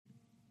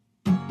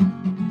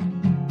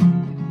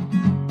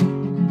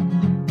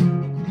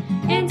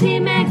Auntie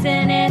Mags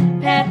and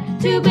Aunt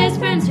Pat, two best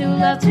friends who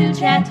love to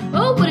chat.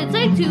 Oh, what it's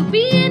like to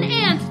be an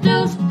ant.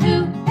 Those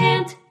who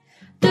ant.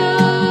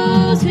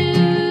 Those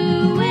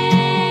who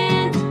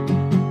ant.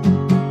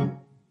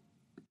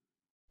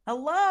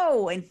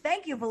 Hello, and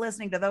thank you for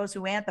listening to Those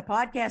Who Ant, the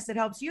podcast that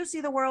helps you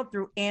see the world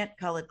through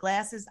ant-colored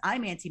glasses.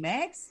 I'm Auntie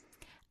Mags.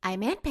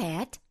 I'm Aunt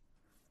Pat.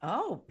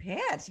 Oh,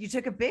 Pat, you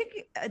took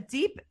a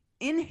deep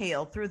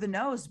inhale through the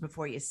nose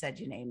before you said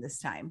your name this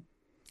time.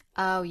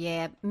 Oh,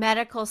 yeah.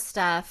 Medical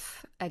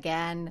stuff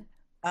again.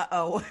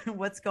 Uh-oh,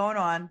 what's going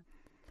on?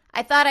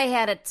 I thought I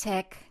had a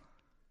tick.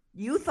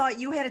 You thought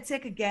you had a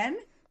tick again?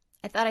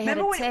 I thought I had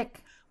a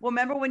tick. Well,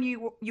 remember when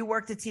you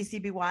worked at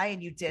TCBY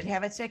and you did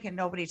have a tick and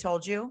nobody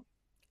told you?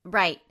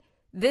 Right.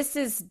 This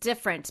is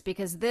different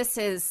because this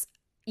is,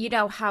 you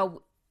know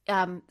how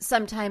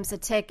sometimes a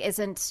tick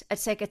isn't a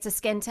tick, it's a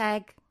skin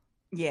tag?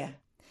 Yeah.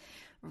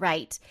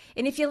 Right.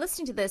 And if you're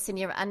listening to this and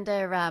you're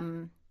under,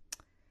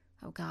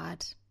 oh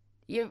God,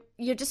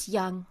 you're just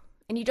young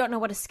and you don't know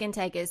what a skin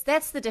tag is,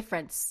 that's the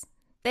difference.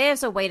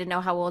 There's a way to know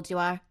how old you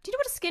are. Do you know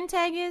what a skin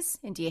tag is?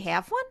 And do you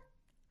have one?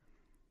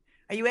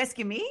 Are you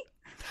asking me?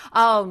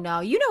 Oh, no.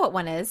 You know what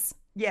one is.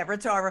 Yeah,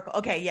 rhetorical.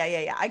 Okay,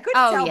 yeah. I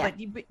couldn't tell, yeah.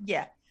 but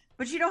yeah.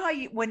 But you know how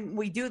when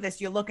we do this,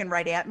 you're looking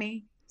right at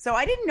me? So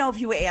I didn't know if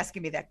you were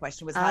asking me that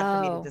question. It was hard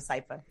for me to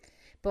decipher.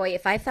 Boy,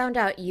 if I found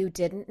out you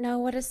didn't know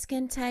what a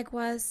skin tag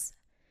was,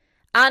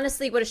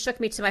 honestly, it would have shook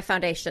me to my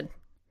foundation.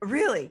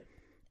 Really?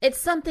 It's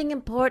something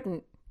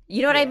important.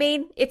 You know what I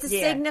mean? It's a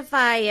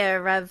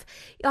signifier of,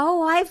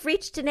 oh, I've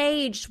reached an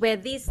age where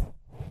these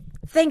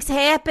things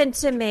happen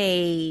to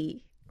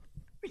me.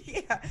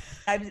 Yeah.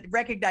 I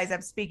recognize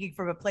I'm speaking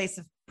from a place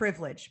of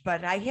privilege,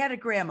 but I had a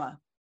grandma.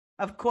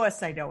 Of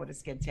course I know what a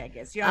skin tag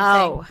is. You know what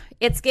I'm saying?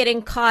 It's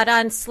getting caught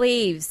on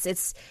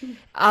sleeves.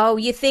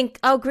 You think,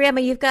 oh, Grandma,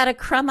 you've got a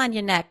crumb on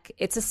your neck.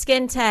 It's a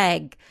skin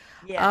tag.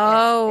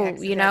 Yeah,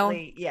 you know.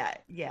 Yeah.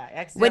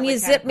 When you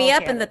zip me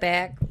up in the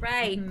back.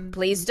 Right. Mm-hmm.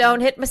 Please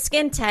don't hit my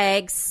skin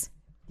tags.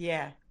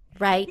 Yeah.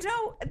 Right. You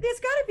know, there's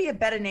got to be a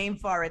better name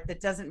for it that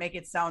doesn't make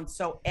it sound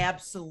so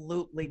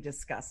absolutely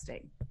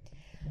disgusting.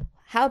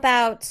 How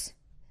about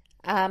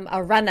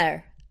a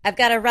runner? I've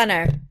got a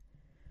runner.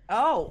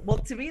 Oh, well,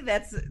 to me,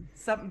 that's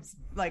something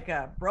like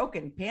a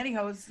broken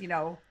pantyhose, you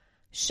know.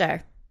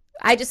 Sure.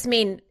 I just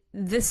mean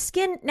the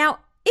skin. Now,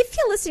 if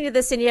you're listening to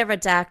this and you're a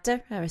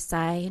doctor or a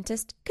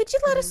scientist, could you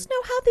let us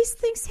know how these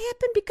things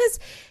happen? Because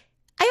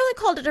I only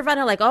called it a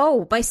runner like,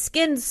 oh, my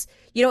skin's,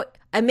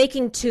 I'm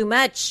making too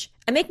much.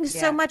 I'm making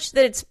so much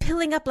that it's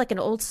pilling up like an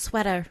old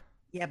sweater.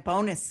 Yeah,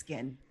 bonus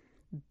skin.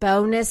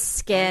 Bonus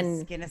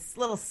skin. A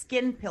little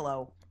skin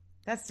pillow.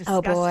 That's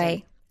disgusting. Oh,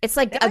 boy. It's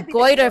like a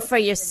goiter for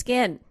your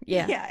skin.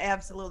 Yeah. Yeah,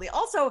 absolutely.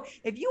 Also,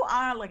 if you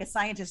are like a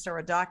scientist or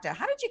a doctor,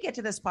 how did you get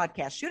to this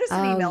podcast? Shoot us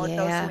an email at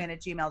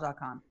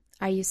thosewhoant@gmail.com.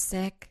 Are you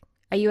sick?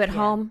 Are you at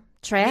home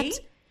trapped? Me?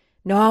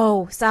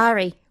 No,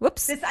 sorry.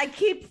 Whoops. I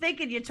keep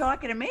thinking you're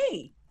talking to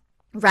me.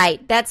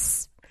 Right.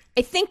 That's,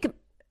 I think,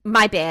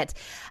 my bad.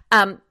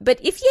 But and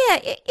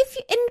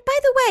by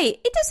the way,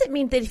 it doesn't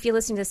mean that if you're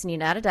listening to this and you're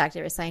not a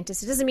doctor or a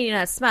scientist, it doesn't mean you're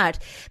not smart.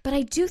 But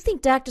I do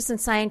think doctors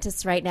and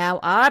scientists right now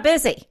are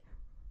busy.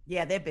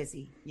 Yeah, they're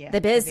busy. Yeah,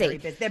 they're busy.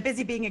 They're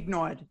busy being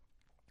ignored.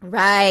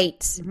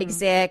 Right,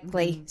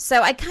 exactly. Mm-hmm.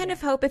 So I kind of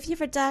hope if you're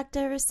a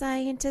doctor or a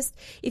scientist,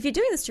 if you're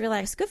doing this to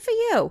relax, good for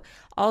you.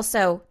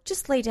 Also,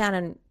 just lay down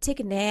and take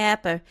a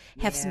nap or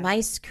have some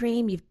ice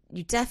cream.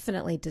 You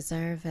definitely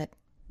deserve it.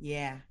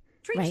 Yeah.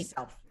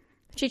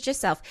 Treat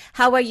yourself.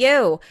 How are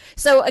you?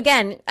 So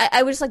again,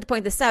 I would just like to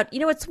point this out.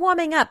 It's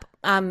warming up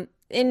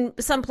in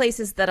some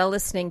places that are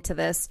listening to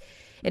this.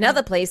 In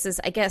other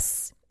places, I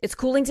guess it's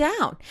cooling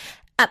down.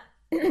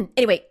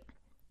 Anyway,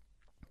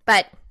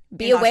 but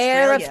be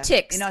aware of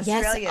ticks. In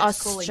Australia,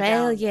 yes,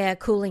 Australia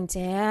cooling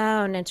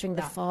down, entering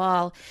the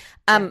fall.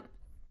 At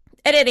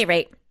any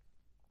rate,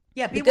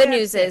 the good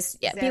news is,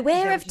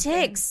 beware of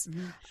ticks.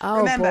 Mm-hmm. Oh,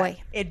 remember,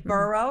 boy. It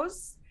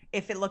burrows.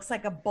 If it looks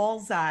like a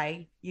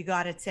bullseye, you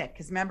got a tick.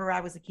 Because remember, I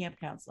was a camp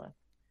counselor.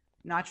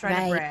 Not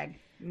trying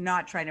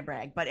to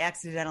brag, but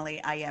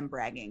accidentally I am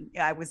bragging.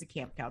 I was a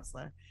camp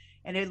counselor.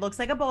 And it looks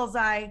like a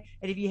bullseye.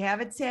 And if you have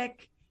a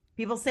tick,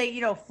 people say,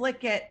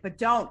 flick it, but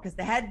don't, because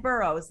the head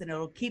burrows and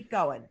it'll keep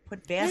going.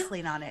 Put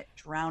Vaseline on it,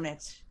 drown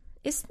it.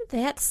 Isn't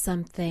that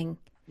something?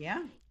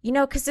 Yeah.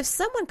 Because if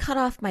someone cut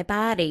off my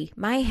body,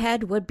 my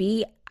head would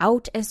be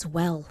out as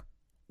well.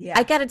 Yeah.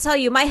 I got to tell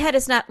you, my head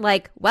is not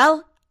like,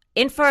 well,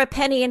 in for a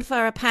penny, in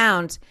for a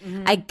pound.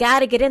 Mm-hmm. I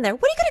got to get in there.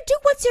 What are you going to do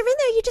once you're in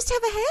there? You just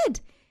have a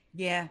head.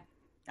 Yeah.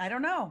 I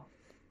don't know.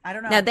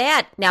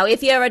 Now,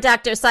 if you're a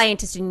doctor or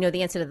scientist and you know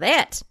the answer to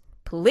that,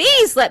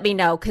 please let me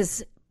know,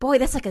 because boy,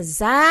 that's like a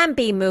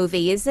zombie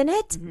movie, isn't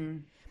it? Mm-hmm.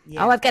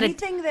 Yeah. Oh, I've got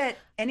anything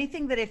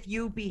that if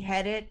you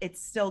behead it, it's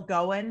still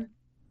going.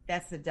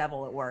 That's the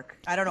devil at work.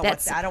 I don't know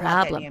I don't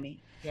want that near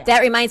me. Yeah.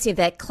 That reminds me of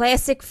that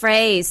classic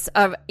phrase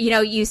of,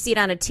 you see it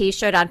on a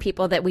T-shirt on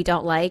people that we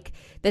don't like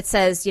that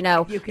says,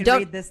 if you can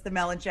read this, the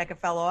melon checker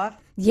fell off.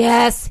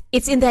 Yes,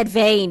 it's in that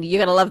vein. You're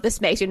going to love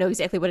this, Max. You know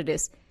exactly what it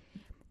is.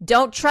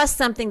 Don't trust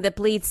something that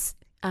bleeds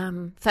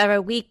for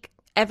a week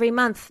every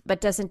month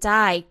but doesn't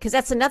die, because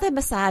that's another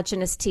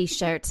misogynist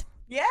T-shirt.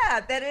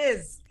 Yeah, that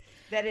is.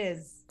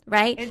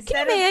 Right?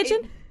 Instead Can you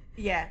imagine?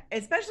 Yeah,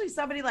 especially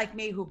somebody like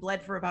me who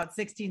bled for about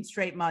 16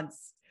 straight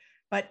months.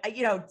 But,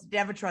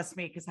 never trust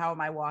me because how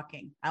am I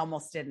walking? I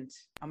almost didn't.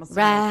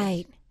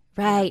 Right.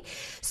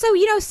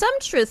 So, some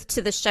truth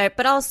to the shirt,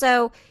 but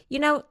also,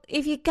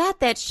 if you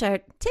got that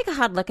shirt, take a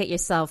hard look at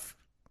yourself.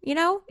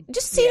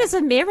 Just see it as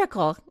a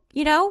miracle.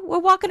 We're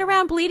walking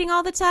around bleeding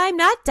all the time,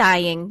 not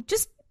dying.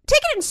 Just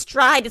take it in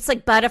stride. It's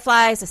like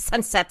butterflies or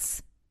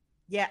sunsets.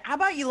 Yeah. How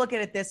about you look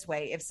at it this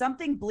way? If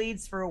something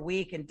bleeds for a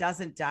week and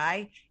doesn't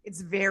die, it's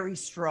very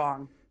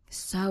strong.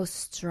 So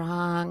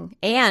strong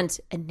and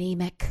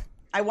anemic.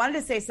 I wanted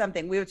to say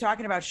something. We were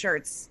talking about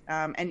shirts,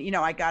 and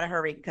I gotta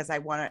hurry because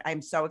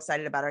I'm so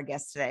excited about our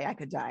guest today. I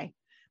could die,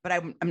 but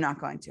I'm not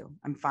going to.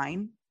 I'm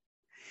fine.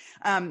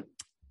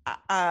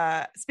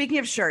 Speaking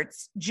of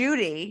shirts,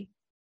 Judy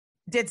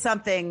did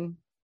something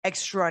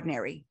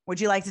extraordinary.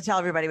 Would you like to tell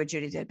everybody what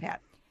Judy did, Pat?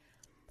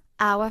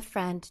 Our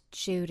friend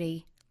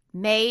Judy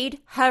made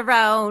her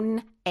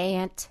own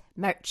ant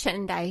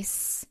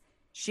merchandise.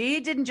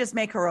 She didn't just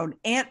make her own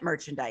ant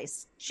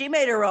merchandise. She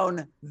made her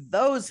own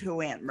Those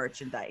Who Ant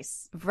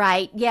merchandise.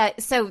 Right. Yeah.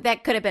 So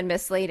that could have been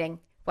misleading.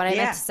 What I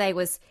meant to say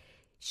was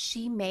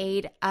she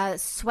made a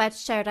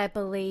sweatshirt, I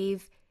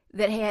believe,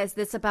 that has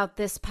this about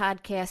this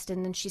podcast.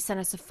 And then she sent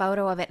us a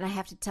photo of it. And I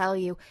have to tell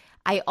you,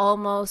 I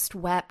almost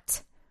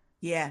wept.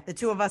 Yeah. The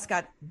two of us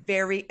got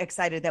very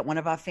excited that one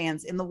of our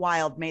fans in the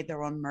wild made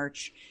their own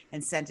merch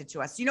and sent it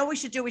to us. You know what we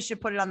should do? We should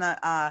put it on the,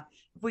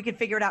 if we could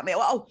figure it out.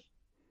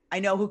 I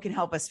know who can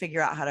help us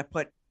figure out how to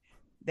put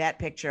that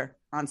picture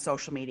on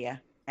social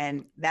media.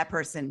 And that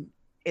person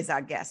is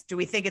our guest. Do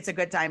we think it's a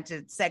good time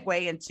to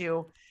segue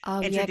into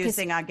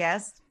introducing our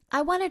guest?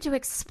 I wanted to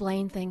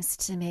explain things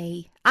to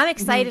me. I'm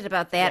excited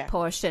about that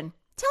portion.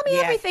 Tell me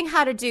everything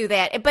how to do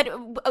that. But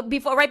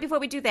right before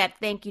we do that,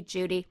 thank you,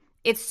 Judy.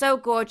 It's so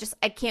gorgeous.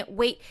 I can't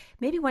wait.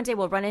 Maybe one day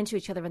we'll run into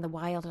each other in the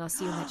wild and I'll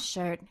see you in that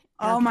shirt.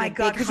 Oh my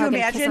God. Could you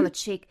imagine on the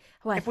cheek.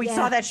 If we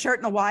saw that shirt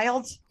in the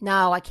wild?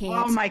 No, I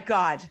can't. Oh my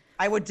God.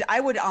 I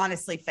would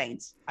honestly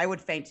faint. I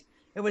would faint.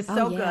 It was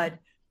so good.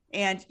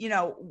 And,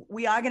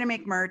 we are going to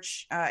make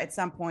merch at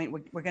some point.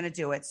 We're going to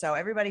do it. So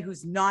everybody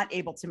who's not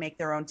able to make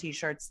their own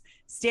T-shirts,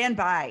 stand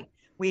by.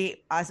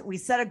 We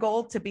set a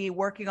goal to be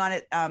working on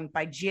it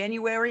by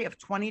January of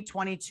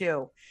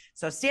 2022.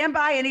 So stand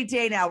by any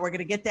day now. We're going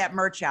to get that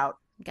merch out.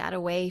 Got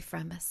away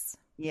from us.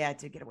 Yeah, it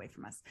did get away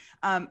from us.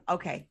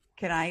 Okay.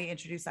 Can I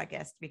introduce our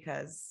guest?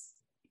 Because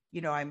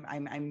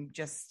I'm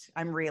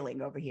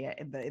reeling over here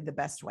in the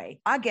best way.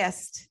 Our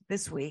guest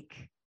this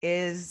week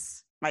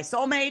is my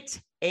soulmate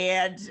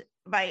and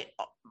my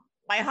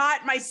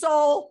heart, my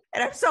soul.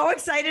 And I'm so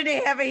excited to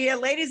have her here.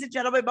 Ladies and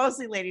gentlemen,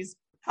 mostly ladies,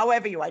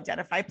 however you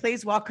identify,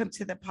 please welcome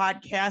to the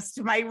podcast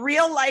my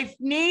real life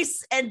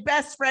niece and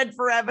best friend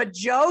forever,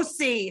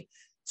 Josie.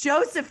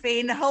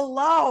 Josephine,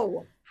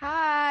 hello.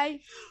 Hi.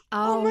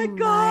 Oh my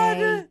God.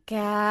 My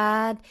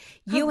God.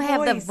 You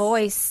have the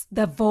voice.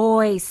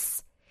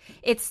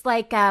 It's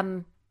like,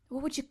 what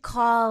would you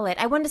call it?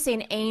 I wanted to say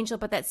an angel,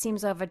 but that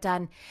seems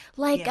overdone.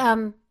 Like,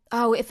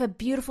 if a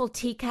beautiful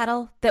tea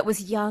kettle that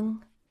was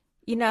young,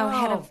 in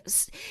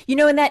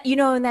that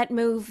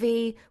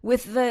movie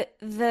with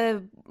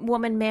the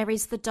woman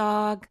marries the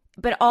dog,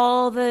 but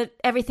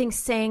everything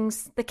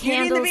sings, the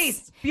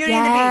candles. Beauty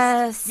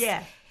and the Beast.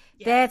 Yeah.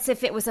 That's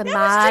if it was a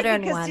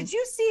modern one. Did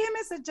you see him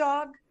as a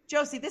dog?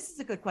 Josie, this is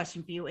a good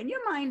question for you. In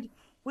your mind,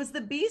 was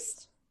the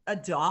Beast a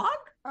dog?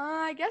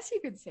 I guess you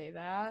could say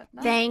that.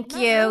 Thank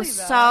you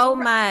so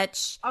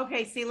much.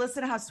 Okay, see,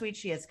 listen to how sweet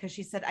she is, because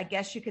she said, I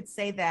guess you could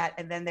say that.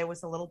 And then there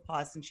was a little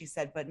pause and she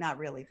said, but not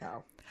really,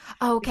 though.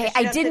 Okay,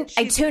 I tuned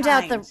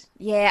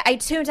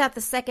out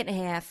the second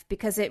half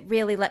because it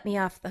really let me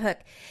off the hook.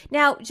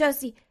 Now,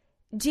 Josie,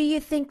 do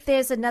you think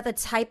there's another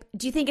type?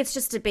 Do you think it's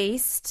just a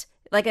beast?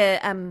 Like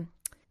a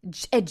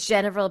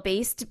general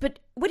beast? But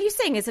what are you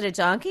saying? Is it a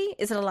donkey?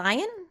 Is it a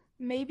lion?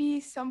 Maybe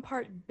some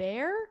part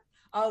bear?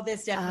 Oh,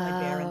 there's definitely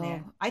bear in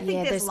there. I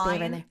think there's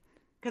lion in there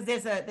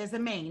because there's a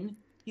mane.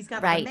 He's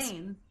got a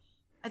mane.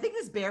 I think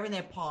there's bear in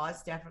their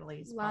paws.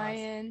 Definitely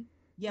lion. Paws.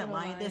 Yeah,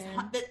 lion. There's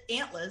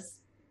antlers.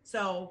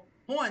 So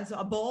horns.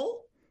 A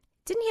bull.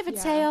 Didn't he have a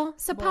tail?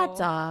 It's a pot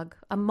dog.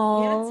 A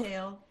mole. He had a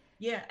tail.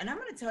 Yeah, and I'm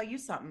going to tell you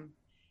something.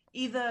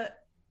 Either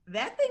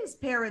that thing's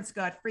parents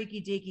got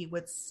freaky deaky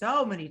with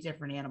so many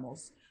different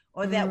animals,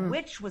 or that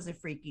witch was a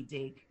freaky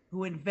deak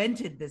who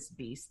invented this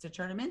beast to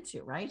turn him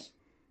into. Right.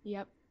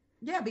 Yep.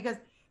 Yeah, because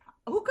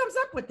who comes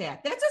up with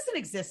that? That doesn't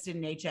exist in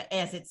nature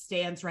as it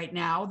stands right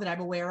now that I'm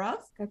aware of.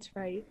 That's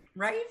right.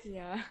 Right?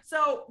 Yeah.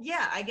 So,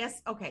 yeah, I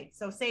guess, okay.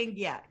 So saying,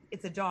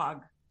 it's a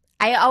dog.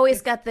 I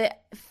always got the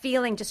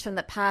feeling just from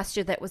the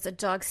posture that was a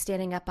dog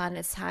standing up on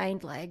its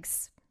hind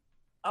legs.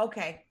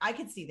 Okay. I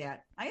can see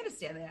that. I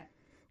understand that.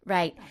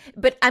 Right.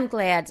 But I'm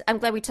glad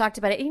we talked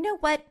about it. And you know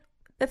what?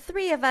 The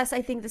three of us,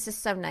 I think this is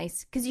so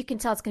nice because you can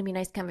tell it's going to be a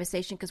nice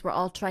conversation because we're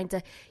all trying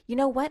to, you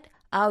know what?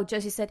 Oh,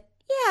 Josie said,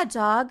 yeah,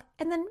 dog.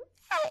 And then,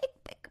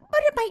 but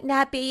it might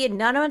not be. And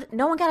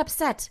no one got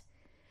upset.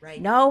 Right.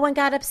 No one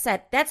got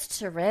upset. That's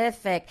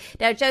terrific.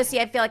 Now, Josie,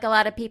 I feel like a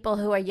lot of people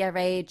who are your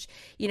age,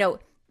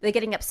 they're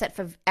getting upset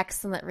for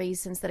excellent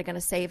reasons that are going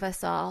to save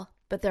us all,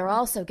 but they're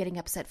also getting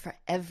upset for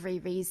every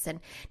reason.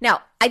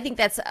 Now, I think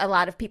that's a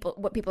lot of people,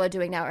 what people are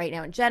doing now, right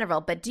now in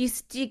general, but do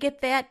you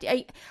get that?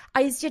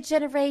 Is your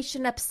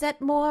generation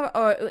upset more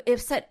or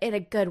upset in a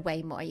good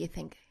way more, you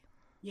think?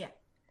 Yeah.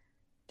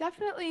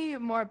 Definitely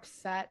more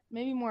upset,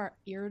 maybe more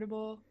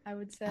irritable, I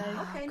would say.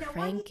 Okay, now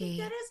why do you think cranky.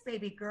 that is,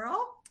 baby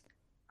girl?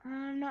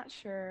 I'm not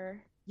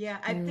sure. Yeah,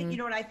 I think, you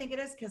know what I think it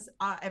is? Because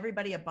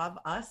everybody above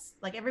us,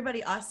 like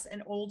everybody us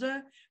and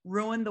older,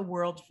 ruined the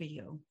world for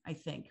you, I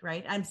think,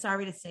 right? I'm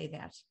sorry to say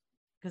that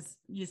because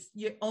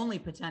you're only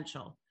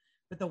potential,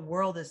 but the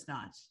world is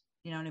not.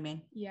 You know what I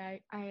mean? Yeah,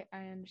 I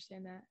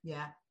understand that.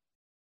 Yeah.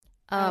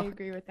 I Oh,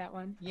 agree with that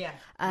one. Yeah.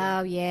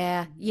 oh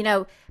yeah.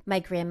 My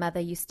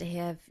grandmother used to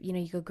have,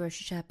 you go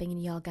grocery shopping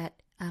and you all got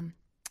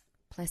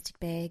plastic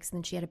bags, and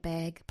then she had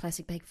a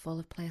plastic bag full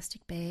of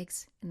plastic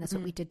bags, and that's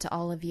what we did to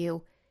all of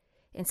you.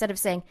 Instead of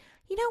saying,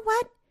 you know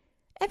what?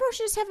 Everyone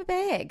should just have a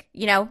bag,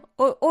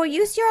 or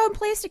use your own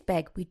plastic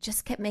bag. We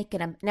just kept making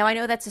them. Now, I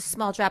know that's a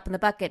small drop in the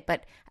bucket,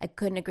 but I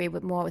couldn't agree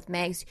more with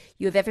Megs.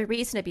 You have every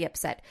reason to be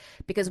upset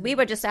because we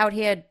were just out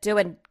here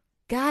doing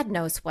God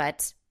knows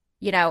what,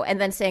 and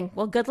then saying,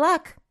 well, good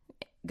luck.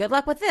 Good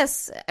luck with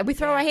this. And we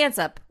throw our hands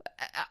up.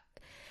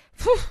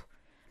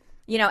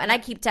 And I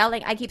keep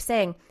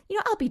saying,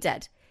 I'll be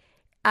dead.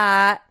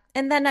 And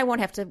then I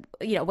won't have to,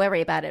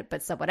 worry about it,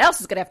 but someone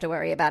else is going to have to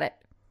worry about it.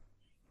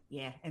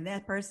 Yeah. And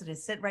that person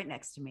is sitting right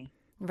next to me.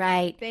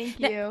 Right. Thank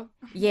you.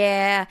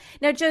 Yeah.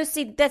 Now,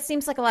 Josie, that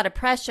seems like a lot of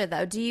pressure,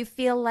 though. Do you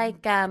feel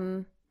like,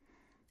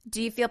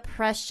 do you feel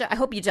pressure? I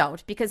hope you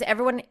don't, because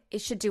everyone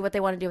should do what they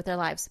want to do with their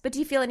lives. But do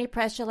you feel any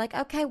pressure like,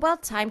 okay, well,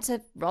 time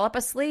to roll up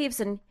our sleeves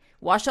and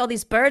wash all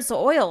these birds'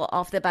 oil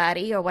off the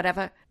body or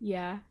whatever?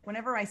 Yeah.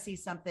 Whenever I see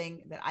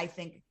something that I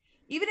think,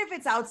 even if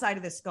it's outside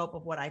of the scope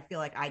of what I feel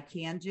like I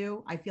can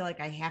do, I feel like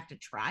I have to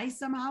try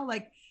somehow.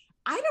 Like,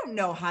 I don't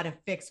know how to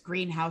fix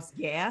greenhouse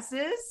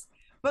gases,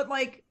 but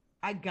like,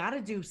 I got to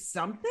do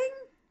something.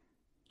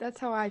 That's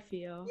how I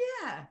feel.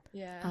 Yeah.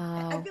 Yeah.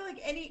 I feel like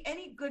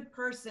any good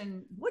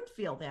person would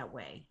feel that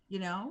way, Do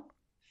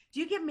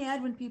you get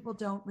mad when people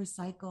don't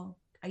recycle?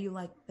 Are you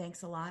like,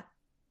 thanks a lot?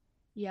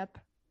 Yep.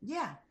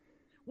 Yeah.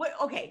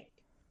 Okay.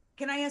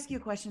 Can I ask you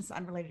a question that's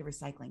unrelated to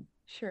recycling?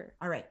 Sure.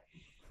 All right.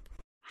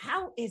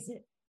 How is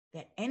it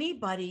that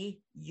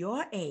anybody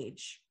your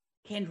age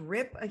can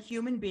rip a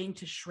human being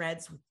to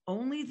shreds with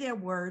only their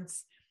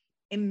words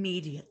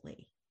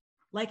immediately?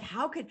 Like,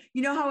 how could,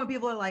 how when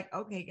people are like,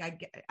 okay,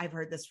 I've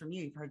heard this from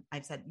you.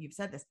 You've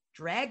said this,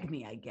 drag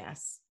me, I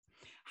guess.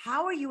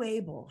 How are you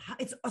able?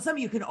 It's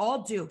something you can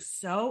all do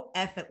so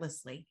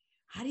effortlessly.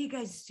 How do you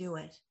guys do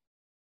it?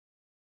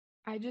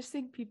 I just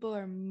think people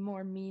are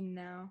more mean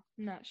now.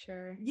 I'm not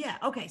sure. Yeah.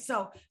 Okay.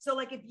 So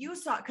like if you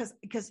saw, cause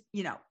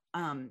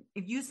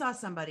if you saw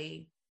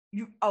somebody,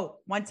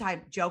 one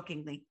time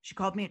jokingly, she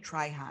called me a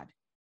tryhard.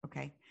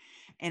 Okay.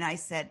 And I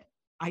said,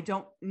 I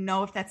don't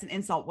know if that's an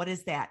insult. What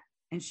is that?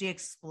 And she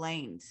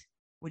explained.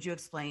 Would you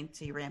explain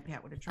to your Aunt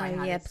Pat what a tryhard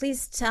Oh, yeah. is?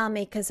 Please tell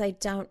me, because I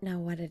don't know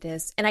what it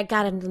is. And I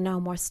got to know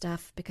more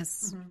stuff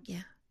because,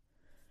 yeah.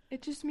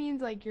 It just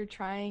means like you're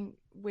trying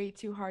way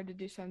too hard to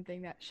do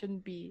something that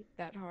shouldn't be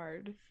that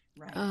hard.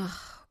 Right.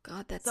 Oh,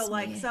 God, that's So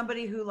like me.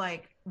 somebody who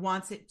like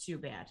wants it too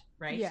bad,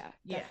 right? Yeah,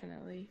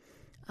 definitely.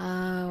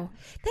 Oh,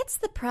 that's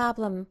the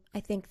problem, I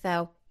think,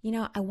 though.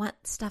 I want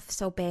stuff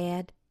so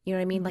bad. You know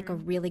what I mean? Like a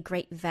really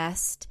great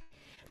vest.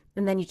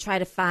 And then you try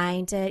to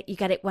find it. You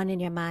got it one in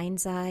your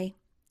mind's eye.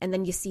 And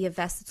then you see a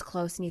vest that's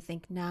close and you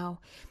think, no.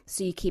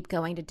 So you keep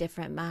going to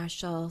different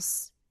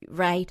Marshalls,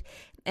 right?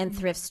 And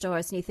thrift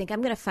stores. And you think,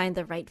 I'm going to find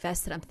the right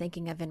vest that I'm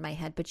thinking of in my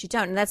head. But you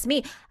don't. And that's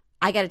me.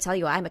 I got to tell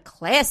you, I'm a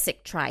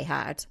classic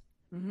try-hard.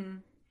 Mm-hmm.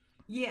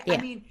 Yeah. Yeah. I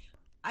mean,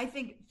 I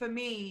think for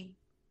me,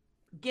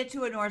 get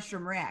to a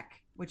Nordstrom Rack,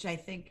 which I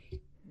think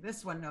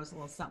this one knows a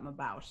little something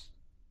about.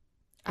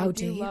 I Oh,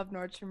 do do you? love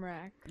Nordstrom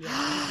Rack. Yeah,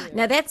 I do.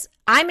 Now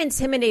I'm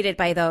intimidated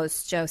by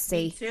those, Me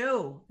Josie.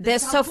 too. They're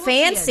This is so how cool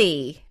she is.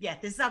 fancy. Yeah,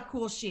 this is how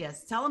cool she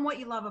is. Tell them what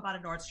you love about a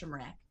Nordstrom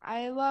Rack.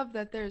 I love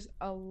that there's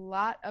a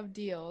lot of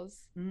deals.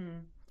 Mm-hmm.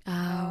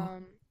 Oh,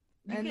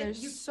 And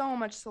there's so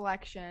much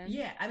selection.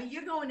 Yeah, I mean,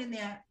 you're going in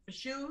there for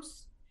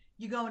shoes.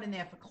 You're going in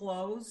there for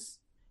clothes.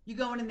 You're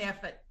going in there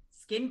for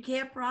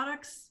skincare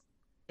products.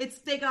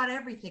 They got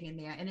everything in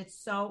there, and it's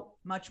so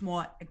much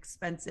more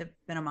expensive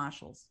than a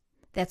Marshall's.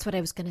 that's what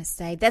I was going to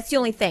say. That's the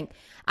only thing.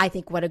 I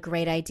think what a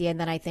great idea. And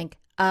then I think,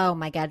 oh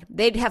my God,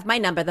 they'd have my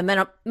number the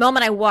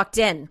moment I walked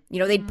in.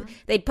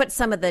 They'd put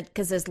some of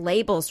because there's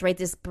labels, right?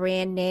 This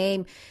brand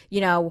name,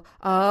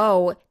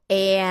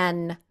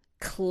 Anne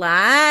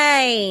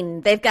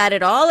Klein. They've got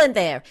it all in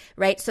there,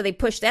 right? So they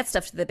push that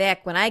stuff to the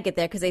back when I get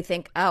there because they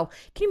think, oh,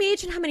 can you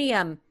imagine how many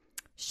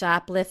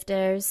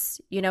shoplifters,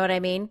 you know what I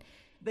mean?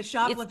 The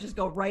shoplifters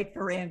go right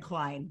for Anne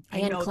Klein. I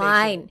Anne know they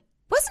Klein. do.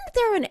 Wasn't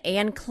there an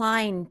Anne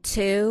Klein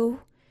too?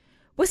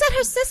 Was that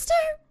her sister?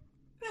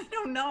 I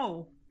don't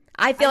know.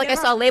 I feel like I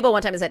saw a label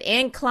one time that said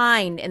Anne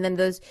Klein, and then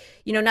those,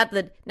 not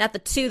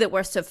the two that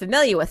we're so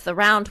familiar with, the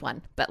round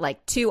one, but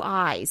like two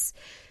eyes.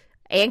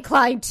 Anne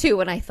Klein 2,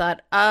 and I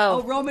thought,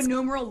 Oh, Roman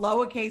numeral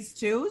lowercase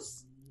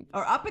 2s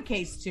or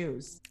uppercase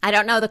 2s? I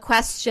don't know the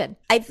question.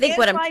 I think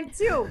Anne Klein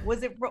 2.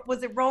 Was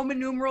it Roman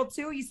numeral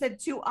 2? You said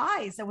two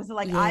eyes. So was it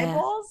like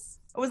eyeballs?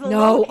 Or was it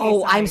no?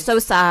 lowercase I'm eyes? so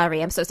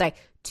sorry. I'm so sorry.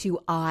 Two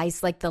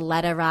eyes, like the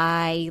letter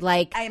I,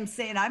 like. I'm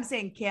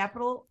saying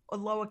capital or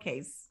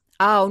lowercase.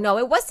 Oh no,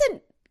 it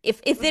wasn't.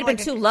 If there'd like been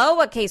two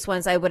lowercase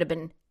ones, I would have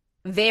been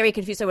very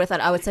confused. I would have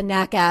thought, oh, it's a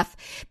knockoff.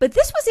 But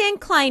this was Anne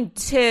Klein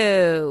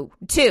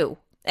 2.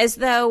 As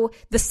though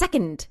the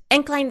second,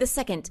 Anne Klein the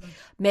second.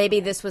 Maybe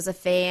this was a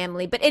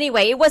family. But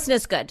anyway, it wasn't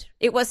as good.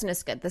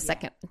 The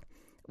second.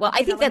 Well,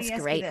 I think that's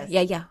great.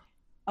 Yeah.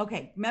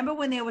 Okay. Remember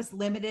when there was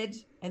limited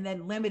and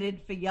then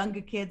limited for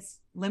younger kids,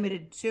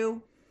 limited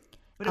 2?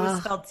 But it was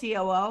spelled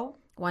TOO?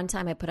 One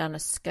time I put on a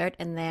skirt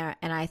in there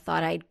and I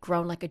thought I'd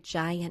grown like a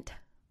giant.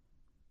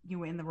 You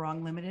were in the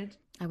wrong limited?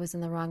 I was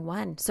in the wrong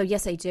one. So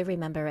yes, I do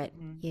remember it.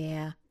 Mm-hmm.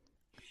 Yeah.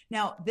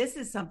 Now, this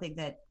is something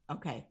that,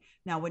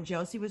 now when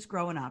Josie was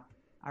growing up,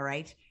 all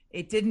right,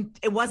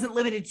 it wasn't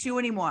limited 2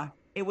 anymore.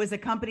 It was a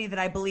company that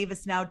I believe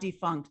is now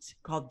defunct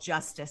called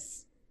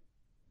Justice.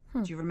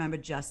 Do you remember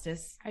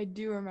Justice? I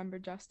do remember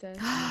Justice.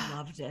 I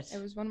loved it.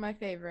 It was one of my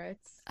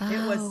favorites.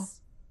 It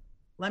was,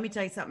 let me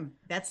tell you something.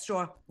 That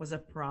store was a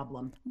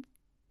problem.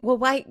 Well,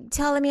 why?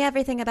 Tell me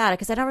everything about it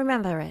because I don't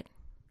remember it.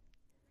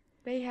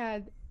 They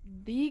had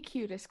the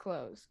cutest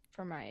clothes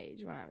for my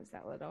age when I was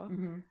that little.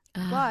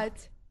 Mm-hmm.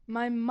 But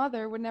my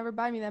mother would never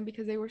buy me them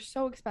because they were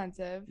so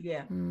expensive.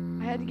 Yeah.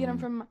 I had to get them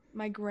from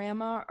my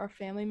grandma or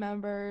family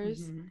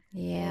members. Mm-hmm.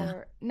 Yeah.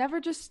 Or never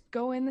just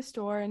go in the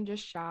store and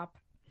just shop.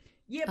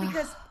 Yeah,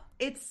 because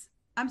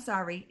I'm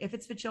sorry, if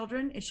it's for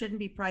children, it shouldn't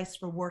be priced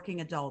for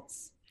working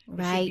adults.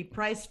 It should be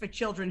priced for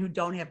children who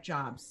don't have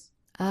jobs.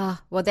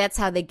 Well, that's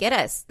how they get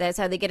us. That's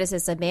how they get us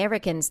as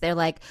Americans. They're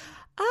like,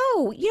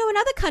 oh, in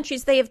other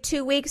countries, they have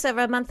 2 weeks of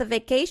a month of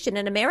vacation.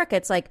 In America,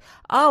 it's like,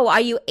 oh,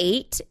 are you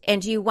 8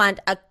 and you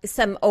want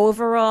some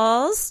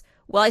overalls?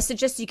 Well, I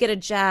suggest you get a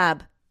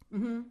job.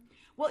 Mm-hmm.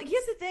 Well,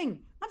 here's the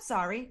thing. I'm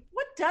sorry.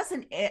 What does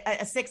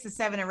a 6 or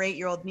 7 or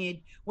 8-year-old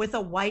need with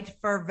a white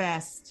fur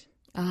vest?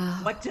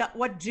 What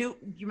do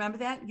you remember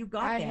that? You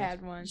got that. I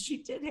had one. She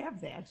did have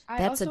that.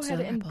 I also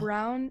had it in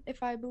brown,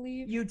 if I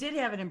believe. You did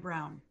have it in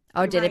brown.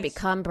 Or did it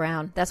become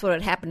brown? That's what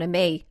would happen to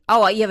me.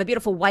 Oh, you have a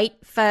beautiful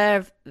white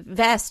fur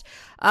vest.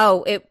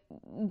 Oh, it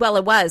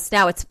was.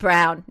 Now it's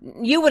brown.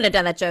 You wouldn't have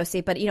done that,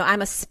 Josie, but,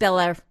 I'm a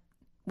spiller.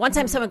 One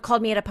time someone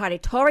called me at a party,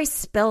 Tori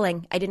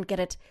Spilling. I didn't get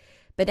it,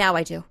 but now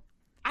I do.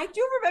 I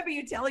do remember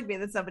you telling me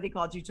that somebody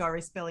called you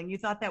Tori Spilling. You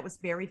thought that was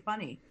very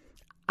funny.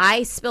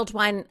 I spilled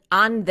wine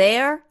on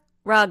their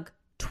rug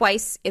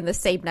twice in the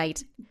same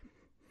night.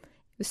 It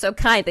was so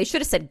kind. They should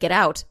have said, get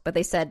out, but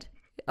they said,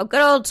 oh,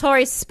 good old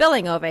Tori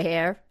Spilling over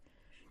here.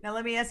 Now,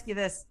 let me ask you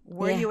this.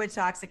 Were you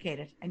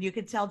intoxicated? And you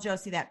could tell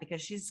Josie that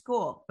because she's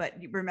cool. But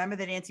remember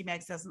that Auntie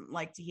Megs doesn't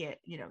like to hear,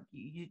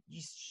 you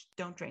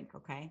don't drink,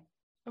 okay?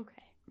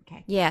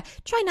 Okay. Yeah.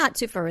 Try not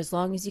to for as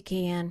long as you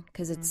can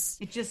because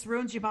it just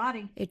ruins your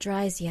body. It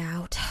dries you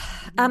out.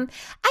 I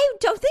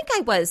don't think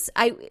I was.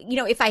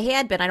 If I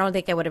had been, I don't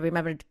think I would have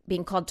remembered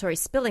being called Tori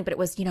Spilling, but it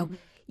was,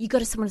 you go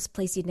to someone's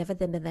place you'd never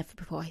been there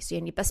before, so you're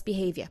in your best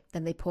behavior.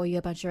 Then they pour you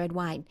a bunch of red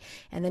wine.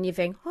 And then you're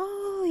thinking,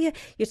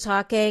 you're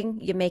talking,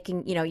 you're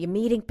making, you're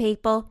meeting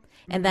people.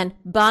 And then,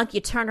 bonk,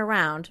 you turn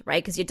around,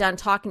 right? Because you're done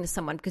talking to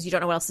someone because you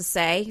don't know what else to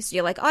say. So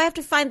you're like, I have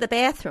to find the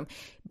bathroom.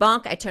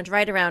 Bonk, I turned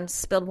right around,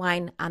 spilled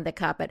wine on the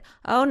carpet.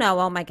 Oh, no,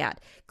 oh, my God.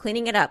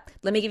 Cleaning it up.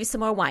 Let me give you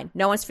some more wine.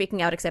 No one's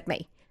freaking out except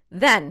me.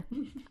 Then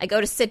I go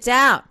to sit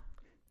down,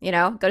 You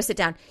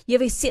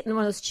ever sit in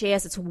one of those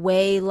chairs that's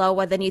way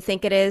lower than you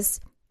think it is?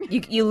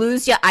 You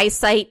lose your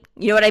eyesight.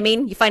 You know what I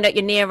mean? You find out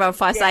you're near or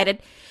farsighted.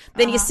 Yeah.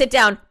 Then you sit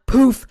down.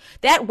 Poof.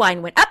 That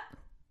wine went up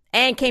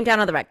and came down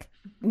on the rug.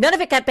 None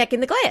of it got back in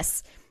the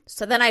glass.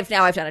 So then I've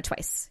done it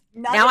twice.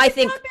 None of it got back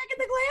in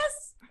the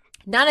glass?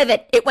 None of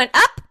it. It went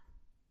up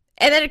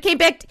and then it came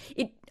back.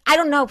 I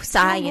don't know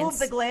science. You moved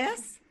the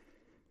glass?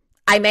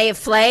 I may have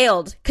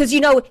flailed because,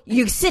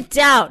 you sit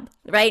down,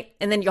 right?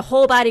 And then your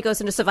whole body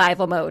goes into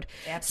survival mode.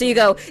 Absolutely. So you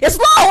go, it's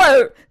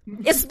lower.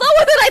 It's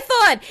lower than I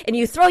thought. And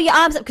you throw your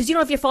arms up because you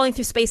don't know if you're falling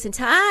through space and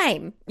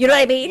time. You know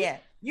what I mean? Yeah.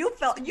 You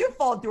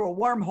fall through a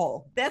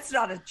wormhole. That's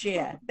not a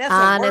chair. That's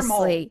honestly,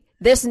 a wormhole.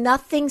 There's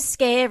nothing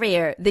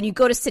scarier than you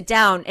go to sit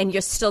down and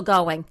you're still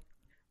going.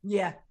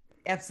 Yeah,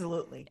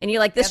 absolutely. And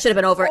you're like, this should have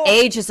been over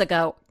ages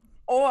ago.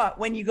 Or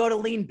when you go to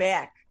lean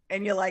back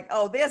and you're like,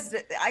 oh, this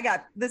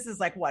is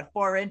like what,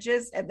 4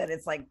 inches? And then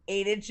it's like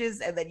 8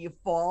 inches and then you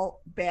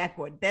fall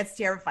backward. That's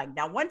terrifying.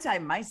 Now, one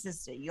time my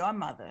sister, your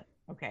mother,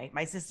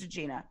 my sister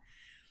Gina,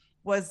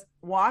 was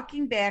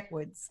walking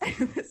backwards.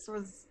 This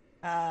was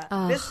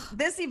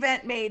this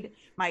event made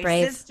my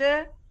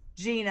sister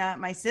Gina,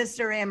 my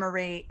sister Anne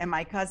Marie, and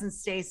my cousin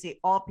Stacy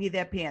all pee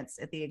their pants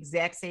at the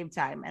exact same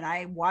time. And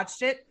I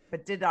watched it,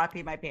 but did not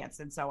pee my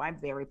pants. And so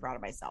I'm very proud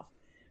of myself.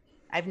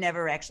 I've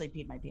never actually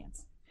peed my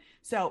pants.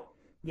 So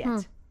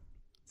yet.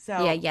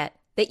 So Yeah, yet.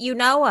 That you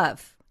know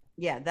of.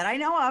 yeah, that I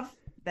know of.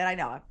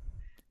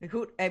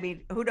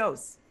 Who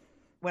knows?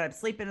 When I'm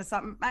sleeping or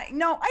something?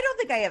 No, I don't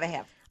think I ever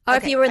have. Or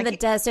if Okay, you were in I the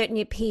can't- desert and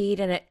you peed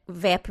and it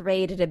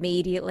evaporated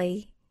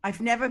immediately.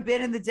 I've never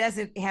been in the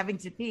desert having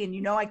to pee,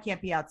 and I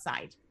can't be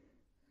outside.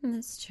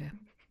 That's true.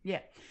 Yeah.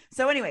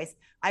 So, anyways,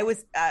 I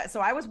was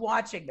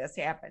watching this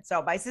happen.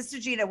 So, my sister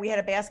Gina, we had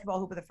a basketball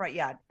hoop in the front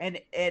yard, and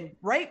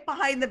right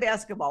behind the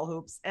basketball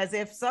hoops, as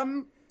if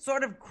some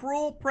sort of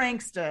cruel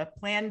prankster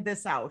planned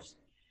this out,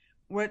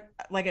 with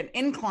like an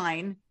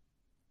incline,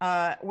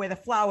 where the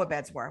flower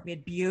beds were. We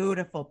had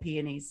beautiful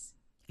peonies.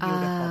 Beautiful.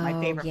 My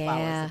favorite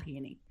flower is the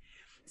peony.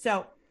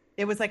 So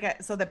it was like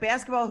the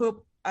basketball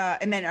hoop,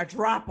 and then a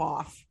drop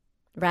off.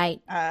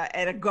 Right.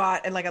 And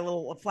like a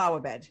little flower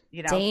bed,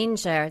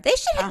 Danger. They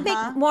should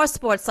make more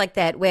sports like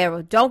that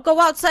where don't go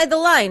outside the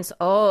lines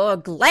or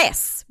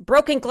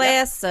broken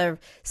glass or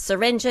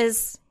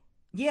syringes.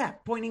 Yeah,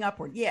 pointing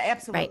upward. Yeah,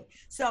 absolutely.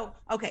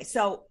 Right.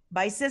 So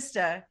my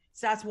sister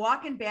starts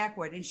walking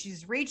backward and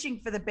she's reaching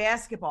for the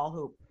basketball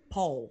hoop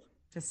pole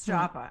to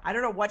stop her. I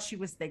don't know what she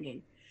was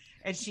thinking.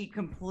 And she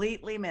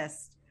completely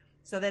missed.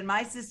 So then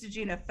my sister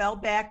Gina fell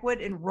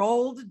backward and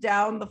rolled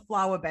down the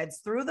flower beds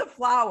through the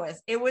flowers.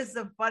 It was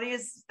the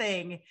funniest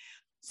thing.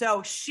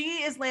 So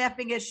she is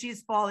laughing as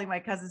she's falling.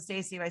 My cousin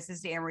Stacy, my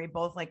sister Anne-Marie,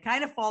 both like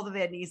kind of fall to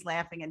their knees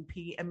laughing and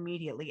pee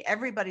immediately.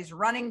 Everybody's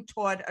running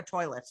toward a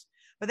toilet,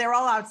 but they're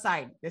all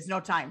outside. There's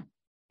no time.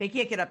 They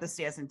can't get up the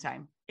stairs in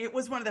time. It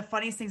was one of the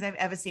funniest things I've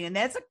ever seen. And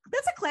that's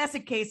a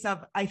classic case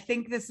of, I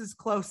think this is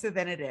closer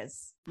than it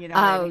is.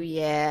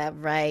 Yeah,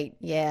 right.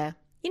 Yeah.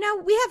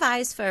 We have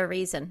eyes for a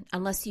reason,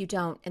 unless you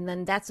don't. And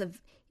then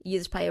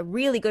there's probably a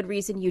really good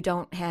reason you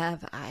don't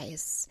have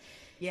eyes.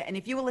 Yeah. And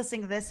if you were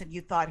listening to this and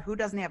you thought, who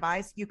doesn't have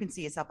eyes? You can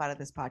see yourself out of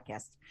this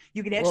podcast.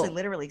 You can actually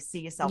literally see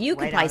yourself. You right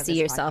can probably out of see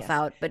this yourself podcast.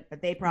 out, but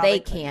they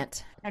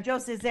can't. Now,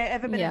 Josie, has there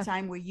ever been a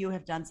time where you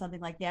have done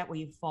something like that, where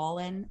you've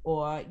fallen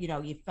or,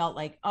 you felt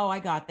like, oh, I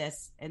got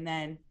this. And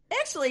then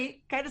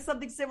actually kind of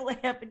something similar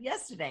happened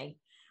yesterday,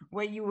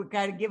 where you were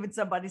kind of giving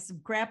somebody some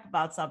crap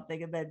about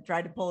something and then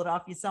tried to pull it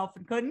off yourself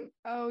and couldn't?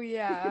 Oh,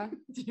 yeah.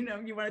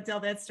 You want to tell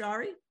that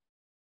story?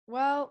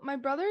 Well, my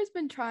brother has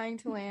been trying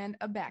to land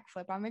a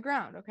backflip on the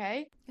ground,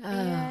 okay?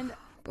 And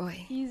boy,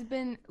 he's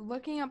been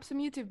looking up some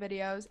YouTube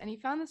videos and he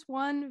found this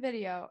one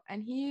video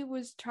and he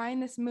was trying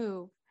this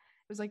move.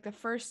 It was like the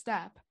first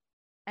step.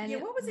 And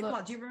what was it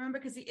called? Do you remember?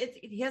 Because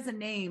he has a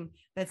name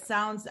that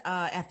sounds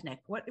ethnic.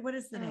 What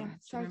is the name?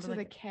 Starts with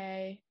a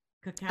K.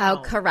 Cacao.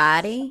 Oh,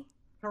 karate?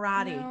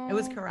 Karate. No. It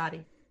was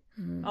karate.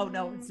 Oh,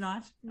 no, it's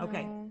not? No.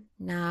 Okay.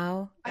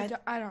 No. I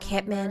don't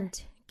remember.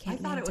 I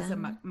thought it was a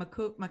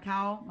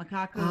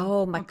macaque.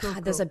 Oh my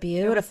God, those are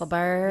beautiful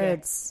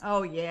birds. Yeah.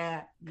 Oh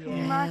yeah,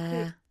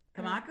 Yeah.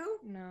 Kamaku?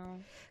 No.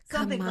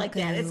 Something like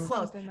that. It's Kamaku.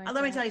 close. Something like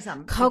Let me that. tell you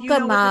something. Kokomo. You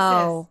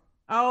know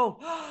what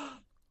this is. Oh,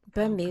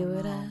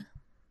 Bermuda,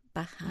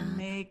 Bahamas.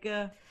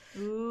 Jamaica.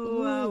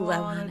 Ooh, I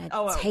want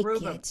to take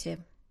you to.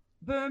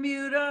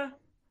 Bermuda.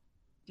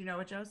 Do you know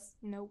it, Jose?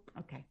 Nope.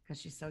 Okay,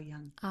 because she's so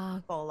young. Oh,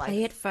 Full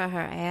play life. it for her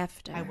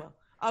after. I will.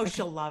 Oh,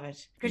 she'll love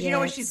it. Because you know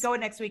where she's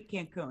going next week?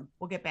 Cancun.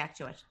 We'll get back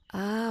to it.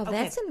 Oh, Okay.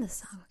 that's in the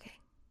song. Okay.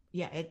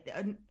 Yeah,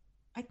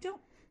 I don't.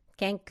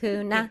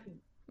 Cancuna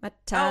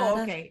Matata.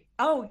 Oh, okay.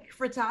 Oh,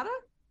 frittata?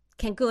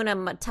 Cancuna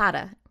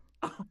Matata.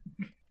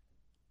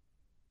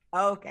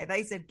 Okay,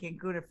 they said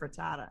Cancun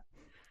frittata.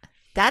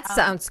 That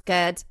sounds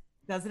good.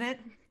 Doesn't it?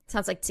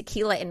 Sounds like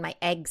tequila in my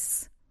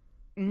eggs.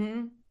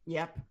 Mm-hmm.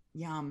 Yep.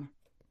 Yum.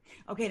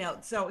 Okay, now,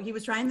 so he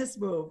was trying this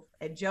move,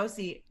 and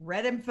Josie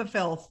read him for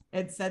filth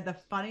and said the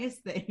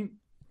funniest thing.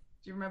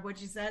 Do you remember what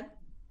she said?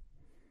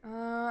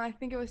 I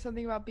think it was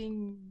something about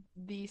being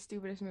the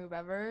stupidest move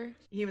ever.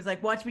 He was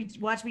like, watch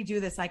me do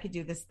this. I could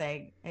do this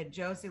thing. And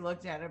Josie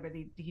looked at him,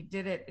 and he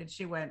did it, and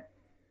she went,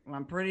 well,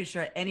 I'm pretty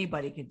sure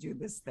anybody could do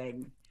this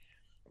thing.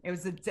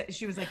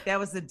 She was like, that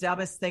was the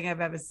dumbest thing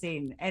I've ever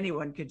seen.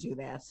 Anyone could do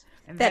that.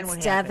 And then That's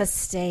what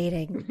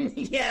devastating.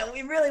 yeah,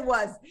 it really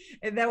was.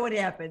 And then what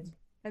happened?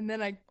 And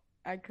then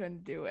I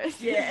couldn't do it.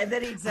 Yeah, and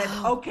then he said,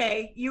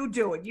 okay, you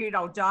do it.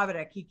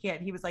 Dominic, he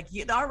can't. He was like,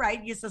 all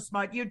right, you're so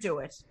smart, you do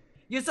it.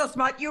 You're so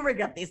smart, you rig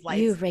up these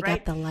lights. You rig right?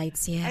 up the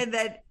lights, yeah. And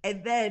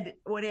then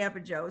what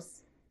happened, Jose?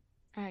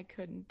 I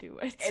couldn't do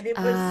it. And it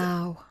was,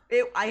 Oh,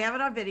 I have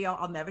it on video.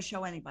 I'll never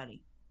show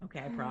anybody. Okay,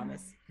 I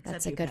promise.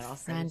 that's Except a you, good Pat. I'll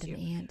send it friend to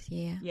and you. aunt,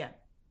 yeah. Yeah.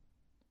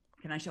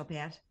 Can I show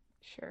Pat?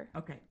 Sure.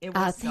 Okay. It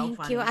was so Thank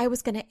funny. you. I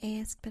was going to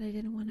ask, but I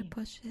didn't want to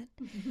push it.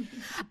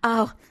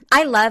 Oh,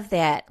 I love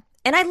that.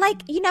 And I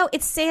like,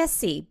 it's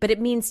sassy, but it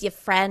means your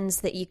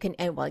friends that you can,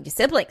 and your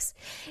siblings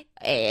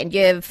and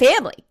your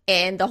family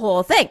and the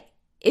whole thing.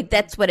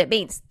 That's what it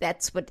means.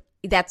 That's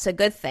a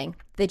good thing,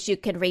 that you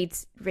can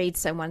read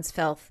someone's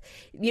filth.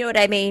 You know what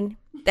I mean?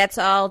 That's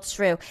all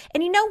true.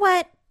 And you know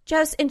what?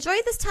 Just enjoy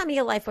this time of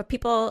your life where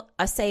people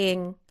are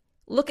saying,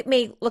 look at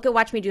me,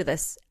 watch me do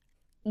this.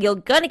 You're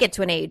going to get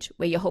to an age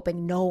where you're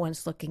hoping no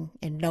one's looking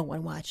and no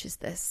one watches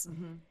this.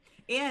 Mm-hmm.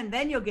 And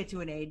then you'll get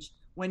to an age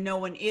when no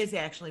one is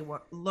actually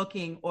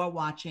looking or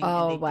watching,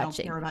 Oh, and they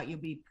watching. don't care about you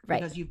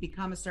Right. because you've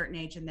become a certain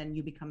age and then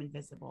you become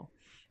invisible.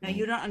 Now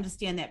you don't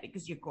understand that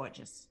because you're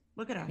gorgeous.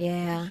 Look at her.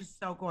 Yeah. She's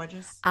so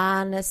gorgeous.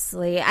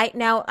 Honestly, I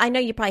know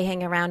you probably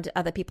hang around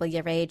other people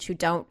your age who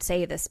don't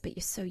say this, but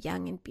you're so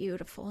young and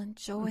beautiful.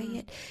 Enjoy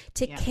it.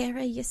 Take Yeah. care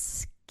of your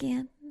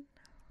skin.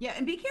 Yeah,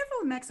 and be careful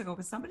in Mexico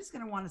because somebody's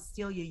going to want to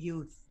steal your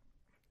youth.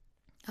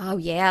 Oh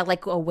yeah,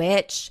 like a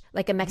witch,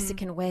 like a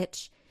Mexican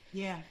witch.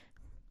 Yeah,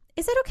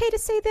 Is it okay to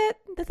say that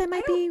there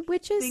might be I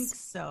witches? think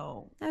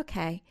so.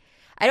 Okay.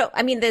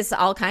 I mean, there's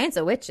all kinds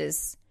of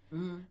witches.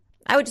 Mhm.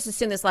 I would just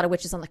assume there's a lot of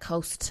witches on the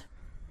coast.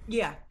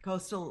 Yeah,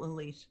 coastal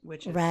elite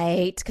witches.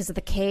 Right, because of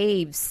the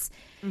caves.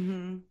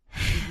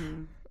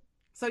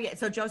 So yeah,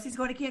 so Josie's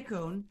going to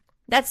Cancun.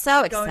 That's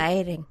so Going-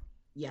 exciting.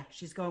 Yeah,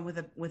 she's going with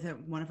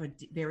one of her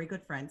very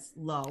good friends,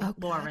 Oh, God.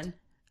 Lauren,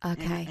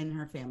 Okay. and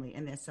her family,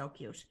 and they're so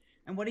cute.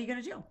 And what are you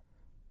going to do?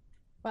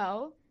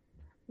 Well,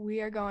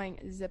 we are going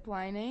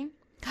ziplining,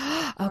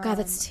 Oh, God,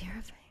 that's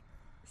terrifying.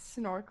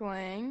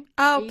 snorkeling,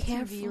 Oh, ATV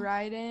careful.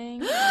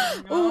 riding.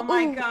 Oh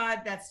my ooh.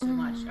 God, that's too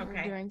much. We're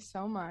Okay. doing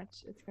so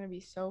much. It's gonna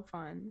be so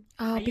fun.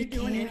 Oh, Are be you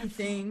doing careful.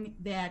 anything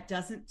that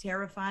doesn't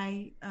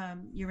terrify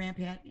your Aunt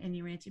Pat and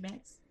your Auntie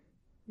Max?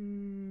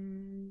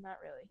 Not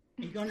really.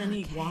 Are you going on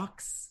any Okay.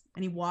 walks?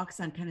 Any walks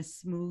on kind of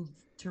smooth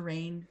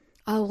terrain?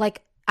 Oh,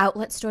 like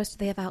outlet stores? Do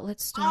they have outlet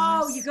stores?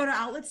 Oh, you go to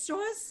outlet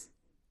stores?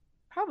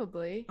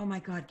 Probably. Oh my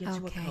God, get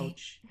to a Okay.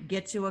 coach.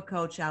 Get to a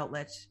coach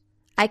outlet.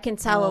 I can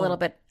tell a Whoa. little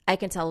bit. I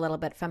can tell a little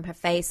bit from her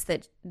face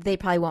that they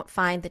probably won't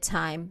find the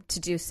time to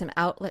do some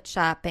outlet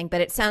shopping.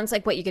 But it sounds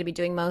like what you're going to be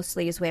doing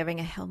mostly is wearing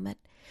a helmet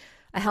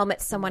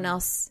someone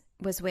else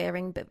was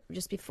wearing, but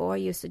just before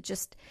you. So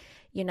just,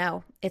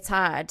 it's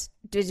hard.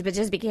 But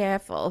just be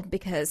careful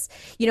because,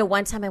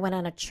 one time I went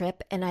on a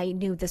trip and I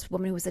knew this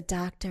woman who was a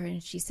doctor,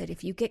 and she said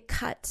if you get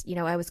cut,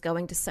 I was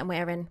going to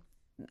somewhere in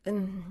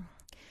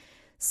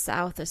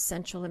South or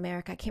Central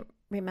America. I can't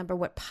remember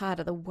what part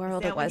of the Is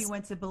world that it when was. you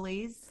went to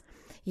Belize?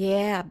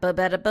 Yeah, but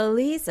better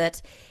believe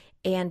it.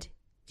 And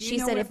Do you she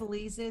know said, where if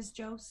Belize is,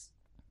 Jose?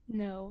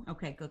 No.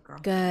 Okay, good girl.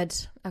 good.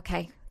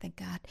 Okay, thank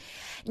God.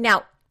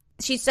 Now,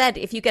 she said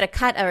if you get a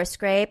cut or a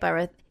scrape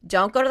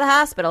don't go to the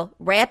hospital.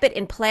 Wrap it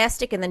in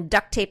plastic and then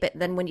duct tape it.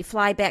 Then when you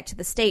fly back to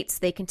the States,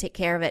 they can take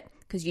care of it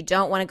because you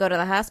don't want to go to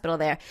the hospital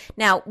there.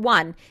 Now,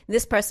 one,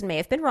 this person may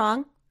have been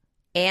wrong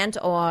and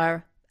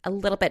or a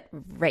little bit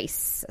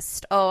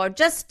racist or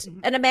just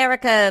an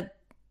America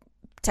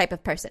type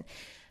of person.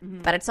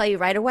 But I tell you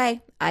right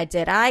away, I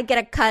get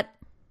a cut.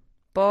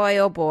 Boy,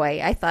 oh boy.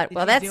 I thought, Did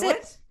well, you that's do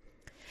it.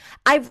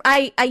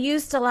 I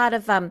used a lot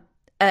of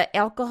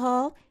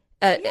alcohol,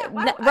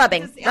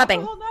 rubbing. Does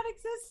alcohol not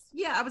exist?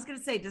 Yeah, I was going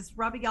to say, does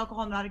rubbing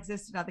alcohol not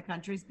exist in other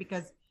countries?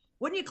 Because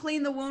wouldn't you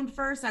clean the wound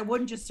first? I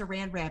wouldn't just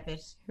saran wrap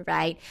it.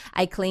 Right.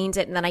 I cleaned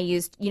it and then I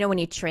used, when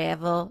you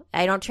travel,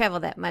 I don't travel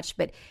that much,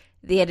 but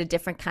they had a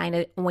different kind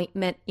of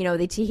ointment,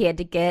 that you had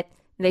to get.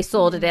 They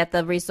sold it at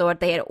the resort.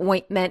 They had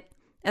ointment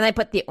and I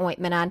put the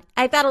ointment on.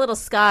 I got a little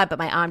scar, but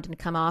my arm didn't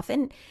come off.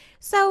 And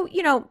so,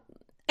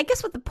 I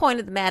guess what the point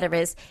of the matter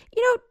is,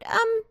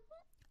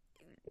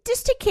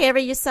 just take care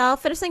of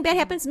yourself. And if something bad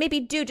happens, maybe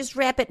just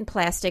wrap it in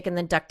plastic and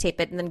then duct tape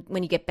it. And then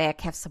when you get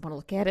back, have someone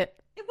look at it.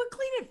 It would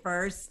clean it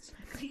first.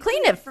 You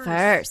Clean it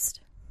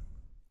first.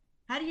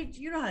 How do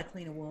you know how to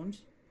clean a wound?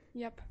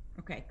 Yep.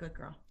 Okay, good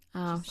girl.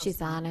 Oh, so she's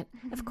smart. on it.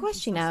 Of course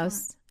She's she so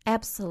knows. smart.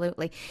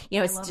 Absolutely. I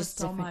It's love just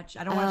her so different. much.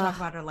 I don't want to talk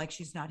about her like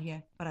she's not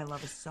here, but I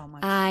love her so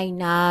much. I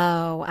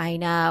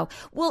know.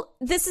 Well,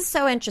 this is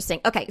so interesting.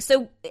 Okay,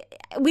 so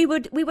we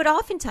would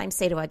oftentimes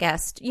say to our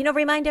guest,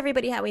 remind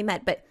everybody how we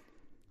met, but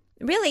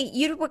really,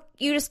 you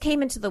just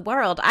came into the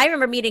world. I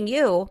remember meeting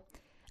you,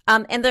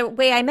 and the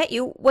way I met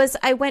you was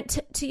I went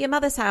to your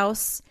mother's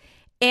house,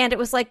 and it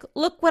was like,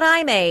 look what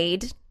I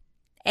made,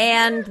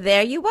 and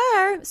there you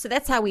were. So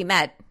that's how we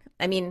met.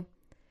 I mean,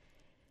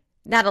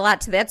 not a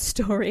lot to that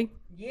story.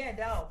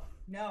 Yeah,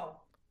 no,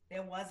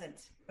 there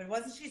wasn't. But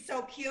wasn't she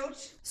so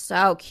cute?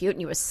 So cute,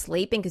 and you were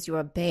sleeping because you were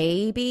a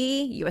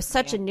baby. You were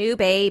such a new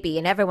baby,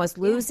 and everyone was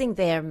losing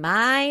their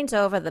mind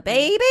over the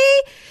baby.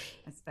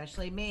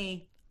 Especially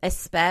me.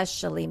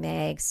 Especially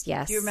Megs,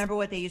 yes. Do you remember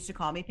what they used to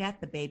call me,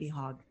 Pat? The baby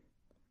hog.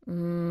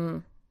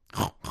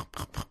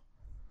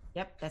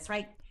 Yep, that's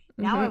right.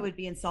 Now I would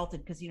be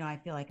insulted because I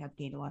feel like I've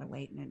gained a lot of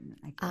weight and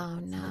I feel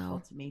like that's hurtful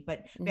to me.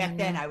 But back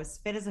then I was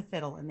fit as a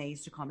fiddle, and they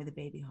used to call me the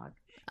baby hog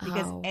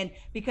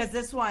because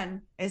this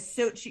one is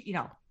so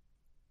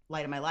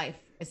light of my life.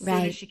 As soon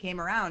as she came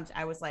around,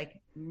 I was like,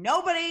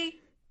 nobody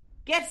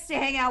gets to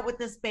hang out with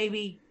this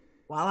baby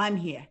while I'm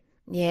here.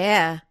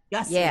 Yeah.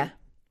 Just yeah. me.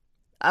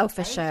 Oh,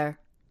 for Right? sure.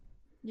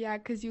 Yeah,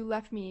 because you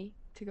left me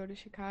to go to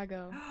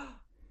Chicago.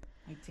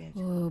 I did.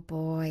 Oh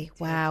boy!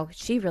 Wow,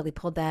 she really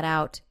pulled that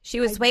out. She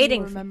was I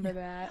waiting. do remember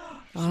that.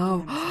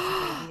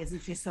 Oh,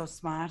 Isn't she so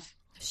smart?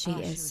 she Oh,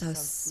 is was so so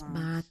smart.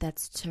 smart.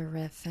 That's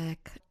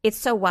terrific. It's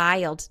so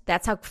wild.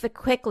 That's how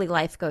quickly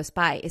life goes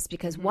by. Is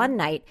because one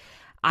night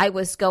I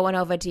was going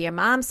over to your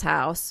mom's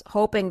house,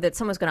 hoping that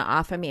someone was going to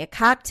offer me a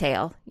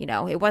cocktail.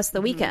 It was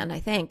the weekend, I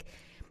think.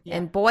 Yeah.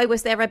 And boy,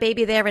 was there a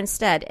baby there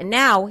instead. And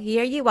now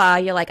here you are.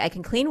 You're like, I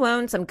can clean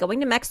wounds. I'm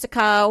going to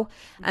Mexico.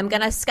 I'm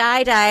going to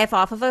skydive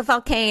off of a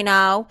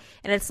volcano.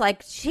 And it's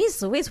like,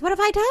 geez, Louise, what have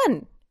I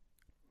done?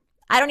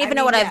 I don't even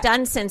know what I've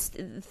done since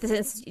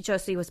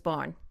Josie was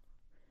born.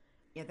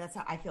 Yeah, that's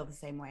how I feel the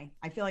same way.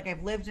 I feel like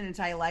I've lived an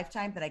entire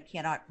lifetime that I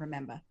cannot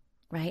remember.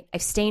 Right?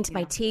 I've stained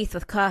my teeth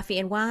with coffee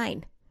and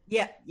wine.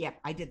 Yeah,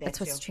 I did that That's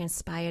too. what's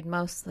transpired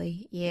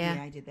mostly. Yeah.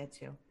 I did that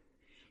too.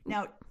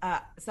 Now,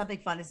 something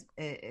fun is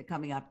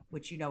coming up,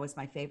 which you know is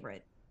my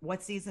favorite.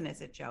 What season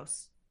is it,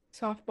 Jose?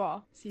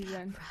 Softball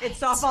season. It's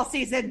softball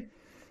season.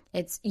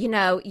 It's,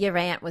 your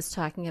aunt was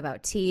talking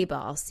about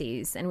T-ball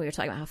season. We were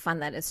talking about how fun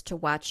that is to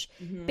watch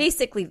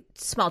basically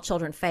small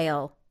children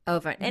fail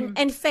over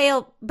and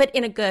fail, but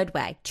in a good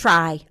way.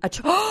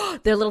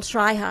 They're little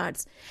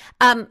try-hards.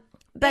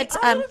 But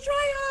little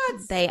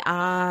tryhards. They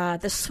are.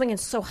 They're swinging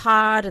so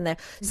hard and they're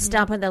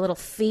stomping their little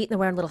feet and they're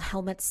wearing little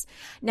helmets.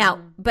 Now,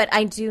 but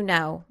I do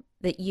know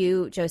that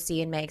you,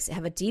 Josie and Megs,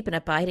 have a deep and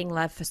abiding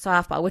love for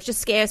softball, which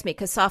just scares me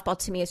because softball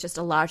to me is just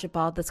a larger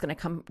ball that's going to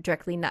come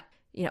directly,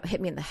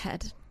 hit me in the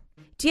head.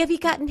 Have you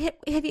gotten hit?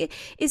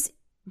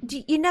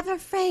 You're never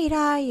afraid,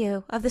 are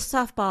you, of the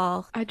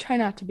softball? I try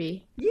not to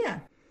be.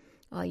 Yeah.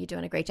 Well, you're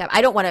doing a great job.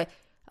 I don't want to.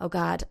 Oh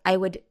God, I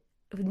would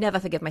never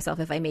forgive myself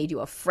if I made you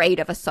afraid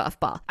of a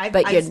softball.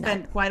 I've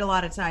spent quite a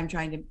lot of time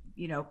trying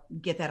to,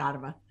 get that out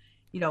of her.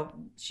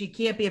 She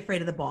can't be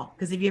afraid of the ball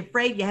because if you're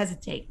afraid, you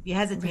hesitate. If you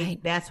hesitate,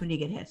 right. That's when you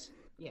get hit.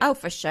 Yeah. Oh,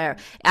 for sure.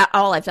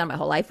 All I've done my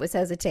whole life was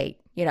hesitate.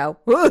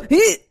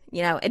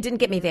 It didn't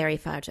get me very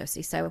far,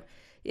 Josie. So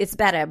it's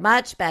better,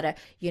 much better.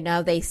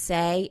 They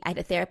say, I had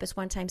a therapist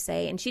one time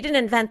say, and she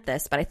didn't invent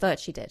this, but I thought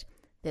she did.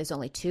 There's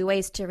only 2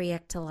 ways to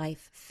react to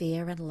life: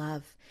 fear and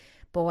love.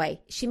 Boy,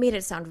 she made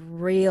it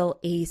sound real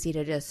easy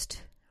to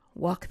just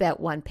walk that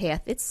one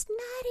path. It's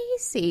not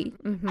easy.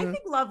 Mm-hmm. I think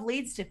love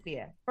leads to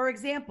fear. For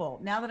example,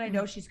 now that I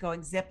know she's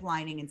going zip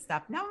lining and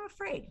stuff, now I'm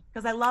afraid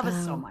because I love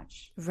her so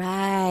much.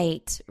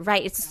 Right.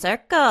 It's a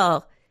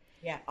circle.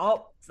 Yeah.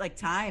 Oh, it's like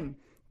time.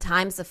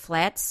 Time's a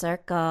flat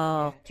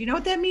circle. Do you know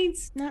what that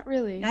means? Not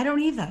really. I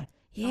don't either.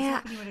 Yeah. I was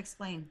hoping you would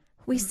explain.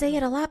 We say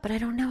it a lot, but I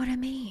don't know what it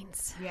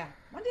means. Yeah.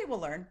 One day we'll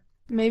learn.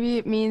 Maybe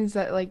it means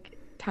that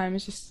time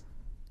is just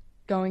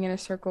going in a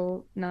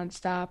circle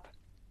nonstop,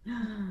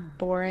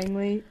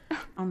 boringly.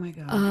 Oh my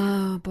God.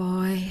 Oh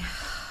boy.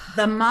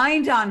 The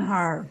mind on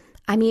her.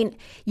 I mean,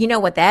 you know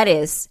what that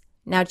is.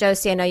 Now,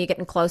 Josie, I know you're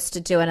getting close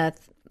to doing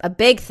a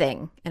big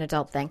thing, an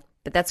adult thing,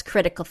 but that's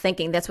critical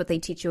thinking. That's what they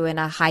teach you in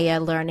a higher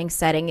learning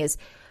setting is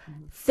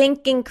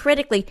thinking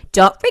critically.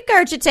 Don't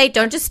regurgitate.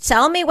 Don't just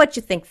tell me what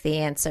you think the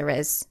answer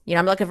is.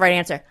 I'm looking for an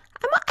answer.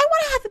 I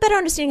want to have a better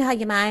understanding of how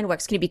your mind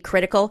works. Can you be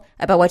critical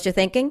about what you're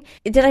thinking?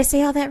 Did I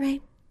say all that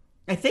right?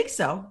 I think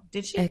so.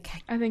 Did she?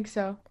 Okay. I think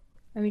so.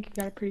 I think you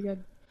got it pretty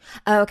good.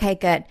 Okay,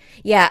 good.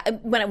 Yeah,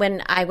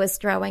 when I was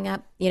growing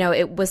up,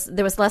 there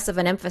was less of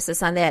an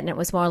emphasis on that, and it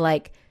was more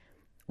like,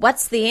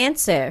 what's the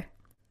answer?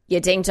 You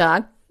ding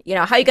dong.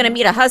 How are you going to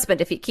meet a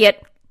husband if you can't?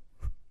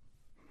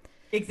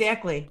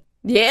 Exactly.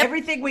 Yeah.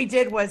 Everything we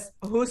did was,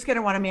 who's going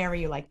to want to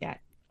marry you like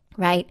that?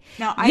 Right.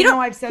 Now, I know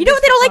I've said they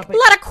don't like a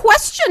lot of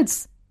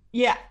questions.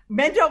 Yeah.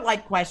 Men don't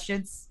like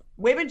questions.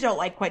 Women don't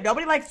like questions.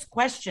 Nobody likes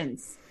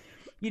questions.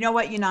 You know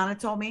what your Nana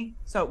told me?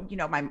 So,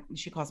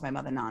 she calls my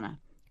mother Nana.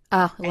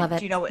 Oh, love it.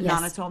 Do you know what Yes.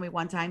 Nana told me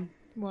one time?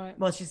 What?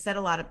 Well, she said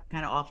a lot of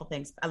kind of awful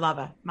things. I love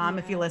her. Mom,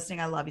 if you're listening,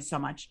 I love you so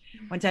much.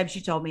 One time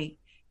she told me,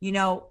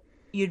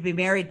 you'd be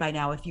married by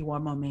now if you wore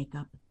more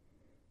makeup.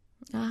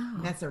 Oh.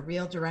 That's a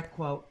real direct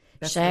quote.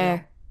 That's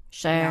Sure.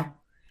 real.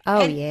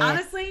 Oh, And yeah.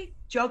 honestly,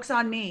 joke's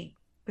on me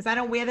because I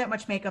don't wear that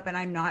much makeup and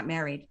I'm not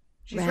married.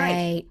 She's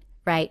right.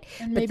 Right.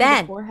 And But maybe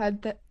then,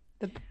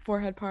 the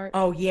forehead part.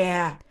 Oh,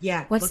 yeah.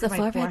 What's Look the at my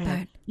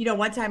forehead part?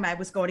 One time I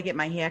was going to get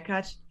my hair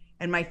cut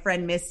and my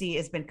friend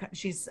Missy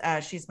she's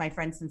my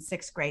friend since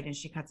 6th grade and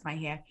she cuts my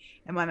hair.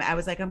 And I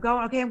was like, I'm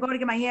going to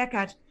get my hair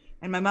cut.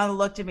 And my mother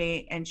looked at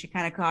me and she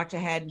kind of cocked her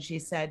head and she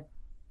said,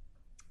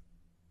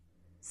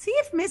 see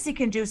if Missy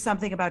can do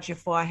something about your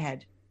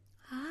forehead.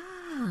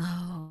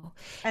 Oh.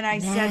 And I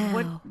said,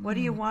 Now. what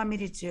do you want me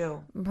to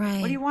do?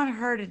 Right. What do you want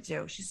her to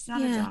do? She's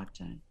not a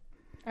doctor.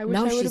 I wish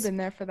No, I would she's- have been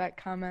there for that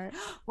comment.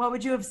 What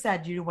would you have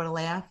said? You would have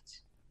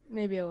laughed?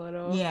 Maybe a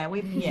little. Yeah, I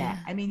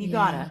mean, you Yeah.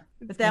 gotta.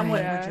 But then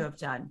what Right. would you have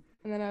done?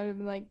 And then I would have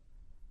been like,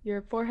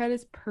 your forehead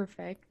is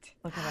perfect.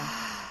 Look at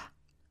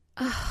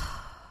her.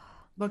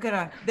 Look at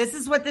her. This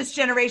is what this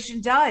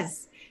generation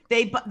does.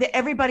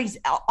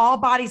 All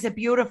bodies are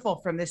beautiful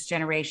from this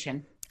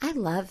generation. I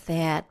love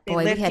that. They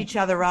Boy, lift each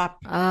other up.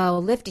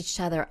 lift each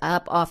other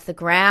up off the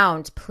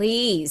ground,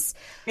 please.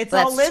 It's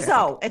That's all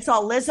Lizzo. It's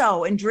all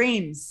Lizzo and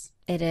dreams.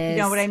 It is.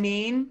 You know what I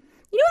mean?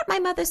 You know what my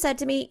mother said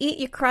to me? Eat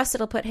your crust,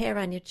 it'll put hair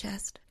on your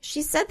chest.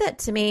 She said that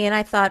to me, and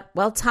I thought,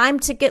 well,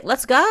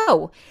 let's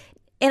go.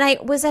 And I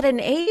was at an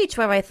age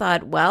where I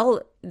thought,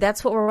 well,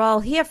 that's what we're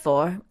all here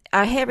for,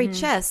 our hairy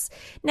chests.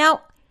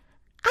 Now,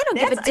 I don't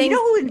give a ding. You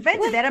know who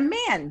invented that? A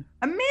man.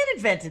 A man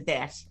invented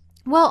that.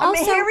 Well, A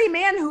also, hairy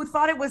man who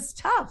thought it was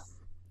tough.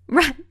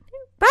 right.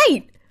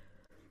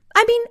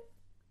 I mean,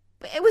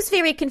 it was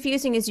very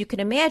confusing, as you can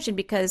imagine,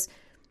 because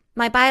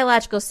my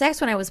biological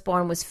sex when I was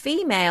born was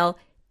female,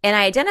 and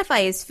I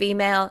identify as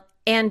female.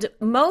 And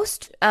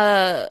most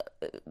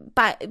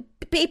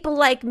people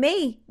like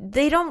me,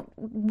 they don't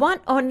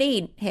want or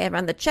need hair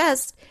on the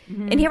chest.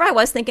 And here I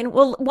was thinking,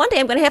 well, one day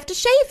I'm going to have to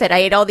shave it. I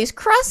ate all these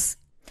crusts.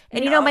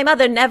 And, my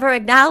mother never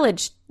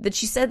acknowledged that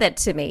she said that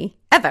to me,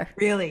 ever.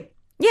 Really?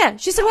 Yeah.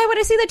 She said, why would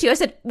I say that to you? I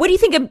said, what do you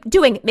think I'm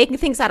doing? Making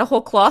things out of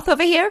whole cloth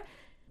over here?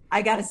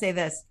 I got to say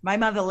this. My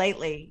mother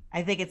lately,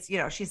 I think it's,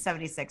 she's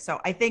 76.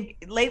 So I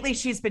think lately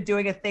she's been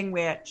doing a thing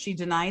where she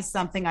denies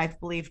something I've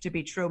believed to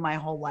be true my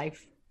whole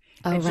life.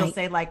 Oh, and she'll right.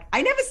 say, like,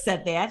 I never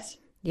said that.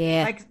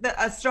 Yeah. Like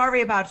a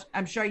story about,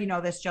 I'm sure you know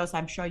this, Joseph.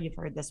 I'm sure you've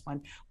heard this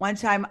one. One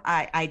time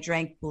I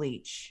drank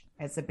bleach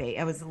as a baby.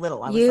 I was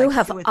little. I was You like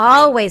have 2 or 3.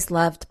 always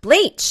loved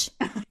bleach.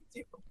 I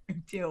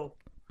do.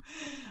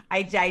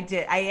 I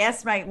did. I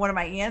asked one of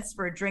my aunts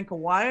for a drink of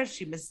water.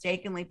 She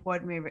mistakenly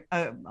poured me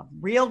a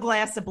real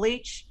glass of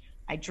bleach.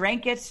 I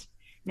drank it.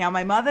 Now,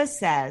 my mother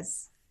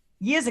says,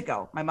 years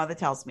ago, my mother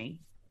tells me,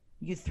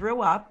 you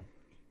threw up,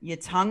 your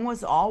tongue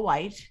was all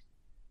white,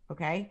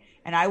 okay?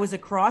 And I was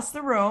across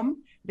the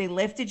room. They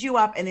lifted you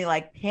up and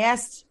they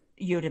passed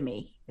you to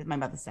me, as my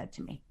mother said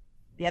to me.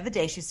 The other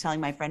day, she's telling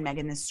my friend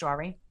Megan this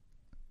story.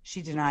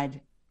 She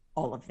denied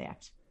all of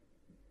that.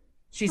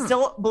 She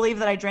still believed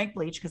that I drank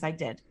bleach because I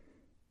did.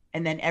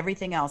 And then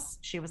everything else,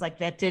 she was like,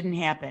 that didn't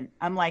happen.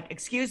 I'm like,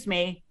 excuse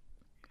me.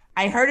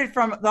 I heard it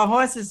from the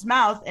horse's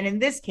mouth. And in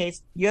this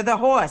case, you're the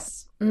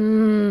horse.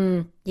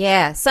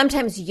 Yeah.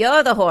 Sometimes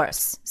you're the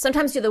horse.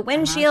 Sometimes you're the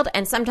windshield,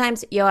 and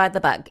sometimes you're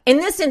the bug. In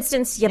this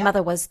instance, your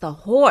mother was the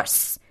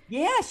horse.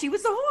 Yeah, she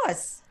was the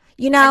horse.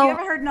 You know, have you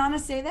ever heard Nana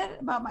say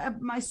that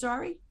about my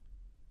story?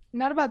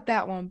 Not about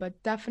that one,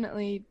 but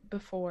definitely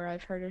before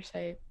I've heard her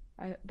say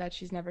that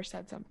she's never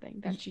said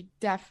something that she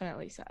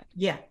definitely said.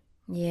 Yeah.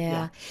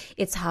 Yeah.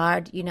 It's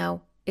hard,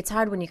 it's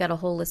hard when you got a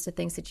whole list of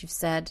things that you've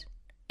said.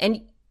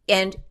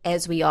 And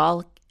as we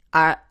all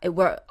are,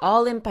 we're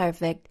all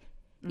imperfect.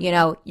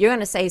 You're going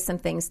to say some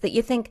things that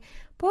you think,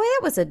 boy, that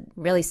was a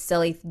really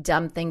silly,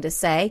 dumb thing to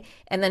say.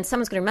 And then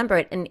someone's going to remember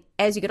it. And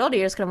as you get older,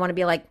 you're just going to want to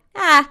be like,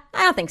 I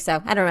don't think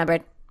so. I don't remember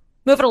it.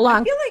 Move it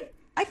along.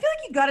 I feel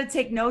like you got to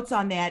take notes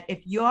on that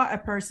if you're a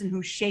person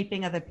who's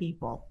shaping other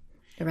people.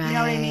 Right. You know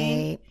what I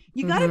mean?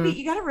 You got to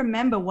you got to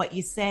remember what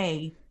you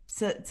say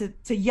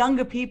to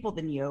younger people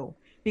than you,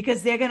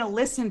 because they're going to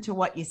listen to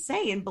what you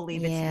say and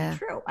believe it to be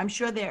true. I'm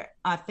sure there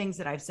are things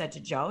that I've said to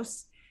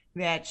Jose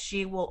that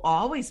she will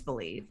always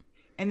believe.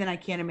 And then I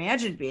can't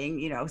imagine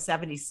being,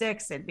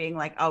 76 and being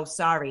like, oh,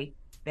 sorry,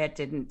 that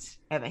didn't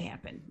ever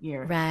happen.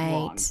 You're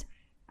wrong.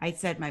 I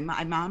said, my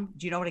mom,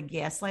 do you know what a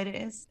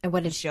gaslighter is? And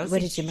what did your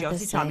mother say?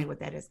 Josie taught me what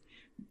that is.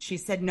 She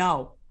said,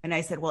 no. And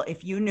I said, well,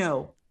 if you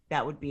knew,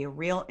 that would be a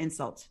real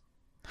insult.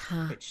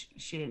 But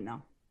she didn't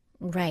know.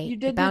 Right. You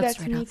did do that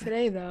to me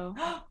today, though.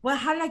 Well,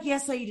 how did I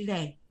gaslight you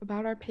today?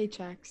 About our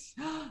paychecks.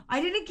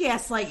 I didn't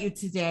gaslight you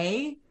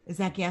today. Is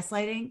that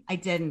gaslighting? I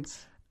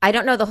didn't. I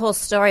don't know the whole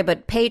story,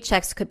 but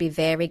paychecks could be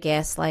very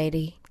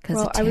gaslighty.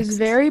 Well, I was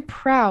very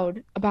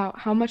proud about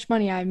how much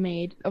money I've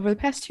made over the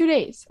past 2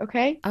 days,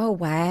 okay? Oh,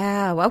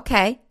 wow.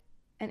 Okay.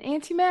 And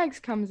Auntie Mags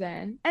comes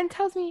in and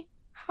tells me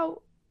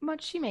how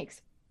much she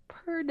makes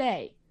per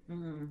day.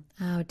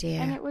 Oh,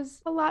 dear. And it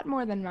was a lot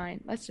more than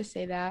mine. Let's just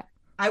say that.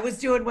 I was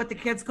doing what the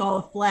kids call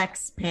a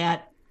flex,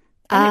 Pat.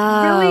 And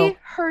it really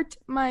hurt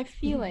my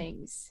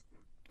feelings.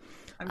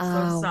 I'm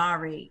so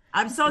sorry.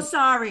 I'm so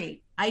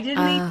sorry. I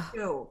didn't mean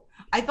to.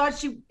 I thought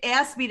she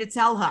asked me to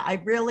tell her.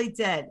 I really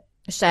did.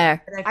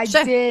 Sure. I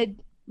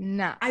did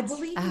not. I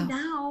believe you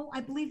now.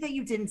 I believe that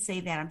you didn't say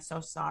that. I'm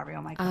so sorry.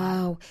 Oh, my God.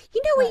 Oh,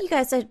 you know what, you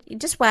guys are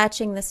just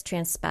watching this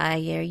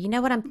transpire. You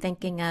know what I'm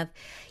thinking of?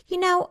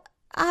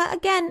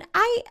 Again,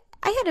 I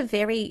had a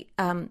very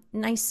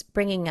nice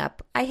bringing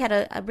up. I had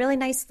a really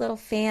nice little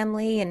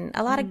family and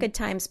a lot of good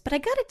times. But I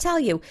got to tell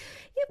you,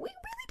 we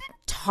really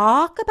didn't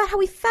talk about how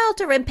we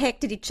felt or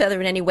impacted each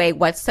other in any way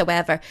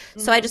whatsoever.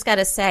 So I just got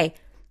to say,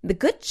 the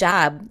good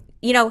job,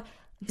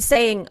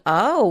 saying,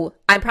 oh,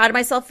 I'm proud of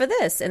myself for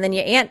this. And then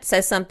your aunt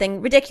says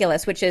something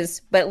ridiculous, which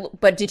is,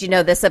 but did you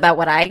know this about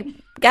what I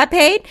got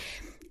paid?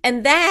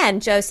 And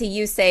then, Josie,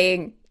 you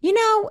saying,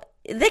 that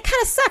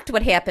kind of sucked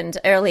what happened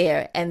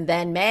earlier. And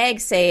then Meg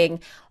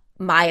saying,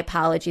 my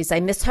apologies, I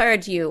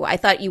misheard you. I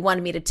thought you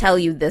wanted me to tell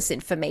you this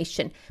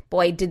information.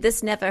 Boy, did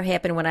this never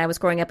happen when I was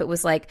growing up. It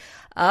was like,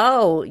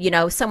 oh,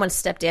 someone's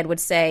stepdad would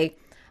say,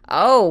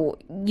 oh,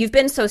 you've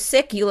been so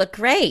sick, you look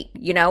great,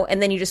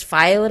 and then you just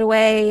file it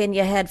away in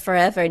your head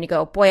forever. And you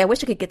go, boy, I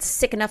wish I could get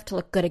sick enough to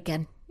look good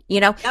again,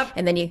 Yep.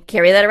 And then you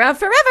carry that around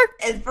forever.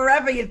 And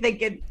forever you're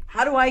thinking,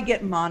 how do I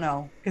get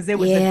mono? Because it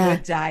was a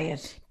good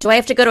diet. Do I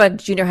have to go to a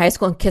junior high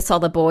school and kiss all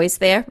the boys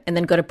there and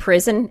then go to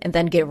prison and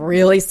then get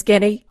really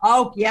skinny?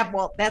 Oh, yeah.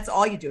 Well, that's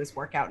all you do is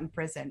work out in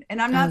prison.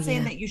 And I'm not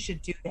saying that you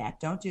should do that.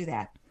 Don't do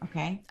that.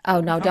 Okay.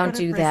 Oh, no, don't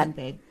do prison, that.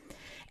 Babe.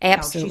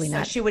 Absolutely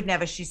not. She would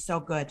never. She's so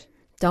good.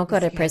 Don't go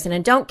to prison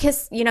and don't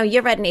kiss.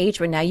 You're at an age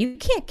where now you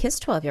can't kiss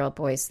 12-year-old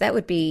boys. That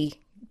would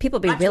be, people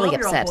would be really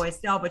upset. Boys,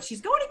 no, but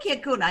she's going to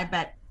Cancun. I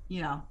bet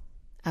you know,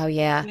 Oh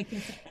yeah.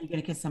 you're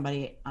gonna kiss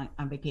somebody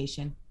on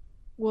vacation.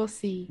 We'll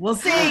see. We'll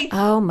see.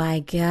 Oh my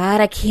God,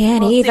 I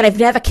can't We'll even. see. I've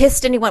never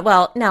kissed anyone.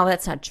 Well, no,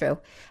 that's not true.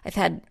 I've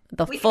had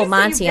the Wait, full you said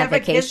Monty you've on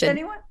never kissed vacation.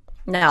 anyone?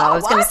 No, I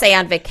was going to what? say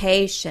on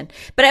vacation,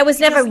 but I was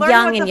Just never learn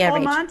young what and the your full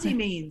age. Monty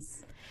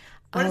means.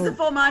 What does the Oh.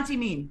 full Monty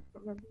mean?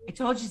 I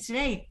told you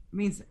today. It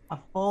means a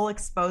full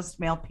exposed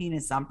male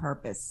penis on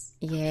purpose.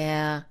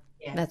 Yeah,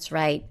 Yeah. that's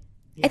right.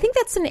 Yeah. I think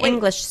that's an Wait.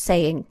 English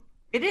saying.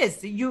 It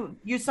is. You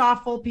saw a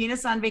full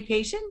penis on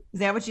vacation? Is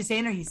that what you're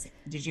saying? Or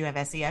did you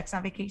have sex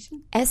on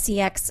vacation?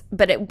 Sex,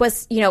 but it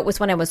was, it was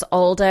when I was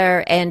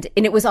older, and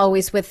it was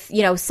always with,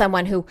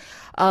 someone who,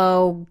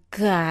 oh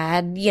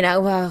God,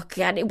 oh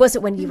God, it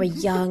wasn't when you were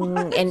young,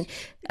 and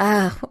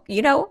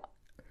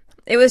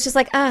it was just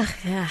like, Oh,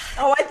 I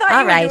thought All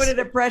you were right. doing an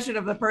impression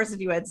of the person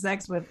you had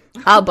sex with.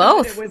 Oh,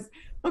 both. It was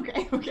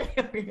okay.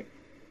 Got it.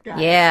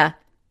 Yeah.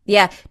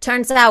 Yeah.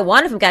 Turns out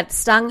one of them got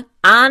stung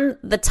on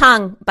the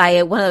tongue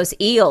by one of those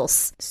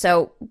eels,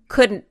 so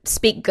couldn't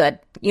speak good.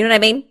 You know what I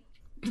mean?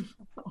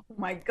 Oh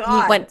my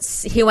God.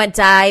 He went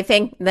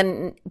diving,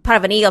 then part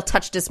of an eel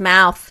touched his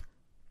mouth.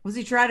 Was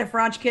he trying to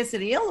French kiss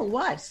an eel or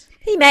what?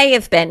 He may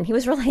have been. He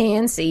was real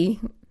handsy,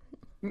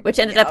 which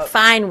ended up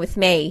fine with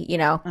me,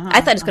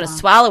 I thought he was going to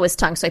swallow his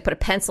tongue, so I put a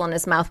pencil in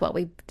his mouth while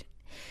we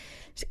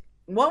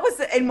What was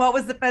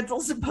the pencil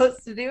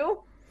supposed to do?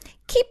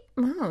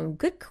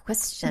 good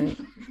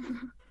question.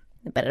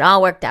 But it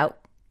all worked out.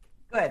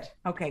 Good.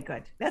 Okay,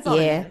 good. That's all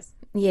Yeah. it is.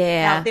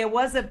 Yeah. Now, there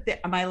was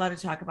am I allowed to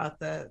talk about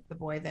the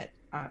boy that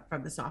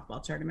from the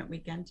softball tournament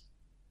weekend?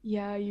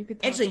 Yeah, you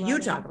could. Talk Actually, about you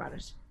it. talk about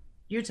it.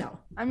 You tell.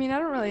 I mean, I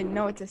don't really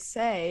know what to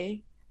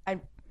say.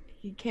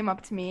 He came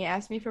up to me,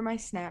 asked me for my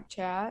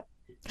Snapchat.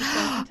 We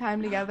spent some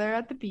time together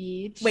at the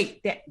beach.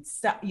 Wait,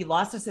 stop. You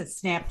lost us at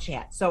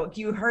Snapchat. So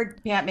you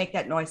heard Pat make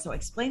that noise. So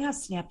explain how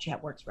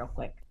Snapchat works real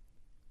quick.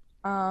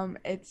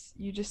 It's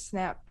you just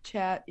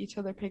Snapchat each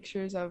other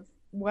pictures of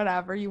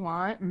whatever you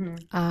want, Mm-hmm.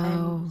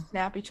 Oh. and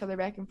snap each other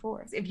back and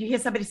forth. If you hear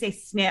somebody say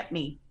 "snap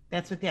me,"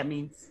 that's what that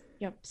means.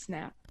 Yep,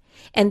 snap.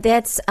 And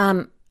that's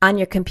on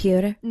your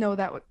computer? No,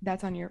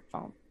 that's on your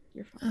phone.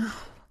 Your phone.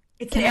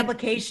 It's an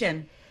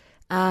application.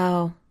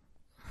 Oh.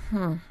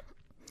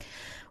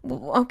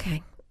 Well,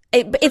 okay.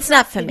 But it's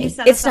not for Can you me.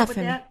 set us It's up not with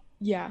for me. that?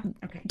 Yeah.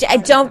 Okay. I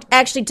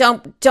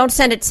don't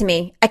send it to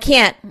me. I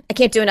can't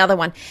do another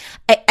one.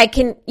 I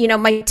can,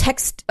 my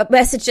text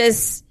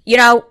messages,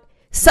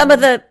 some of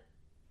the,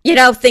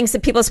 things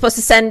that people are supposed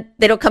to send,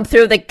 they don't come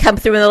through. They come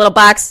through in a little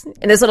box,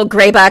 and this little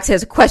gray box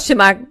has a question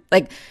mark.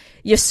 Like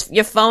your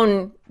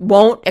phone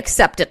won't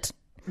accept it.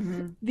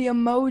 The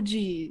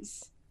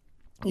emojis.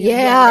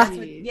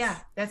 Yeah.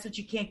 That's what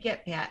you can't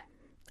get, Pat.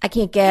 I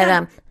can't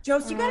get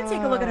Jost, you got to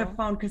take a look at her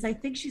phone because I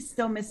think she's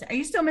still missing. Are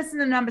you still missing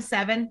the number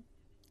 7?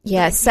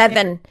 Yeah,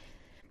 7.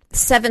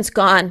 7's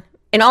gone.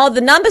 And all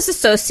the numbers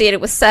associated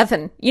with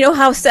 7. You know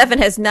how 7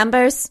 has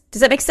numbers?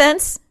 Does that make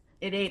sense?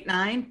 8, 8,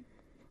 9.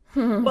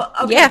 Well,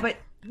 okay,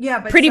 Yeah.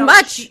 but Pretty so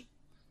much.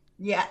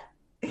 Yeah.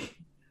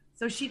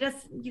 So she does.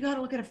 You got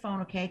to look at her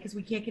phone, okay? Because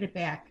we can't get it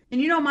back.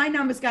 And my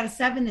number's got a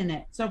 7 in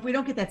it. So if we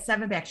don't get that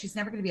 7 back, she's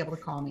never going to be able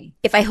to call me.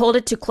 If I hold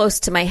it too close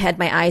to my head,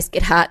 my eyes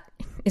get hot.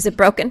 Is it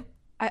broken?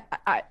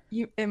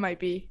 It might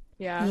be.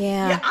 Yeah.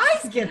 Yeah. Your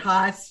eyes get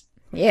hot.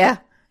 Yeah.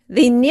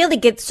 They nearly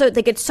get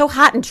so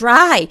hot and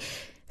dry.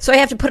 So I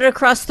have to put it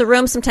across the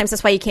room. Sometimes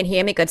that's why you can't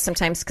hear me good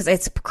sometimes, because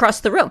it's across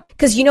the room.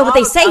 Because you know what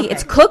they say, okay.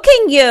 it's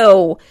cooking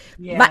you.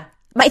 Yeah.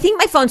 I think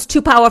my phone's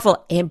too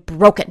powerful and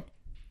broken.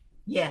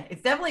 Yeah,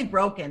 it's definitely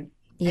broken. And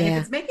Yeah.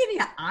 if it's making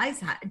your eyes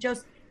hot,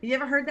 Jost, have you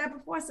ever heard that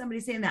before? Somebody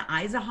saying their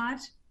eyes are hot?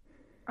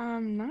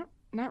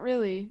 Not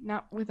really.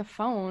 Not with a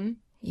phone.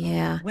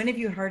 Yeah. When have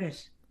you heard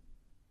it?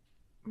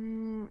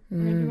 Maybe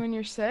when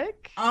you're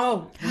sick.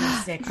 Oh, when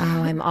you're sick.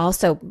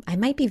 Oh, I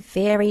might be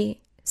very Are you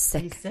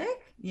sick. sick?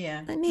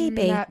 Yeah.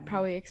 Maybe. That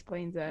probably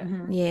explains it.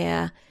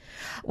 Yeah.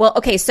 Well,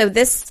 okay, so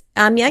this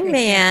young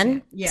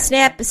man, Snapchat. Yeah.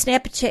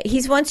 Snapchat,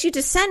 he wants you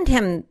to send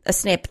him a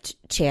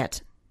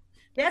Snapchat.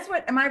 That's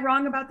what, am I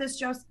wrong about this,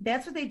 Jost?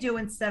 That's what they do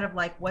instead of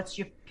like,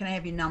 can I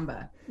have your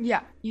number?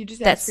 Yeah. You just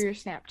That's- ask for your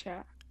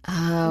Snapchat.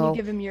 Oh. And you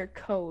give him your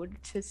code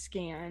to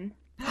scan.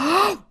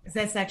 Is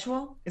that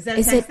sexual? Is that a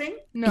Is sex it- thing?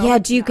 No. Yeah,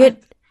 do you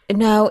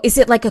no, is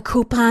it like a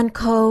coupon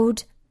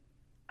code?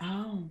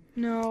 Oh,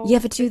 No. You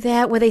ever do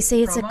that where they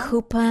say it's a Promo?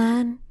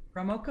 coupon?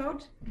 promo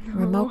code?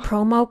 Remote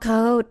promo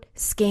code.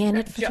 Scan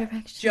it for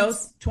directions.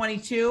 Jost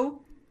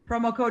 22.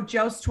 Promo code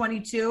Jost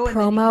 22. and then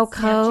you Promo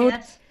can code.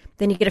 Snapchat.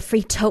 Then you get a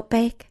free tote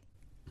bag.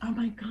 Oh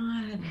my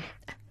God.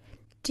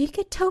 Do you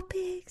get tote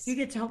bags? Do you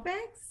get tote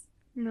bags?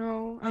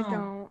 No, I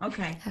don't.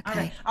 Okay.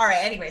 Okay. All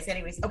right. Anyways.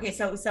 Okay.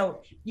 So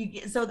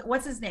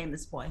what's his name?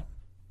 This boy.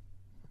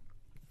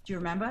 Do you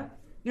remember?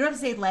 You don't have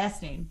to say his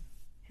last name.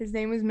 His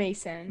name was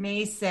Mason.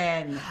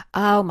 Mason.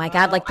 Oh my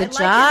God, like the I like a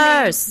name-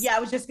 jars. Yeah, I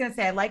was just gonna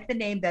say I like the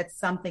name that's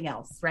something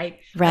else, right?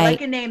 I Right.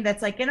 like a name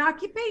that's like an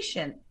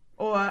occupation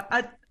or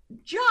a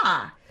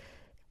job.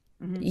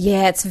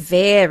 Yeah, it's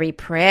very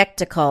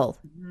practical.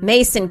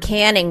 Mason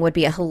Canning would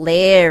be a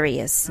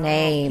hilarious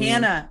name.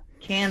 Canna.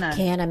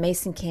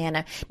 Mason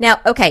Canna. Now,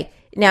 okay.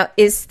 Now,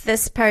 is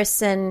this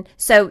person?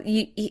 So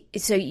he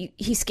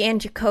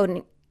scanned your code and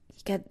you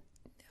got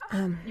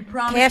You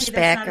promise cash me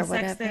back that's or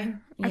not a sex whatever.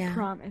 thing? I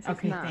promise. It's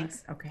Okay, not.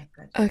 thanks. Okay,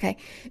 good. Okay.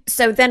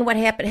 So then what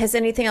happened? Has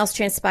anything else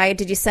transpired?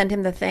 Did you send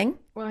him the thing?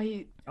 Well,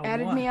 he Oh,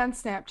 added what? me on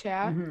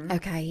Snapchat,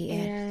 Okay. Yeah.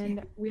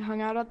 and we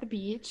hung out at the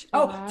beach. a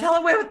Oh, lot.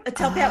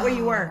 tell Pat where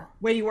you were.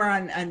 Where you were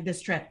on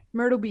this trip.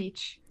 Myrtle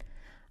Beach.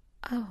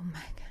 Oh my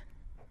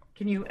God.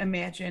 Can you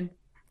imagine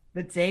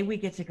the day we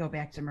get to go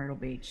back to Myrtle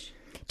Beach?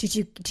 Did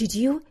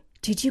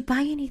you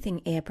buy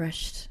anything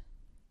airbrushed?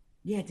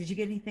 Yeah, did you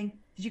get anything?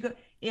 Did you go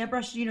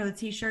airbrush, the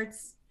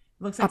t-shirts?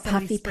 Looks like A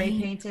somebody puffy spray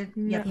paint? painted.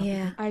 No. Yeah.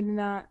 Yeah.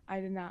 I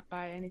did not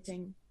buy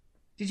anything.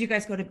 Did you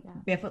guys go to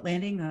Barefoot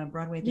Landing,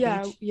 Broadway at the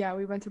Yeah, beach? yeah,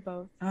 we went to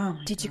both. Oh,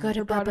 my Did you God. go to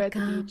Or Broadway Bubba at the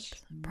Gump? beach.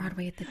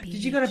 Broadway at the beach.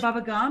 Did you go to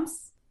Bubba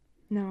Gump's?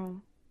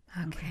 No.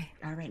 Okay.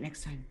 All right,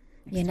 next time.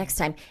 Yeah, next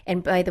time.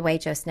 And by the way,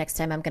 Jost, next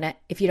time I'm gonna,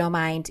 if you don't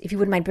mind, if you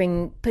wouldn't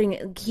mind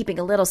keeping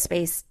a little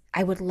space,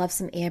 I would love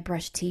some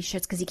airbrush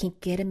T-shirts because you can't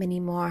get them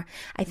anymore.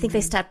 I think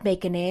they stopped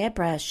making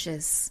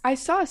airbrushes. I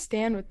saw a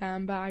stand with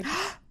them, but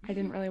I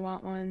didn't really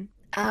want one.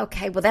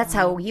 Okay, well that's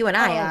how you and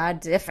I are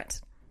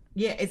different.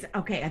 Yeah, it's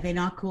okay. Are they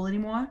not cool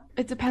anymore?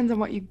 It depends on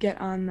what you get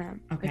on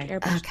them. Okay. Like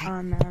airbrushed Okay.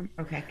 on them.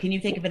 Okay. Can you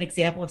think of an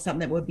example of something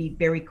that would be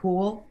very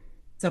cool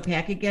so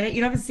Pat could get it?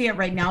 You don't have to see it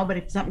right now, but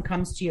if something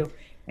comes to you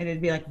and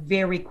it'd be like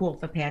very cool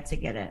for Pat to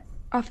get it.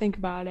 I'll think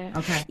about it.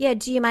 Okay. Yeah,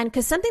 do you mind?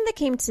 Because something that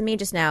came to me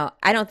just now,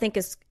 I don't think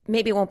is,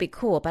 maybe it won't be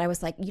cool, but I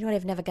was like, you know what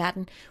I've never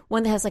gotten?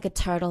 One that has like a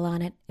turtle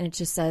on it, and it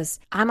just says,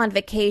 I'm on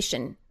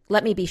vacation.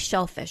 Let me be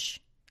shellfish.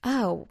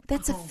 Oh,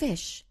 that's a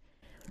fish.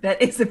 That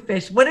is a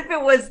fish. What if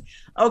it was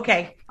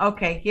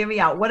okay, hear me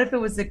out. What if it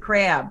was a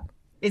crab?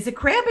 Is a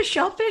crab a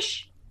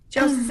shellfish?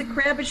 Jost, is a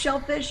crab a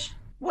shellfish?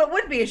 What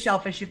would be a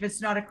shellfish if it's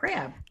not a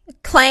crab?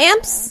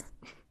 Clamps?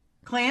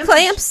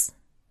 Clams?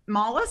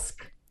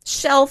 Mollusk?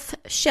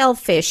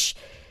 Shellfish.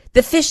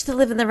 The fish that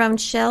live in their own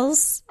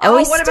shells. Oh,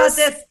 Oysters? what about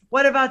this?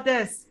 What about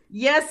this?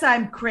 Yes,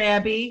 I'm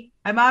crabby.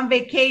 I'm on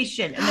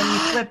vacation. And then you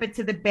flip it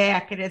to the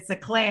back and it's a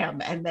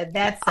clam. And then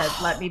that says,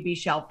 let me be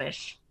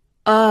shellfish.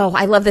 Oh,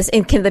 I love this.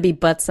 And can there be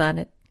butts on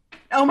it?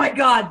 Oh my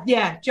God.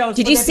 Yeah. Joe,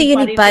 Did you see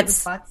any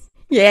butts?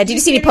 Yeah, did you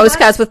see any any butts?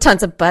 postcards with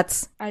tons of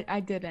butts? I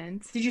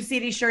didn't. Did you see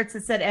any shirts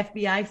that said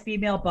FBI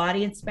female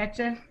body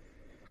inspector?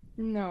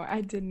 No,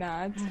 I did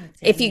not.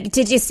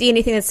 Did you see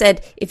anything that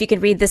said, if you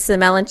could read this, the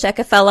melon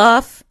checker fell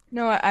off?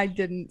 No, I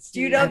didn't.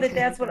 Do you know that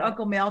that's what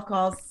Uncle Mel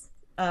calls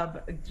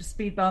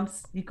speed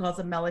bumps? He calls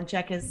them melon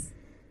checkers.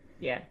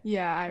 Yeah.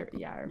 Yeah, I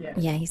remember.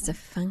 Yeah, he's a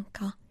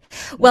funko.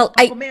 Well,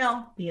 Uncle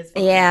Mel, he is.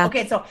 Yeah.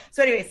 Okay, so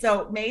anyway,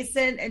 so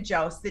Mason and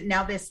Jost,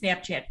 now they're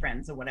Snapchat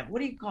friends or whatever. What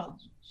do you call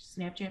it?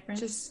 Snapchat friends?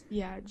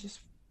 Just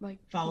like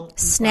follow.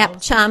 Snap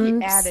follows?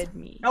 chums. he added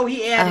me. Oh,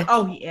 he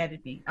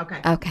added me. Okay.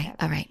 Okay,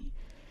 all right.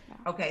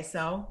 Okay,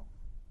 so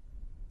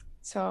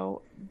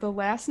So the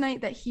last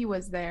night that he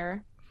was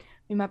there,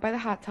 we met by the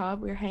hot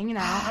tub. We were hanging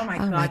out. oh my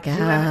Oh my God. Did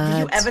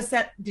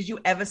God. you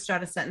ever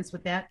start a sentence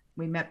with that?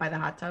 We met by the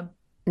hot tub?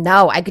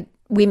 No,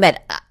 we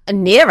met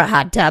near a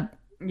hot tub.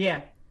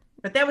 Yeah.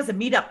 But that was a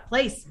meetup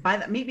place.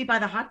 Meet me by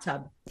the hot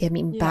tub. I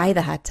mean, Yeah. by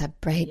the hot tub,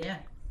 right? Yeah.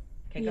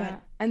 Okay, go Yeah, ahead.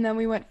 and then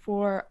we went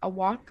for a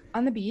walk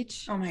on the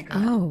beach, Oh my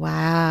God. Oh,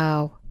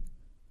 wow.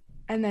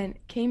 and then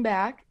came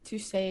back to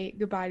say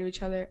goodbye to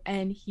each other,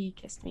 and he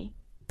kissed me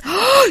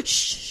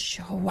Shh,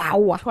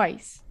 wow.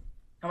 twice.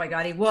 Oh my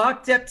God. He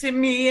walked up to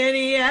me and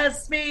he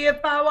asked me if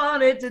I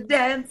wanted to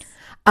dance.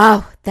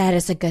 Oh, that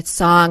is a good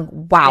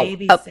song. Wow.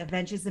 Oh,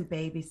 Adventures in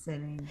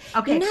Babysitting.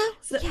 Okay.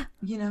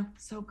 Yeah.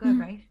 So good,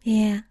 right?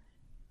 yeah.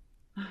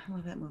 I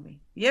love that movie.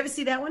 You ever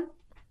see that one?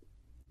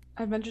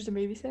 Adventures in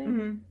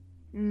Babysitting?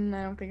 Mm-hmm.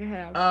 I don't think I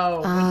have.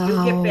 Oh, when you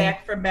Oh. get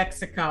back from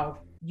Mexico,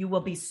 you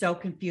will be so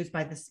confused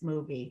by this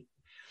movie.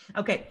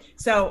 Okay,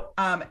 so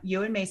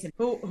you and Mason,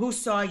 who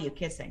saw you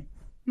kissing?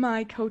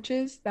 My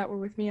coaches that were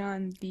with me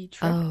on the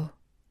trip, Oh.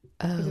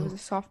 because it was Oh.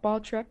 a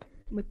softball trip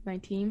with my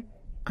team.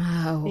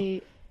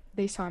 Oh.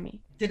 They saw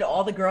me. Did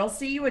all the girls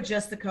see you or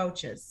just the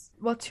coaches?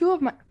 Well,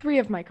 three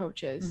of my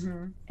coaches,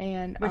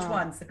 and Which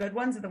ones? The good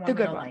ones or the ones The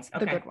good we don't ones. like?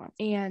 The Okay. good ones.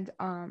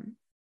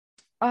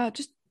 And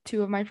just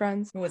two of my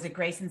friends. Who was it,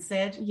 Grace and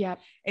Sid? Yep.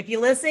 If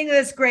you're listening to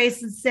this,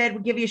 Grace and Sid,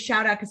 we'll give you a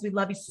shout out because we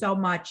love you so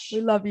much.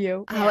 We love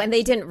you. Oh, and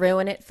they didn't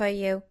ruin it for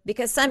you?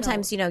 Because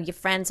sometimes, your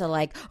friends are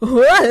like,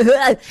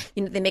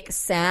 they make a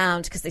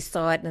sound because they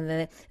saw it. And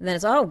then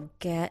it's, oh,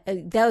 God,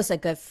 those are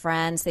good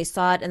friends. They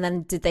saw it. And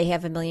then did they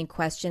have a million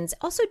questions?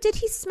 Also, did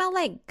he smell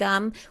like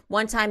gum?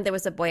 One time there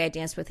was a boy I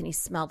danced with and he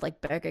smelled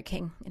like Burger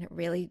King. And it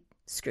really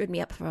screwed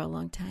me up for a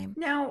long time.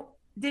 Now,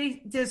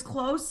 did his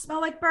clothes smell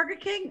like Burger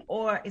King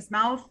or his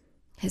mouth?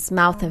 His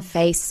mouth and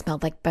face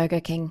smelled like Burger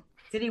King.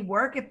 Did he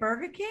work at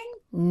Burger King?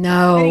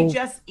 No. Did he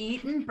just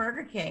eaten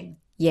Burger King?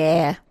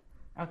 Yeah.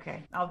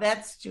 Okay. Oh,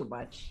 that's too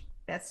much.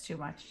 That's too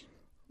much.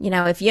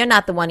 If you're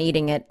not the one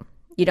eating it,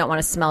 you don't want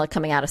to smell it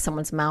coming out of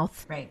someone's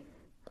mouth. Right.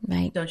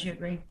 Right. Don't you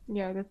agree?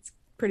 Yeah, that's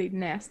pretty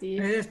nasty.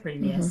 It is pretty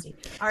nasty.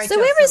 All right. So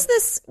where is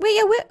this? Wait,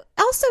 yeah,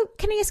 also,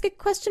 can I ask a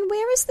question?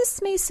 Where is this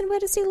Mason? Where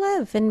does he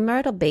live? In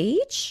Myrtle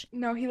Beach?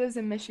 No, he lives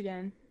in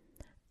Michigan.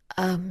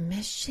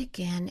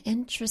 Michigan.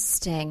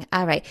 Interesting.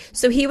 All right.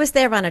 So he was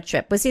there on a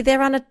trip. Was he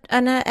there on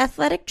an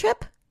athletic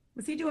trip?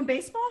 Was he doing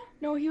baseball?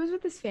 No, he was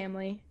with his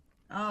family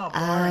Oh, boy.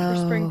 for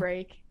Oh. spring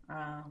break.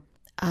 Oh,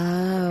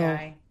 Oh.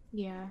 okay.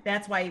 Yeah,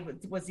 That's why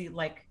was he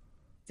like?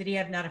 Did he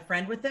have not a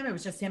friend with him? It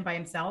was just him by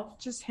himself.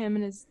 just him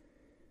and his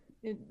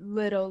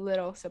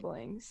little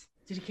siblings.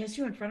 Did he kiss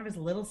you in front of his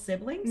little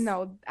siblings?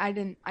 No, I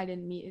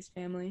didn't meet his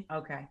family.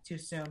 Okay, too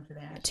soon for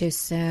that. Too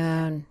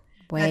soon.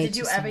 Now, Way did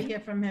you too ever soon. hear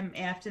from him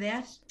after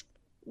that?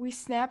 We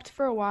snapped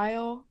for a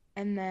while,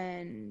 and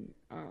then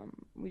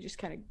we just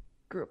kind of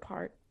grew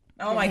apart.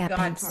 Oh my God!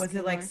 happens. Was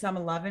it like Summer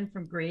Lovin'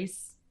 from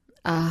Grease?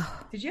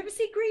 Oh, Did you ever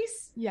see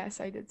Grease? Yes,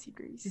 I did see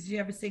Grease. Did you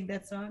ever sing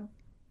that song?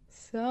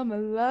 Summer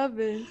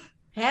loving.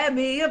 Have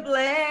me a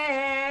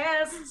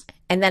blast.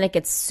 and then it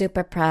gets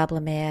super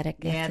problematic.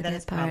 Yeah, after that that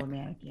is part.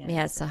 problematic. Yeah,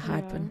 Yeah, it's a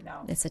hard Yeah. one.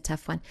 No. It's a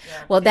tough one.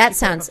 Yeah, Well, if that you pick up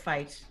sounds. a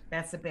fight.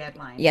 That's a bad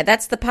line. Yeah,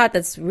 that's the part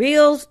that's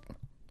real It's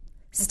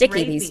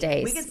sticky rapey. these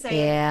days. We can say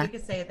yeah. it. We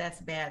can say it. That's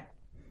bad.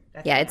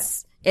 That's Yeah, bad.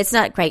 it's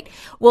not great.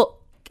 Well,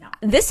 No.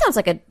 this sounds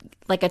like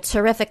a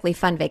terrifically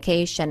fun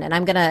vacation, and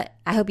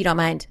I hope you don't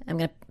mind. I'm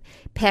gonna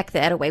pack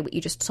that away what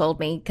you just told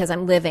me because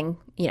I'm living,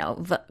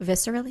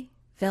 viscerally.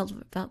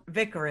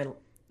 Vicar.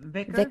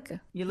 Vic-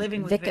 You're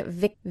living with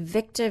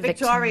Victor Victoriously.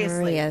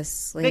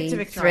 victoriously Victor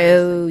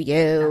through victoriously.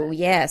 you.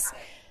 Yes.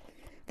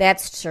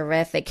 That's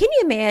terrific. Can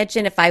you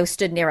imagine if I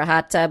stood near a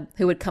hot tub,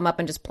 who would come up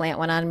and just plant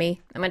one on me?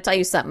 I'm going to tell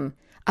you something.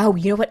 Oh,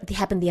 you know what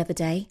happened the other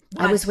day?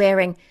 I was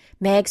wearing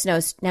Mag's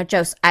nose. Now,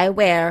 Jose, I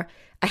wear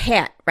a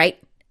hat, right?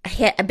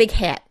 A big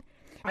hat.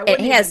 I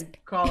wouldn't It has- even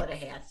call it a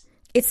hat.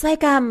 It's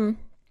like an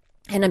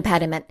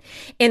impediment.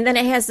 And then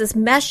it has this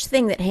mesh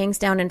thing that hangs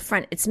down in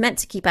front. It's meant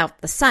to keep out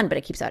the sun, but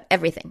it keeps out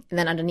everything. And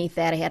then underneath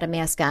that, I had a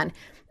mask on.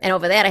 And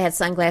over that, I had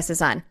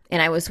sunglasses on.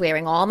 And I was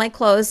wearing all my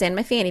clothes and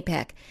my fanny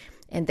pack.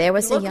 And there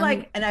was You a look young...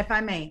 like, and if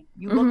I may,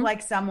 you look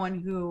like someone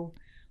who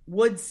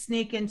would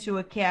sneak into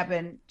a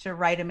cabin to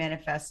write a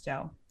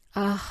manifesto.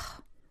 Oh,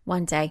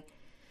 one day.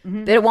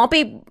 But it won't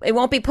be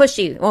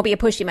pushy. It won't be a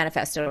pushy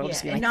manifesto. It'll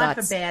just be my and not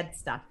thoughts. for bad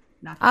stuff.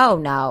 Not for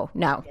Oh,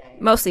 no.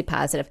 Mostly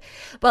positive.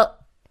 Well,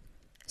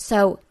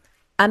 so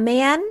a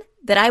man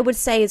that I would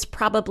say is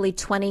probably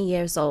 20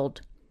 years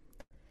old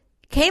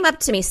came up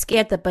to me,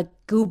 scared the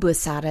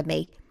bagoobus out of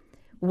me,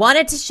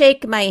 wanted to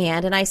shake my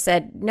hand, and I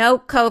said, no,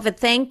 COVID,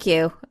 thank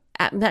you.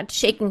 I'm not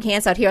shaking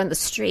hands out here on the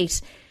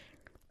street.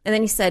 And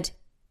then he said,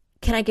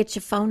 can I get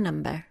your phone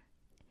number?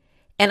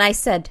 And I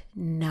said,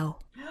 no.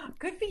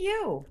 Good for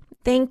you.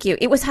 Thank you.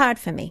 It was hard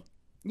for me.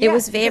 It Yeah,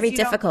 was very because,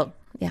 difficult.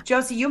 Yeah.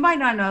 Josie, you might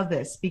not know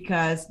this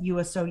because you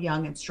are so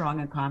young and strong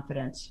and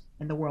confident,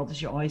 and the world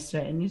is your oyster,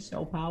 and you're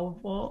so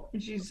powerful,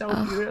 and she's so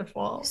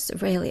beautiful. So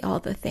really all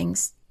the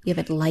things. You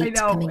have I light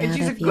know, coming and out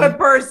she's a of you. good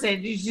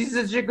person. She's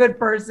such a good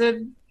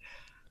person.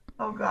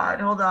 Oh God,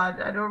 hold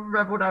on. I don't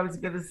remember what I was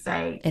going to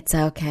say. It's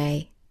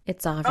okay.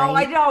 It's all right. Oh,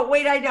 I know.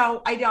 Wait, I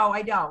know.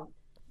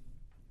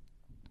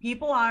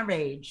 People our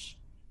age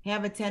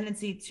have a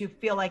tendency to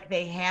feel like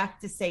they have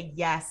to say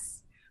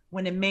yes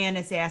when a man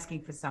is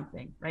asking for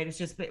something, right? It's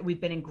just we've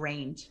been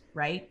ingrained,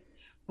 right?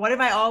 What have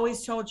I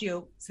always told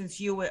you since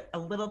you were a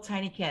little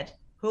tiny kid?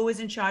 Who is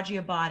in charge of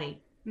your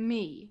body?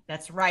 Me.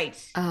 That's right.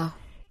 Oh,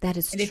 that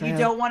is And true. if you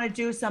don't want to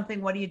do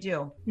something, what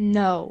do?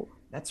 No.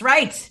 That's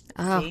right.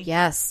 Oh, See?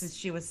 yes. Since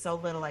she was so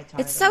little, I taught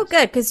her It's so that.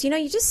 good because,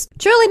 you just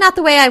truly not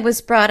the way I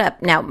was brought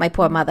up. Now, my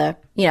poor mother,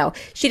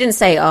 she didn't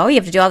say, oh, you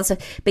have to do all this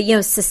stuff. But,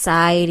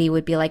 society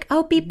would be like,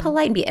 oh, be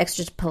polite and be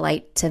extra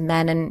polite to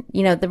men. And,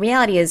 the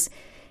reality is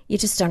you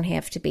just don't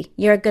have to be.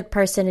 You're a good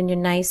person and you're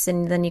nice.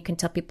 And then you can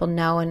tell people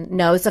no. And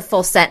no is a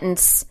full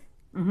sentence.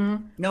 No,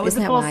 it's Isn't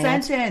a that full wild?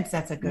 sentence.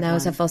 That's a good No one.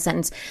 is a full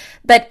sentence.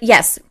 But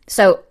yes,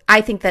 so I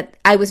think that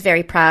I was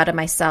very proud of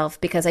myself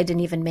because I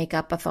didn't even make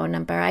up a phone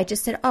number. I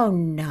just said, oh,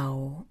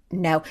 no.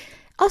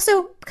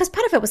 Also, because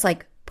part of it was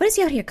like, what is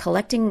he out here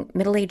collecting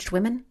middle-aged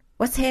women?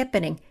 What's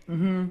happening?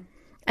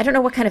 I don't know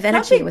what kind of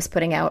energy he was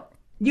putting out.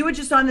 You were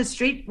just on the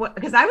street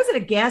because I was at a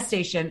gas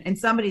station and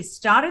somebody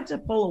started to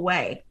pull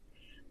away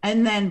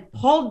and then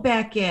pulled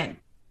back in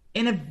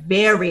a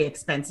very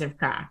expensive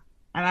car.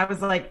 And I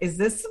was like, is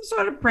this some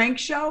sort of prank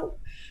show?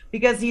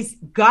 Because he's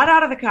got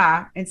out of the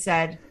car and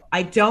said,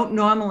 I don't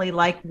normally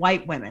like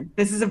white women.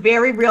 This is a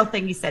very real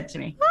thing he said to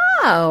me.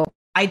 Oh,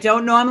 I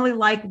don't normally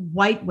like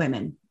white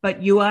women,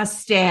 but you are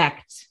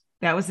stacked.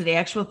 That was the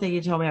actual thing he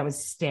told me. I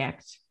was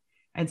stacked.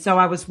 And so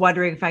I was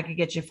wondering if I could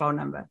get your phone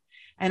number.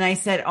 And I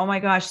said, oh my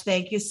gosh,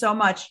 thank you so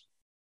much.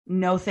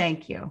 No,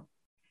 thank you.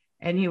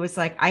 And he was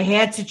like, I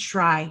had to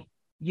try.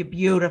 You're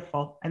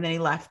beautiful. And then he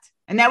left.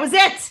 And that was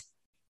it.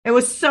 It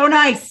was so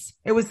nice.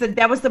 That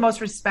was the most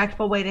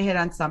respectful way to hit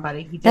on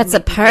somebody. He didn't that's a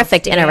make me feel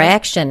perfect scared.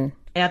 interaction.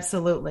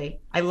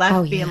 Absolutely. I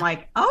left being yeah.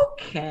 like,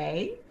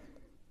 okay.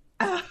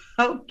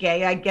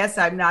 Okay, I guess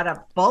I'm not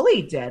a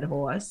fully dead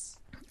horse.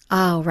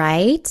 Oh,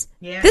 right.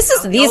 Yeah,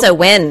 These are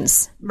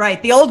wins.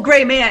 Right. The old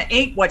gray man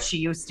ain't what she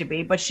used to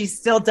be, but she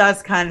still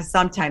does kind of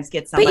sometimes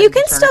get somebody. But you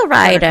can still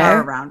ride turn a car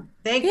her around.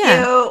 Thank Yeah.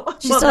 you.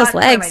 She still has not my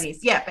legs. niece.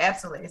 Yeah,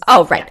 absolutely.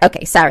 Oh, right.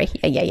 Okay. Sorry.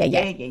 Yeah.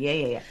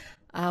 Yeah.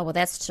 Oh, well,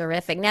 that's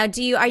terrific. Now,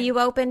 you're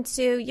open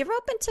to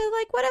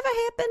like whatever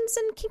happens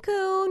in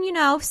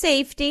Cancun,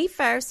 safety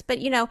first, but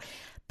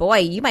boy,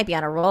 you might be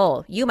on a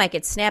roll. You might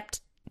get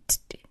snapped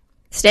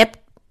up,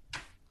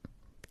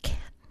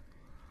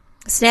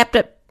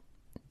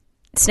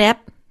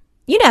 snap.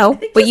 I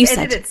think What you just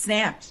said. edit it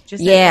snapped.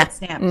 Just Yeah. edit it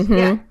snapped. Mhm.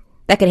 Yeah.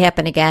 That could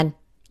happen again,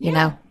 you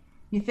know.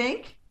 You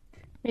think?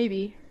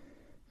 Maybe.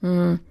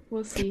 Mm.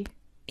 We'll see.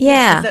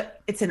 Yeah.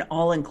 It's an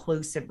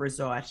all-inclusive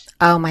resort.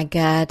 Oh my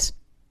God.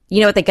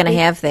 You know what they're gonna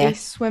have there? A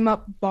swim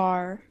up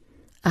bar.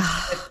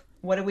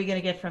 What are we going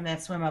to get from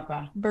that swim up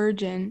bar?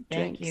 Virgin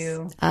Thank drinks.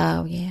 you.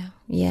 Oh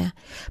yeah.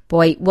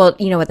 Boy, well,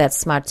 you know what? That's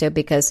smart too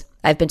because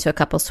I've been to a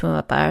couple swim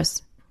up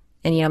bars,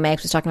 and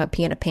Max was talking about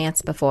peeing in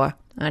pants before.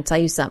 I'm gonna tell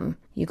you something.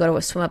 You go to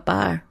a swim up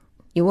bar,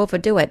 you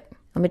overdo it.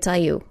 Let me tell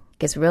you, it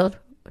gets real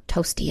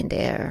toasty in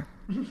there.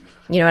 You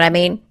know what I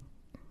mean?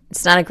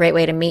 It's not a great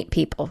way to meet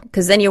people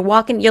because then you're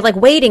like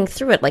wading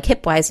through it like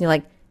hip wise, and you're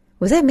like,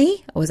 was that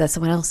me or was that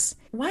someone else?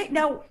 Why?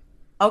 No.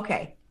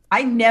 Okay.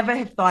 I never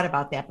have thought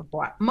about that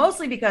before,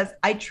 mostly because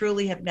I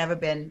truly have never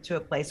been to a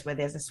place where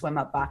there's a swim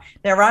up bar.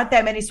 There aren't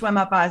that many swim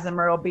up bars in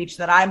Myrtle Beach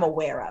that I'm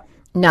aware of.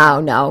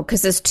 No,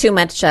 because there's too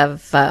much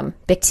of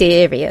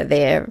bacteria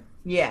there.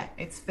 Yeah,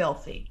 it's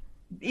filthy.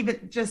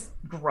 Even just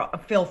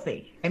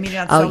filthy. I mean,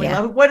 on Oh, so many yeah.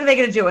 levels. What are they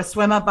going to do? A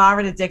swim up bar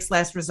at a Dick's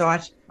Last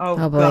Resort? Oh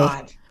Oh, boy.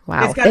 God.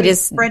 Wow, There's got to that be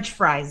is- French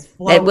fries.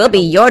 It will be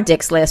your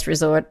Dick's last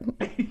resort.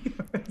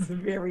 It's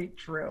very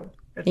true.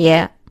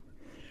 Yeah.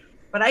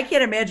 But I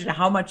can't imagine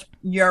how much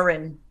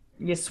urine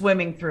you're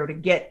swimming through to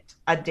get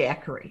a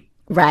daiquiri.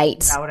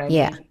 Right. You know what I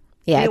Yeah. mean?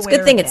 Yeah. Be It's a good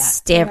aware thing of it's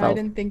that. Yeah, I sterile.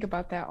 didn't think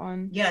about that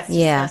one. Yes,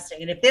 Yeah.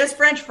 disgusting. And if there's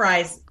French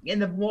fries in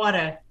the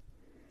water,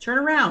 turn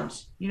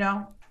around. You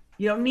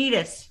don't need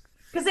it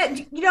because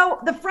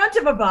the front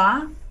of a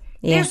bar.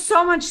 Yeah. There's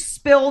so much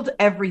spilled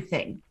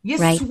everything. You're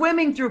Right.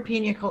 swimming through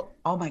pina colada.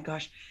 Oh my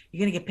gosh, you're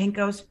gonna get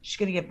pinkos. She's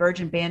gonna get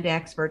Virgin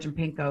Bandax, Virgin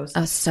Pinkos.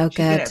 Oh, so She's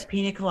gonna good. get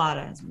pina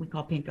colada, as we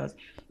call pinkos.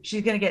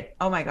 She's gonna get.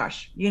 Oh my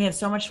gosh, you're gonna have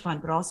so much fun,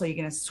 but also you're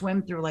gonna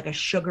swim through like a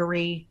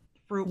sugary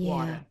fruit Yeah.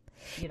 water.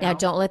 Now,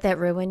 don't let that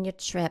ruin your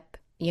trip.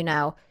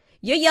 You're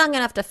young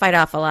enough to fight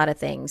off a lot of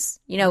things.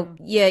 Your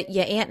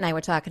aunt and I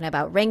were talking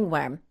about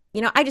ringworm.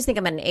 I just think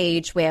I'm at an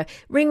age where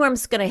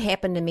ringworm's going to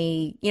happen to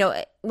me.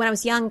 When I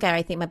was younger,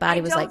 I think my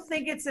body was I like, don't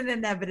think it's an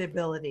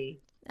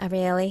inevitability. oh,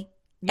 really?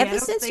 Yeah, I Ever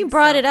don't since you think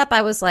brought so. it up,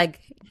 I was like,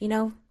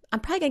 I'm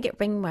probably going to get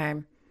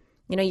ringworm.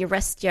 You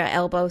rest your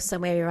elbow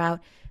somewhere you're out.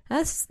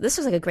 This was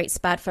like a great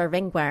spot for a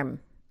ringworm.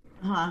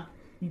 Huh?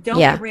 Don't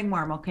Yeah. get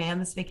ringworm, okay? On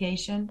this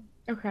vacation,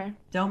 Okay.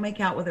 don't make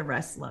out with a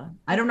wrestler.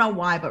 I don't know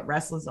why, but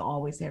wrestlers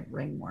always have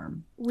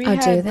ringworm. We Oh,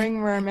 do had they?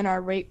 ringworm in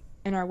our weight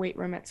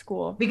room at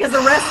school. Because the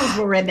wrestlers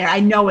were in there. I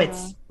know it,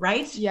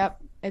 right?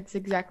 Yep, it's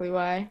exactly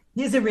why.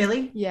 Is it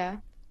really? Yeah.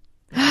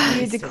 We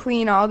had to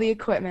clean all the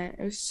equipment.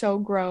 It was so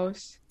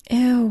gross.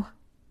 Ew.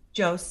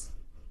 Jose,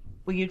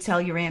 will you tell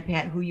your Aunt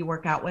Pat who you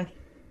work out with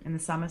in the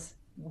summers?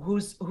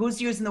 Who's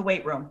using the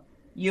weight room?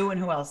 You and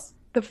who else?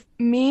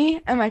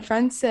 Me and my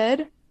friend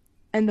Sid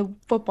and the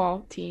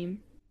football team.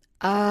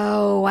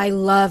 Oh, I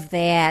love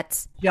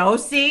that.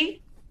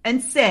 Josie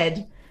and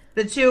Sid,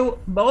 the two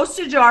most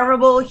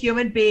adorable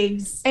human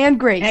beings. And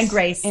Grace. And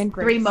Grace. And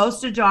Grace. Three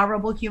most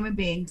adorable human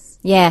beings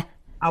Yeah.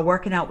 are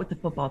working out with the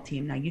football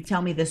team. Now, you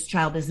tell me this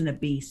child isn't a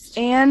beast.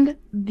 And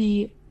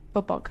the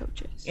football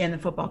coaches. And the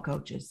football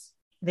coaches.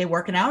 They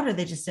working out or are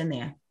they just in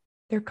there?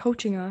 They're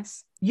coaching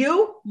us.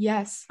 You?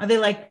 Yes. Are they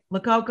like,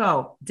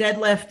 Lococo,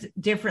 deadlift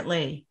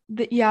differently?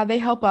 Yeah, they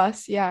help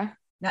us. Yeah.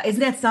 Now,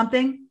 isn't that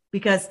something?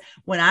 Because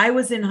when I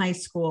was in high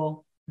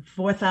school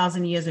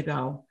 4,000 years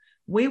ago,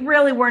 we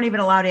really weren't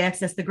even allowed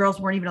access. The girls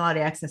weren't even allowed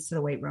access to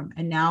the weight room.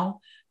 And now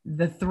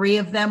the three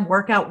of them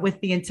work out with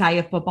the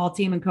entire football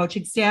team and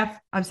coaching staff.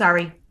 I'm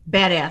sorry,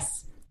 badass.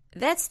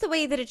 That's the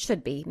way that it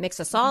should be. Mix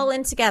us all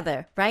in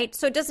together, right?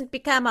 So it doesn't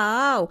become,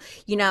 I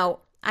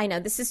know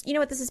this is,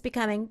 what this is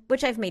becoming,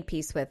 which I've made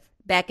peace with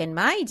back in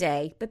my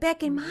day. But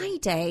back in my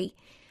day,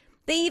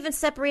 they even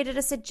separated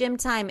us at gym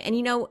time. And,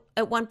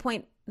 at one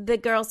point, the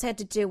girls had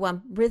to do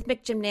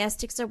rhythmic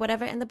gymnastics or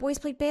whatever, and the boys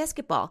played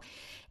basketball.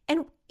 And,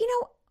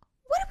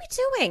 what are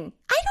we doing?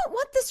 I don't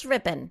want this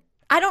ribbon.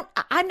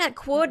 I'm not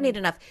coordinated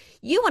enough.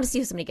 You want to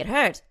see somebody get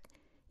hurt.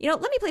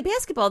 Let me play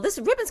basketball. This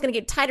ribbon's going to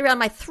get tied around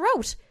my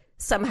throat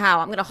somehow.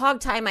 I'm going to hog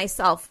tie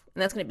myself,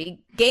 and that's going to be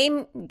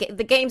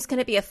the game's going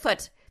to be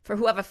afoot for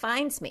whoever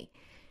finds me.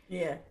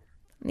 Yeah.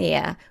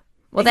 Yeah.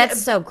 Well,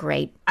 that's so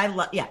great. I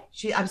love, yeah.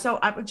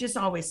 I'm just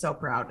always so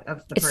proud of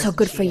the It's person so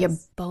good she for your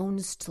is.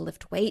 bones to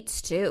lift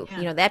weights, too.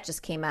 Yeah. That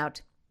just came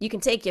out. You can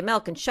take your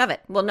milk and shove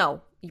it. Well,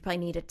 no, you probably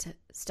need it to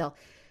still.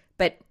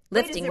 But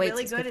Wait, lifting is it weights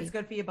really is good? for It's you.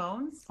 good for your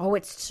bones? Oh,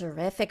 it's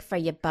terrific for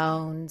your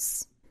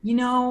bones.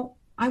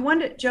 I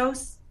wonder,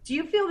 Jose, do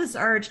you feel this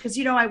urge? Because,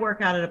 I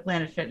work out at a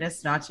Planet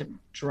Fitness, not to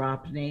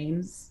drop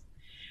names,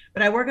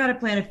 but I work out at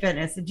Planet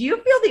Fitness. Do you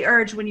feel the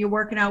urge when you're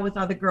working out with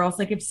other girls?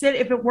 Like if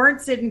it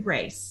weren't Sid and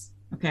Grace,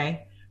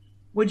 okay,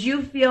 would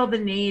you feel the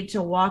need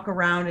to walk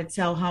around and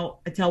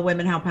tell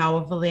women how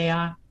powerful they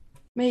are?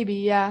 Maybe,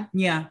 yeah.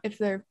 Yeah. If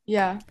they're,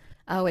 yeah.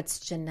 Oh, it's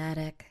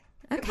genetic.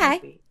 It might Okay.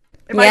 be.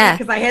 Yeah.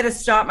 Because I had to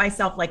stop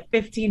myself like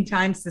 15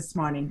 times this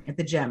morning at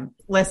the gym.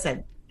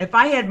 Listen, if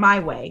I had my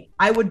way,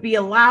 I would be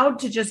allowed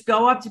to just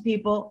go up to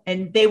people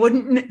and they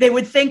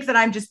would think that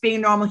I'm just being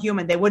a normal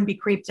human. They wouldn't be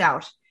creeped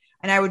out.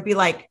 And I would be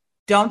like,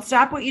 don't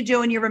stop what you're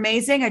doing. You're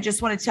amazing. I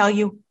just want to tell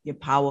you, you're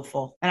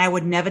powerful. And I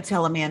would never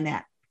tell a man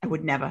that. I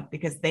would never,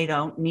 because they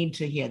don't need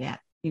to hear that.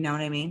 You know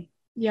what I mean?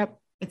 Yep.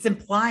 It's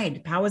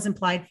implied. Power is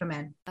implied for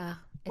men.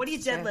 What are you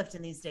It's true.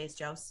 deadlifting these days,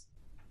 Jose?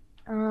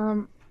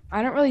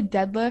 I don't really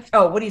deadlift.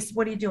 Oh, what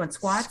are you doing?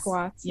 Squats?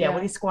 Squats, Yeah. yeah. What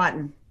are you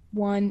squatting?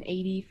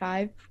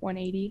 185,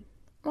 180.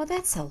 Well,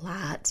 that's a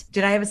lot.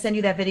 Did I ever send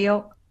you that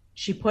video?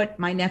 She put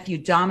my nephew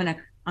Dominic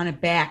on a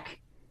back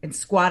and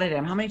squatted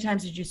him. How many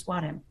times did you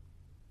squat him?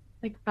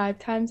 Like 5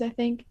 times, I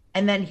think.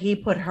 And then he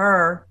put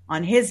her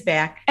on his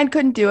back. And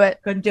couldn't do it.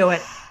 Couldn't do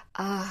it.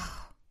 Oh,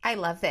 I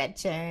love that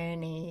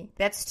journey.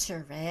 That's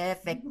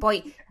terrific.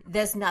 Boy,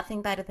 there's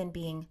nothing better than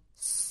being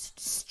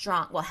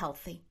strong, well,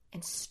 healthy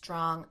and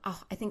strong.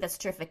 Oh, I think that's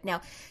terrific.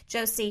 Now,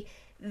 Josie,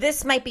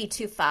 this might be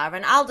too far,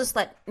 and I'll just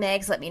let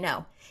Megs let me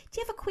know.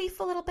 Do you have a queef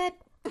a little bit?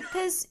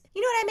 Because,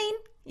 you know what I mean?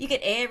 You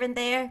get air in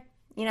there,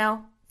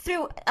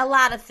 through a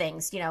lot of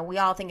things. We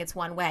all think it's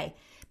one way.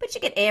 But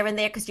you get air in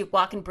there because you're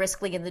walking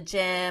briskly in the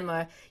gym,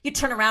 or you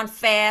turn around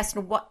fast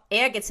and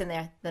air gets in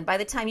there. Then by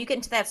the time you get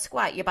into that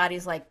squat, your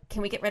body's like,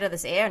 can we get rid of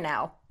this air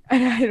now?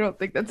 I don't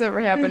think that's ever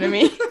happened to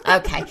me.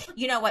 Okay.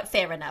 You know what?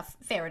 Fair enough.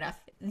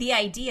 The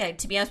idea,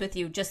 to be honest with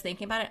you, just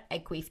thinking about it, I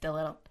queefed a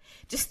little.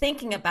 Just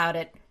thinking about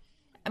it,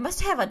 I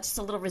must have just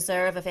a little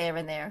reserve of air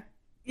in there.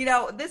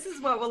 This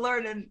is what we're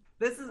learning.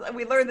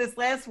 We learned this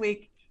last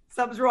week.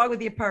 Something's wrong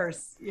with your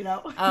purse,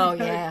 Oh,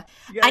 yeah.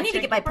 I need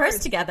to get my purse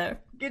together.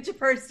 Get your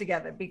purse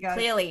together because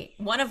clearly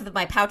one of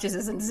my pouches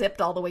isn't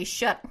zipped all the way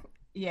shut.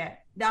 Yeah.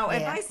 Now,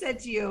 if Yeah. I said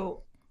to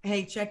you,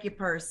 hey, check your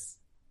purse,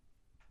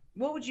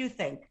 what would you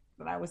think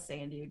that I was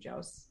saying to you,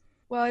 Jose?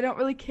 Well, I don't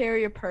really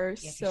carry a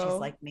purse, Yeah, 'cause so she's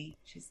like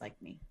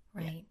me.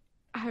 Right.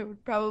 I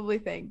would probably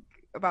think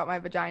about my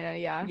vagina,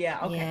 yeah. Yeah.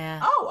 Okay.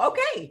 Yeah. Oh,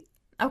 okay.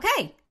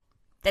 Okay.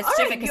 That's All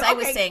terrific right, because I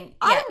was okay. saying,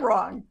 yeah, I'm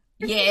wrong.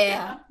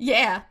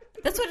 yeah.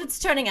 That's what it's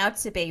turning out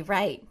to be,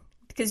 right?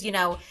 Because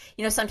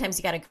sometimes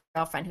you got a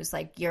girlfriend who's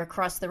like, you're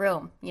across the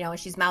room, and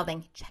she's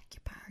mouthing, check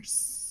your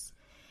purse.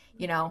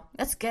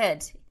 That's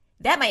good.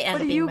 That might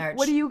end up being merch.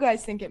 What do you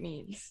guys think it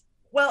means?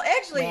 Well,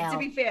 actually, Well. to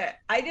be fair,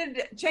 I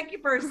didn't check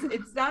your purse.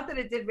 It's not that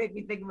it did make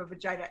me think of a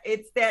vagina.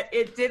 It's that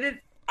it didn't.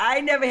 I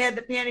never had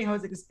the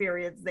pantyhose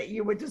experience that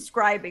you were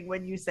describing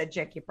when you said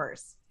check your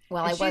purse.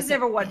 Well, And I she's wasn't.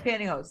 never worn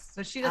pantyhose,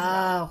 so she doesn't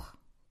know. Oh,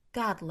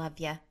 God love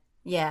you.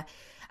 Yeah.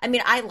 I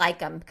mean, I like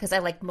them because I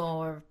like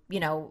more,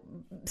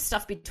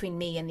 stuff between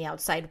me and the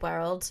outside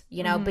world,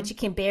 but you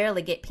can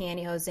barely get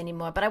pantyhose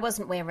anymore. But I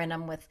wasn't wearing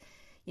them with,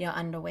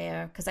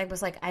 underwear because I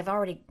was like,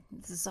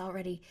 this is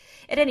already,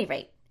 at any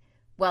rate.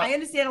 Well, I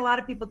understand a lot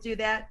of people do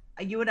that.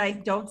 You and I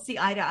don't see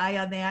eye to eye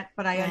on that,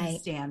 but I Right.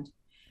 understand.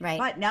 right.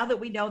 But now that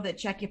we know that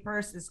check your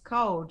purse is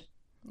code,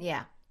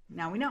 Yeah.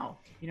 now we know.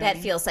 You know That what I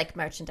mean? feels like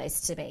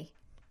merchandise to me.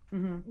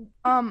 Mhm.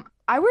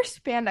 I wear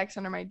spandex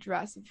under my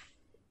dress. If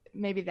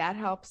maybe that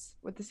helps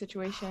with the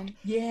situation.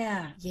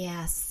 Yeah.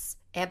 Yes,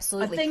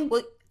 absolutely. thing-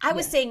 Well, I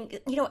was yeah. saying,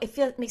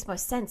 it makes more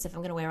sense if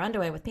I'm going to wear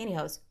underwear with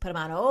pantyhose, put them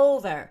on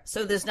over.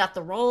 So there's not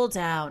the roll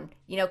down,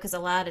 because a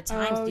lot of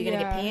times Oh, you're going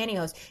to get yeah.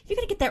 pantyhose. You're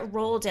going to get that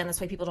roll down. That's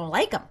why people don't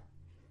like them.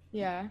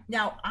 Yeah.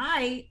 Now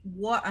I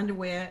wore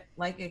underwear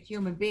like a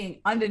human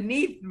being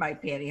underneath my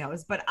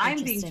pantyhose, but I'm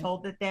being Interesting.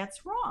 told that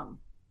that's wrong.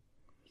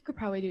 You could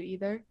probably do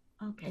either.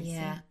 Okay.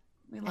 Yeah.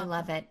 see? We I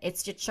love it.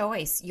 It's your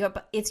choice.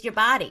 It's your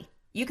body.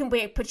 You can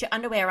put your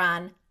underwear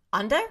on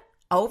under,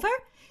 over.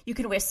 You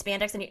can wear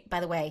spandex. And by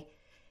the way,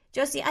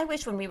 Josie, I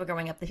wish when we were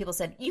growing up that people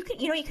said you can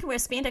wear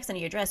spandex under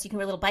your dress. You can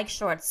wear little bike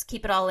shorts,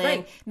 keep it all in.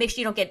 Right. Make sure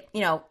you don't get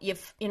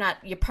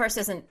your purse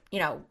isn't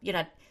you're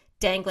not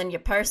dangling your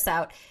purse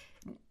out.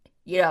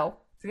 gonna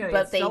But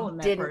get they stolen,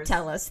 that didn't purse.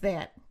 tell us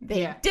that.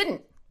 They Yeah.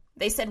 didn't.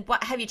 They said,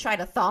 "What? Have you tried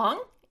a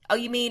thong? Oh,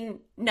 you mean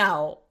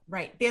no?"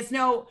 Right.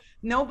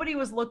 Nobody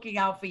was looking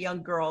out for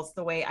young girls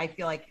the way I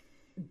feel like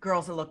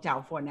girls are looked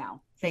out for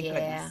now. Thank Yeah.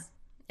 goodness.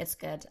 It's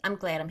good. I'm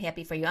glad. I'm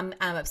happy for you. I'm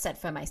upset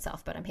for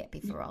myself, but I'm happy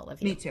for all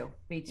of you. Me too.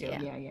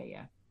 Yeah.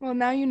 Yeah. Well,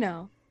 now you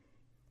know.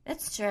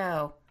 That's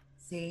true.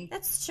 See?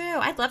 That's true.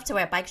 I'd love to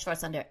wear bike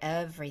shorts under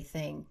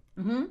everything,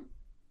 Mm-hmm.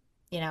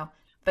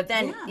 But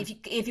then Yeah.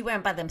 if you wear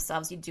them by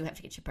themselves, you do have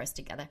to get your purse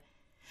together.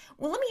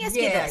 Well, let me ask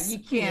you Yeah, this. you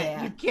can't.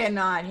 Yeah. You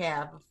cannot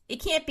have. It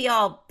can't be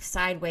all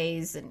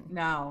sideways and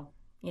No.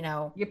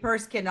 Your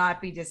purse cannot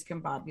be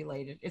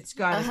discombobulated. It's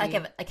got to like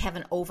be. have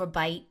an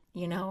overbite.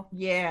 Yeah.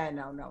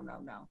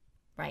 No.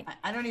 Right.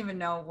 I don't even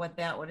know what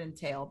that would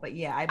entail, but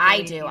yeah, I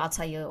believe do. you. I'll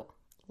tell you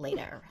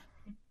later.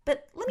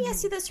 But let me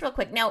ask you this real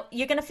quick. Now,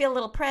 you're going to feel a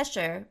little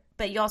pressure,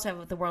 but you also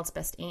have the world's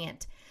best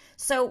aunt.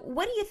 So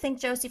what do you think,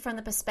 Josie, from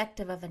the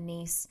perspective of a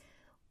niece?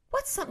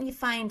 What's something you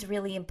find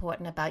really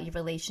important about your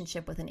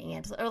relationship with an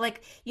aunt? Or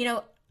like,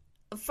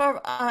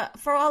 for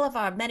all of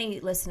our many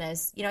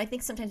listeners, I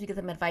think sometimes we give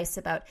them advice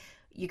about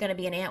you're going to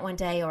be an aunt one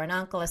day or an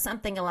uncle or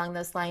something along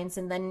those lines,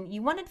 and then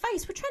you want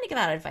advice. We're trying to give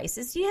out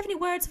advices. Do you have any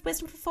words of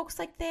wisdom for folks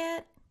like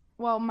that?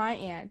 Well, my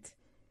aunt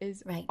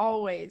is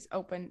always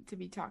open to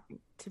be talked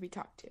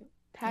to.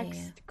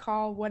 Text,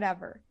 call,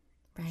 whatever.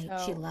 Right.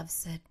 So, she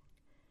loves it.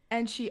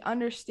 And she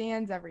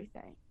understands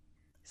everything.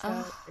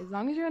 So as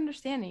long as you're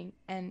understanding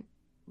and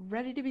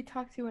ready to be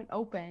talked to and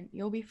open,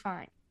 you'll be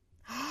fine.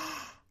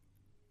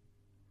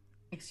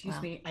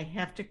 Excuse me, I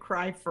have to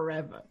cry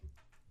forever.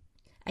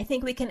 I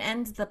think we can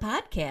end the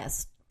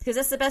podcast because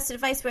that's the best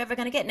advice we're ever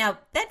going to get. Now,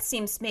 that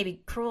seems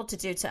maybe cruel to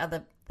do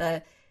to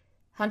the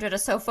 100 or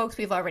so folks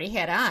we've already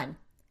had on,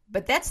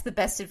 but that's the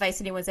best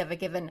advice anyone's ever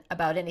given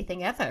about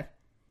anything ever.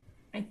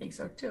 I think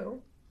so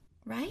too.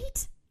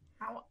 Right?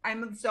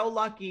 I'm so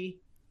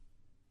lucky.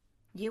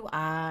 You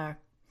are.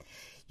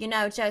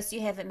 Josie,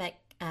 you haven't met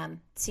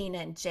Tina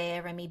and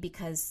Jeremy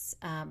because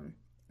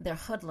they're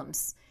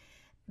hoodlums.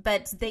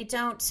 But they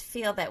don't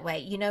feel that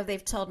way.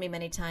 They've told me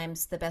many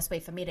times the best way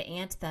for me to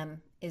aunt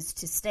them is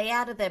to stay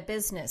out of their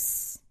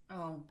business.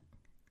 Oh.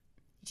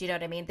 Do you know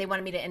what I mean? They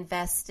wanted me to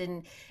invest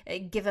and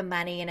give them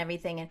money and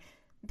everything. And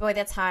boy,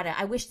 that's harder.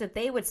 I wish that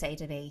they would say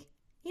to me,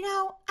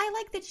 I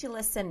like that you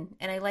listen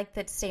and I like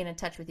that staying in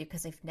touch with you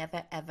because I've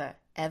never, ever,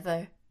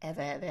 ever,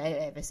 ever, ever,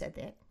 ever said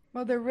that.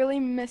 Well, they're really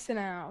missing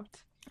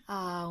out.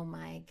 Oh,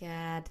 my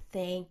God.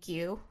 Thank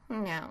you.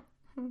 No.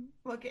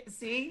 Look at,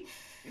 see?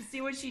 You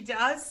see what she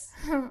does?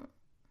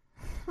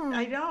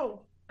 I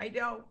know.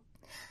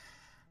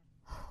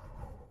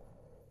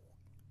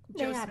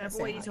 Joseph, remember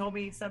what he told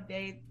me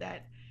someday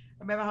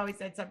remember how he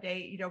said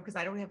someday, because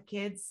I don't have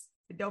kids,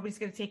 nobody's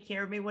going to take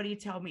care of me. What do you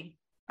tell me?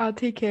 I'll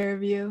take care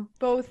of you.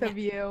 Both of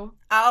you.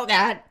 Oh,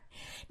 God.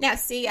 Now,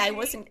 see, I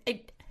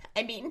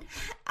mean,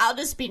 I'll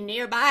just be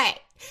nearby.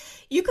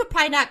 You could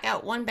probably knock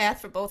out one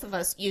bath for both of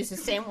us, use the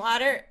same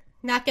water,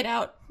 knock it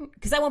out,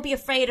 because I won't be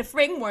afraid of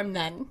ringworm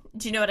then.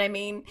 Do you know what I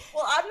mean?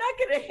 Well, I'm not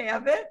going to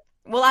have it.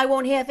 Well, I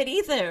won't have it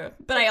either,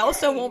 but I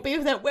also won't be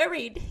that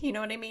worried. You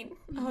know what I mean?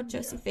 Oh,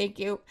 Josie, thank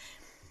you.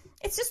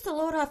 It's just the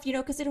load off,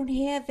 because I don't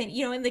have it,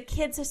 and the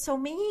kids are so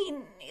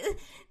mean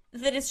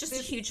that it's just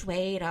a huge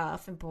weight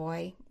off. And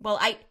boy, well,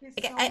 I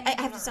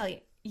have to tell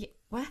you,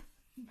 what?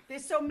 They're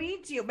so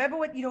mean to you. Remember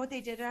what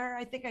they did to her?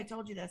 I think I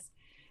told you this.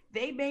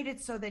 They made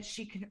it so that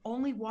she can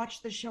only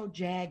watch the show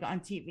Jag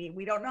on TV.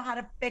 We don't know how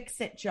to fix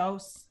it,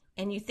 Jose.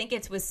 And you think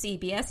it's with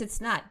CBS?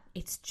 It's not.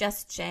 It's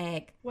just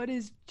Jag. What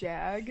is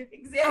Jag?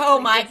 Exactly. Oh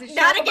my!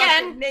 Not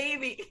again.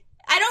 Navy.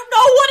 I don't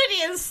know what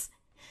it is.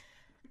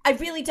 I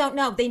really don't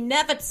know. They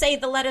never say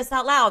the letters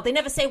out loud. They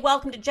never say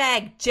 "Welcome to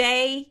Jag."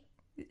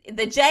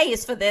 The J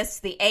is for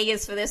this. The A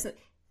is for this.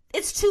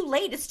 It's too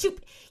late. It's too.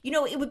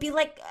 It would be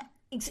like.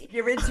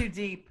 You're in too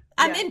deep.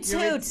 I'm in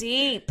too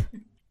deep.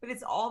 But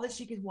it's all that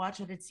she could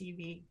watch on the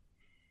TV.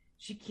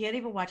 She can't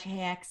even watch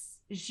Hacks.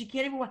 She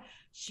can't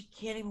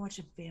even watch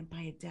a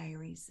Vampire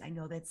Diaries. I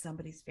know that's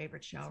somebody's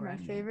favorite show. It's my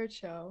favorite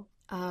show.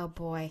 Oh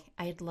boy,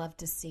 I'd love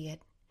to see it.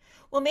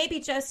 Well, maybe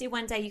Josie,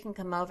 one day you can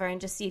come over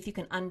and just see if you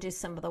can undo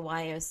some of the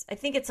wires. I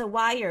think it's a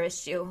wire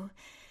issue.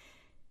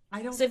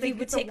 I don't think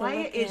it's a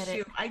wire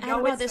issue. I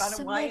know it's not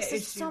a wire issue.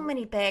 There's so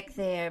many back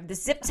there. The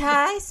zip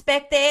ties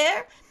back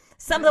there.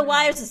 Some of the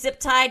wires are zip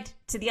tied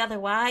to the other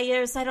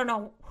wires. I don't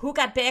know who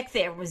got back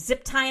there. Was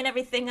zip tying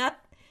everything up?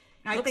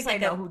 I Looks think like I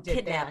know a who did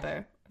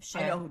kidnapper. that.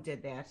 Sure. I know who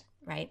did that.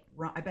 Right.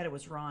 Ron, I bet it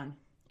was Ron.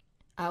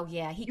 Oh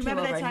yeah, he You came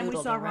remember over that time and we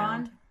noodled saw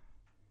around.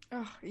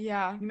 Ron? Oh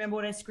yeah. You remember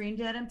what I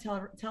screamed at him?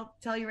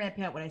 Tell your Aunt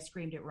Pat what I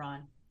screamed at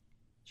Ron.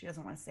 She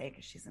doesn't want to say it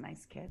because she's a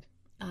nice kid.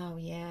 Oh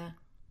yeah.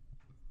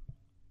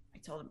 I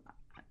told him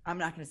I'm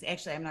not going to say.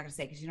 Actually, I'm not going to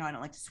say because I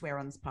don't like to swear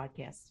on this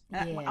podcast.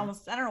 Yeah. I don't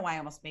know why I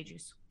almost made you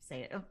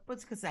say it.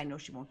 It's because I know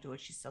she won't do it.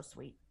 She's so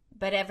sweet.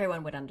 But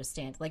everyone would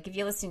understand. Like, if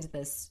you're listening to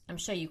this, I'm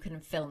sure you can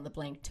fill in the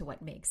blank to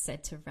what Meg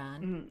said to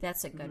Ron. Mm-hmm.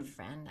 That's a good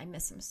friend. I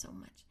miss him so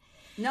much.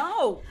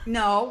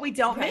 No, we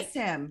don't miss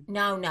him.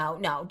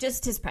 No.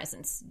 Just his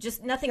presence.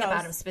 Just nothing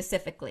about him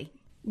specifically.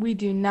 We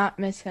do not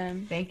miss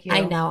him. Thank you.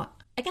 I know.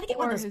 I got to get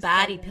one of those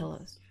body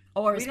pillows.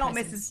 Or we don't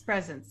miss his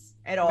presence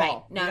at all.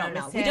 Right.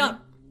 No. We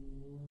don't.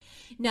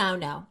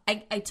 No.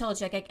 I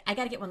told you, I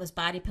got to get one of those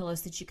body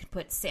pillows that you can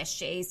put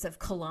sachets of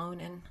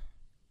cologne in.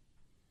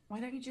 Why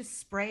don't you just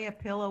spray a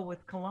pillow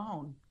with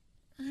cologne?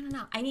 I don't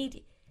know.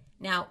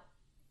 Now,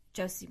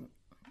 Josie,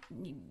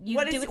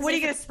 what are you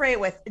going to spray it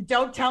with?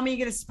 Don't tell me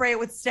you're going to spray it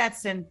with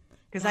Stetson,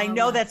 because I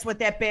know that's what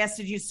that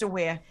bastard used to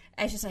wear.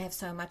 I have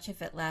so much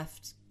of it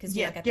left.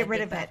 Get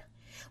rid of it.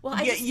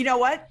 Well, you know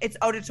what? It's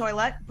eau de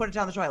toilette. Put it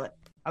down the toilet,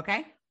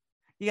 okay?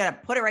 You got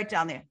to put it right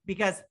down there,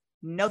 because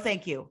no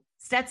thank you.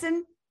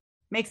 Stetson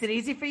makes it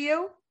easy for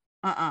you?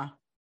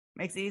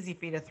 Makes it easy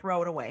for you to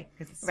throw it away,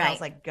 because it smells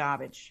like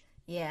garbage.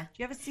 Yeah. Do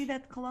you ever see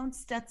that cologne,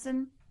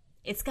 Stetson?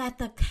 It's got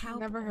the cowboy.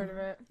 Never heard of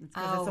it. It's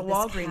 'cause it's a this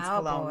Walgreens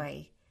cologne.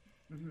 cowboy.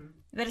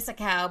 But it's a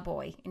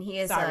cowboy, and he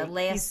is Sorry, a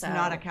lasso. he's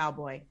not a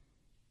cowboy.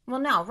 Well,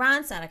 no,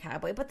 Ron's not a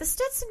cowboy, but the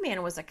Stetson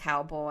man was a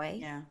cowboy.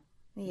 Yeah.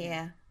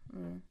 Yeah.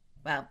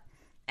 Well,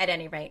 at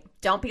any rate,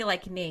 don't be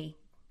like me.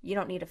 You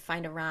don't need to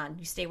find a Ron.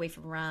 You stay away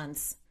from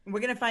Rons. We're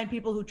going to find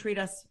people who treat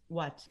us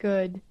what?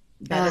 Good.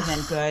 Better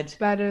than good.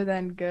 Better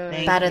than good.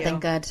 Thank Better you. than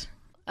good.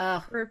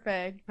 Oh,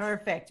 Perfect.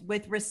 Perfect.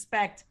 With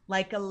respect,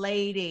 like a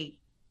lady,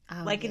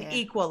 like an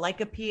equal, like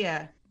a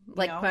peer.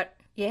 you know? but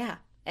yeah,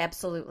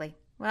 absolutely.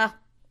 Well,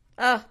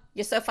 oh,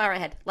 you're so far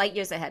ahead, light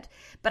years ahead.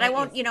 But I Light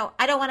won't. years.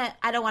 I don't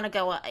want to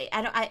go.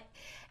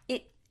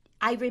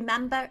 I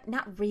remember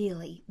not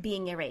really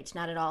being your age,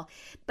 not at all.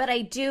 But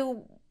I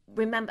do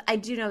remember. I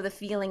do know the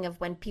feeling of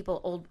when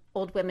people,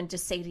 old women,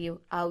 just say to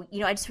you, "Oh,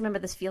 I just remember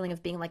this feeling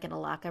of being like in a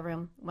locker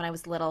room when I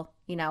was little,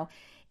 and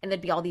there'd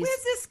be all these.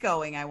 Where's this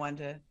going, I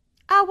wonder?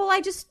 Oh, well,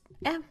 I just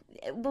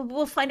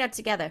we'll find out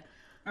together.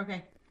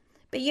 Okay.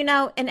 But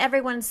and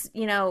everyone's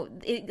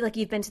like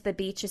you've been to the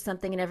beach or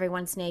something, and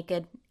everyone's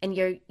naked, and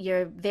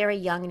you're very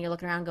young, and you're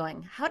looking around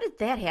going, "How did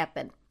that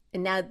happen?"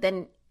 And now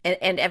and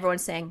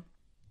everyone's saying,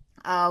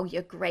 "Oh,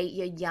 you're great,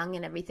 you're young,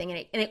 and everything,"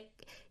 and it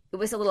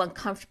was a little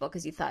uncomfortable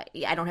because you thought,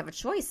 I don't have a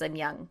choice, I'm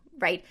young,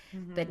 right?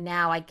 Mm-hmm. But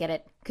now I get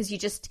it because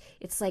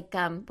it's like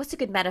what's a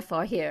good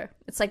metaphor here?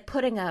 It's like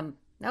putting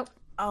nope.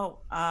 Oh,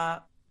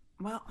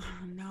 well,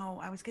 no,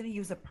 I was going to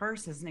use a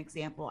purse as an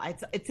example.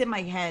 It's in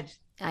my head.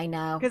 I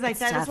know Because it's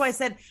that's tough. why I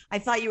said, I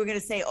thought you were going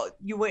to say, oh,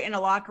 you were in a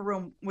locker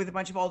room with a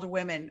bunch of older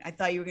women. I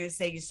thought you were going to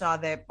say you saw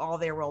all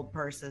their old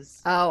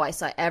purses. Oh, I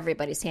saw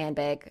everybody's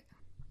handbag.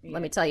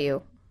 Let me tell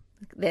you,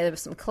 there were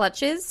some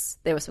clutches.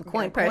 There were some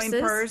coin purses.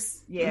 Coin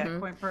purse. Yeah, Mhm.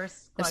 coin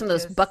purse. There's some of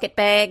those clutches. bucket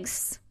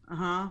bags.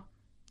 Uh-huh.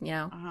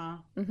 Uh-huh.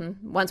 Uh-huh.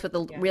 Ones with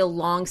a real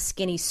long,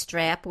 skinny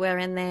strap were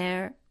in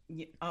there.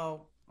 Yeah.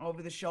 Oh,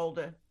 over the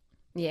shoulder.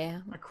 Yeah,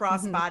 A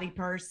crossbody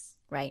purse.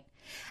 right.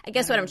 I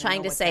guess what I'm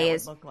trying to say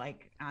is, look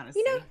like,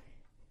 honestly.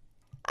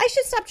 I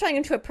should stop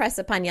trying to impress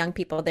upon young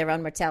people their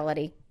own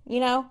mortality.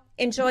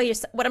 Enjoy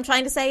yourself. What I'm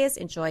trying to say is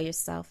enjoy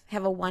yourself.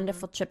 Have a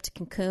wonderful trip to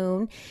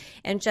Cancun.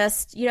 And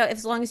just,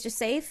 as long as you're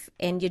safe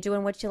and you're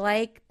doing what you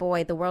like,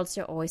 boy, the world's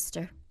your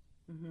oyster.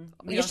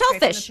 You're straight from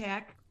the shellfish.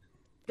 pack.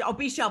 Oh,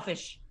 be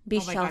shellfish. Be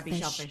oh my God, be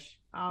shellfish. shellfish.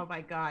 Oh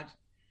my God.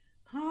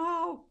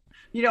 Oh,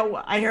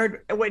 I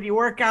heard when you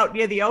work out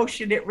near the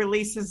ocean, it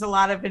releases a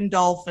lot of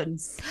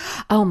endorphins.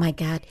 Oh, my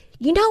God.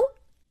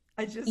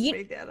 I just You-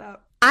 made that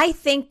up. I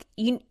think,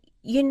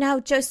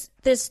 just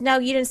there's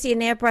you didn't see an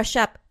airbrush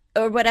up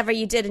or whatever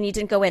you did and you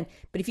didn't go in.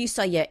 But if you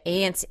saw your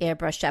aunt's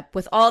airbrush up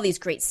with all these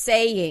great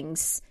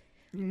sayings,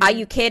 are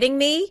you kidding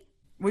me?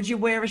 Would you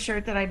wear a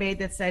shirt that I made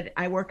that said,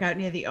 I work out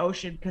near the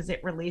ocean because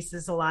it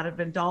releases a lot of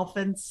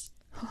endorphins?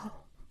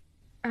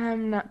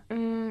 I'm not.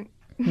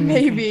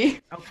 Maybe.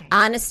 Okay.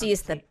 Honesty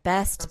is the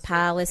best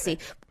policy.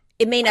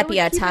 It may I not would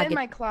be our keep it in target.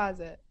 my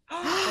closet.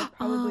 I'd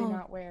probably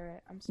not wear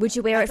it. I'm sorry. Would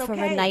you wear That's it for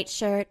okay. a night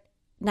shirt?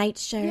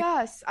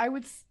 Yes, I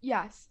would.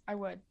 Yes, I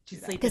would. You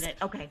do that. sleep in it.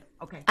 Okay.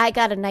 Okay. I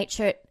got a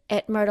nightshirt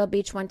at Myrtle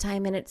Beach one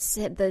time, and it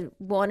said the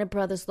Warner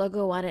Brothers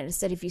logo on it. And it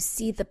said, "If you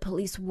see the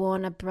police,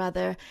 Warner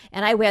Brother."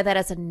 And I wear that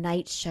as a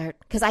nightshirt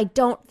because I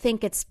don't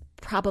think it's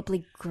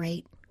probably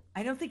great.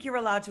 I don't think you're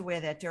allowed to wear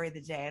that during the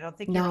day. I don't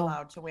think you're No.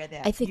 allowed to wear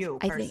that. I think. you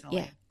I think. personally.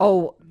 Yeah.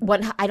 Oh,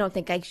 one. I don't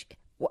think I.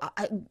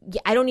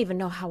 I don't even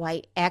know how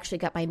I actually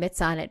got my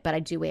mitts on it, but I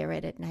do wear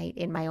it at night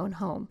in my own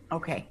home.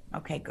 Okay.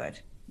 Okay. Good.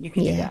 You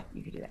can do Yeah. that.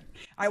 You can do that.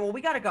 All right. Well, we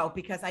got to go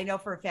because I know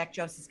for a fact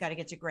Josie's got to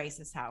get to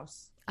Grace's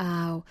house.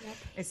 Oh,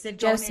 Is Sid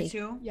going Josie. there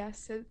too?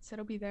 Yes,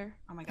 it'll be there.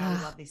 Oh my God,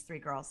 we love these three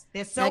girls.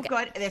 They're so Okay.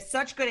 good. They're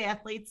such good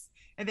athletes,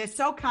 and they're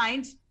so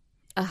kind.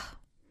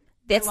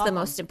 that's love the them.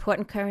 most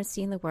important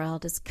currency in the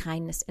world is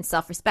kindness and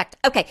self-respect.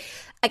 Okay,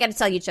 I got to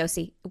tell you,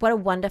 Josie, what a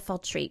wonderful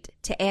treat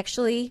to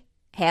actually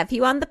have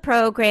you on the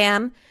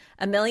program.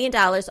 $1 million.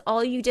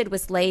 All you did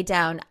was lay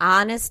down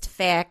honest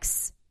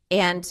facts.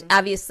 And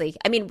obviously,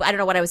 I mean, I don't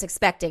know what I was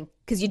expecting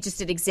because you just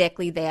did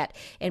exactly that.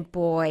 And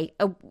boy,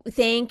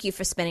 thank you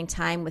for spending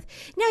time with.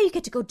 Now you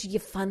get to go do your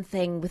fun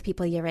thing with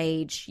people your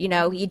age. You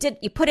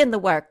put in the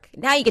work.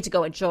 Now you get to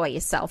go enjoy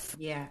yourself.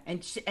 Yeah,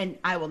 and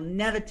I will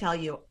never tell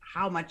you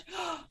how much.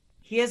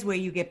 Here's where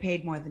you get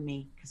paid more than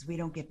me because we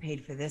don't get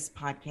paid for this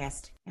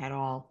podcast at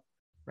all,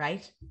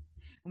 right?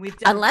 We've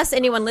done. Unless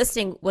anyone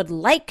listening would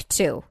like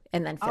to,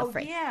 and then feel Oh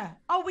free. yeah.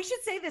 Oh, we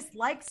should say this: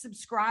 like,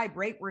 subscribe,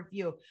 rate,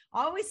 review.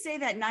 I always say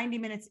that 90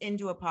 minutes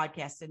into a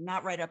podcast and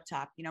not right up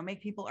top.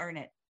 Make people earn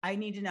it. I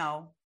need to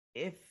know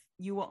if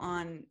you were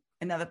on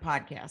another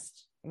podcast,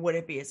 would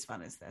it be as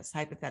fun as this?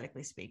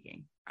 Hypothetically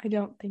speaking. I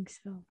don't think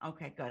so.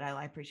 Okay, good.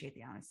 I appreciate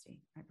the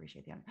honesty. I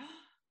appreciate the honesty.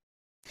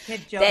 Can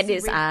That Josie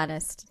is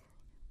honest.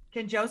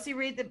 Can Josie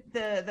read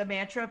the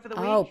mantra for the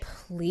week? Oh,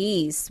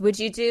 please. Would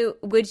you do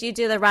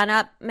the run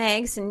up,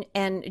 Megs?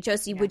 And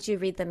Josie, would you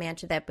read the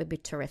mantra? That would be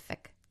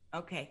terrific.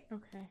 Okay.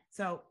 Okay.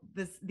 So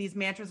these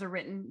mantras are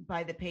written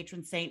by the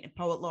patron saint and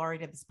poet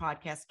laureate of this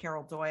podcast,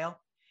 Carol Doyle.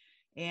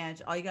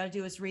 And all you got to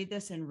do is read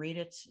this and read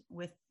it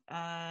with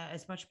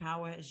as much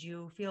power as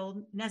you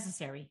feel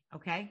necessary.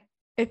 Okay.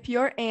 If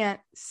your aunt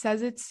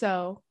says it's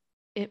so,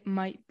 it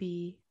might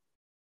be.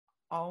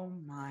 Oh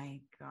my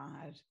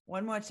God.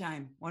 One more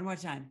time. One more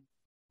time.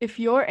 If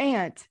your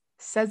aunt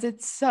says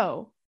it's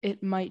so,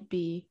 it might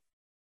be.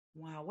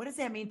 Wow. What does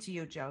that mean to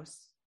you, Jose?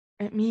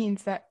 It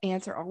means that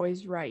aunts are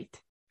always right,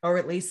 Or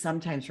at least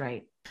sometimes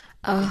right.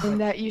 Oh, and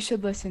that you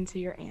should listen to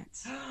your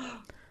aunts.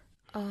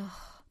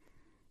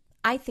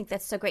 I think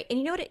that's so great. And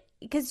you know what?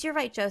 Because you're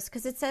right, Jose,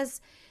 because it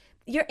says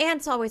your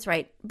aunt's always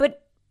right,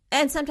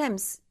 and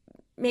sometimes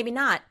maybe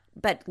not,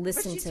 but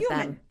listen she's to human.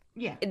 them.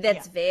 Yeah.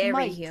 That's very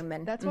Might.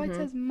 human. That's why it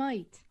says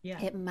might.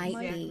 Yeah. It might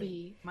Exactly.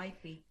 be.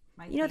 Might be.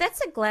 You know,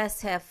 that's a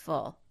glass half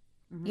full.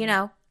 You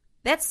know,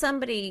 that's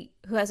somebody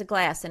who has a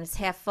glass and it's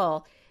half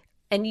full,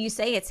 and you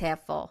say it's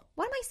half full.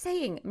 What am I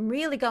saying? I'm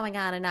really going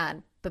on and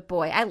on. But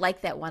boy, I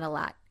like that one a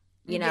lot.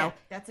 You know, Yeah,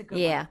 that's a good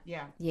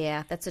one.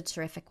 Yeah, that's a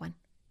terrific one.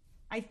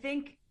 I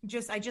think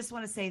I just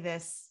want to say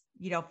this,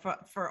 you know,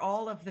 for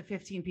all of the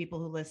 15 people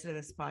who listen to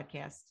this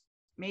podcast,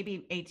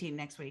 maybe 18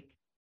 next week,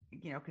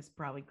 you know, because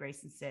probably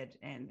Grace and Sid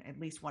and at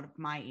least one of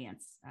my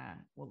aunts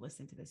will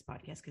listen to this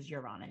podcast because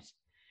you're on it.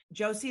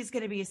 Josie is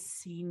going to be a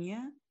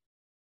senior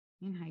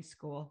in high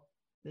school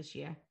this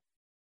year.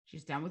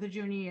 She's done with her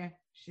junior year.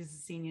 She's a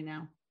senior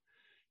now.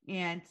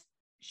 And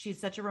she's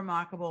such a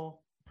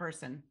remarkable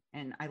person.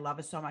 And I love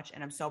her so much.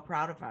 And I'm so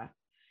proud of her.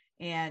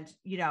 And,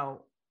 you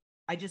know,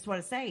 I just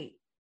want to say,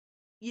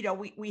 you know,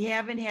 we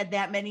haven't had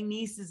that many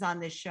nieces on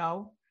this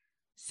show.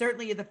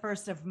 Certainly you're the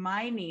first of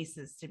my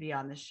nieces to be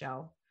on this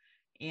show.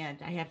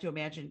 And I have to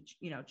imagine,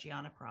 you know,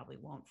 Gianna probably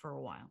won't for a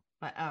while.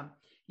 But,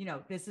 you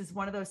know, this is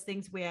one of those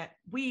things where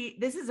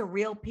this is a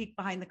real peek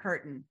behind the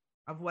curtain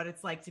of what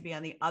it's like to be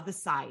on the other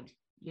side,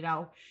 you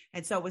know?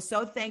 And so we're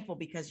so thankful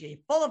because you're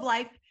full of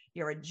life.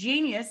 You're a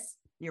genius.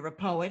 You're a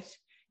poet.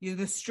 You're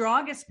the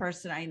strongest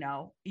person I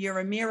know. You're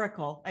a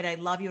miracle. And I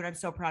love you. And I'm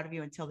so proud of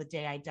you until the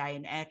day I die,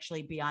 and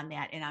actually beyond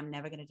that. And I'm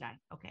never going to die.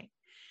 Okay.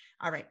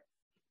 All right.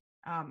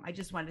 I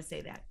just wanted to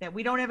say that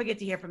we don't ever get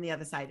to hear from the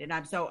other side. And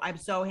I'm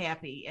so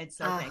happy and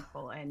so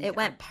thankful. And it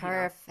went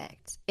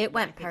perfect. You know, it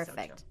went I think so,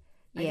 perfect. too.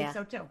 Yeah. I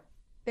think so too.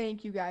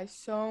 Thank you guys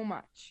so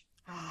much.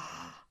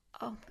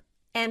 Oh,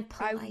 and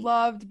I polite.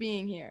 loved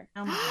being here.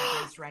 Oh my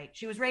God, raised right.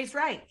 She was raised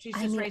right. She's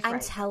just raised I'm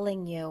right.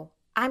 telling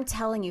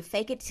you,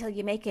 fake it till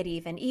you make it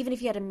even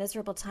if you had a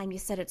miserable time, you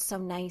said it's so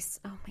nice.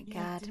 Oh my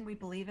Yeah, God. didn't we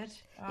believe it?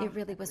 Oh, It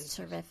really I was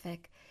believed it.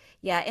 terrific.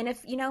 Yeah. And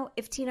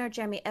if Tina or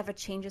Jeremy ever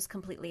changes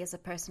completely as a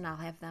person, I'll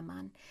have them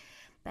on.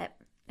 But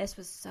this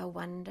was so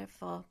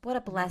wonderful. What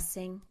a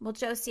blessing. Well,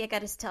 Josie, I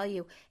got to tell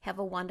you, have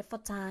a wonderful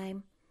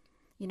time.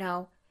 You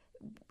know,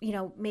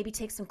 maybe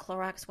take some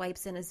Clorox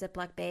wipes in a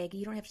Ziploc bag.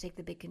 You don't have to take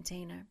the big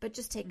container, but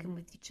just take them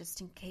with you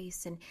just in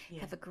case, and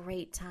have a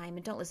great time.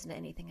 And don't listen to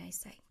anything I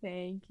say.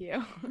 Thank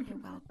you. You're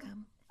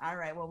welcome. All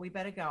right. Well, we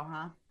better go,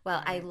 huh?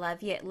 Well, I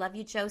love you. Love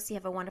you, Josie.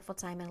 Have a wonderful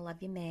time. And I love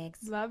you,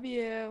 Megs. Love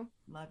you.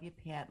 Love you,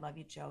 Pat. Love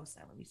you, Jose.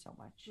 I love you so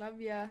much. Love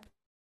ya.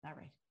 All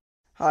right.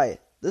 Hi,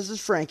 this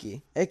is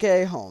Frankie,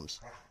 aka Holmes.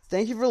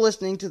 Thank you for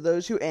listening to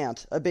Those Who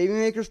Aunt, a Baby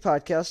Makers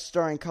podcast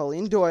starring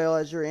Colleen Doyle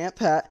as your Aunt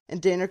Pat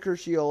and Dana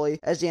Crucioli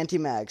as Auntie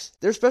Mags.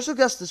 Their special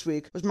guest this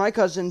week was my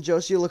cousin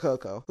Josie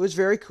Lococo, who is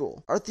very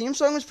cool. Our theme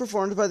song was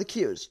performed by The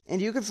Q's, and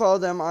you can follow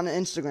them on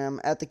Instagram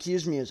at The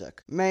Q's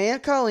Music. My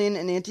Aunt Colleen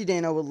and Auntie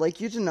Dana would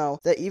like you to know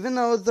that even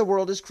though the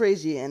world is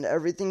crazy and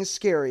everything's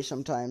scary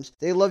sometimes,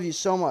 they love you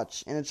so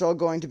much, and it's all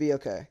going to be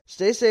okay.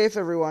 Stay safe,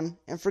 everyone,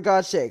 and for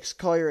God's sakes,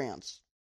 call your aunts.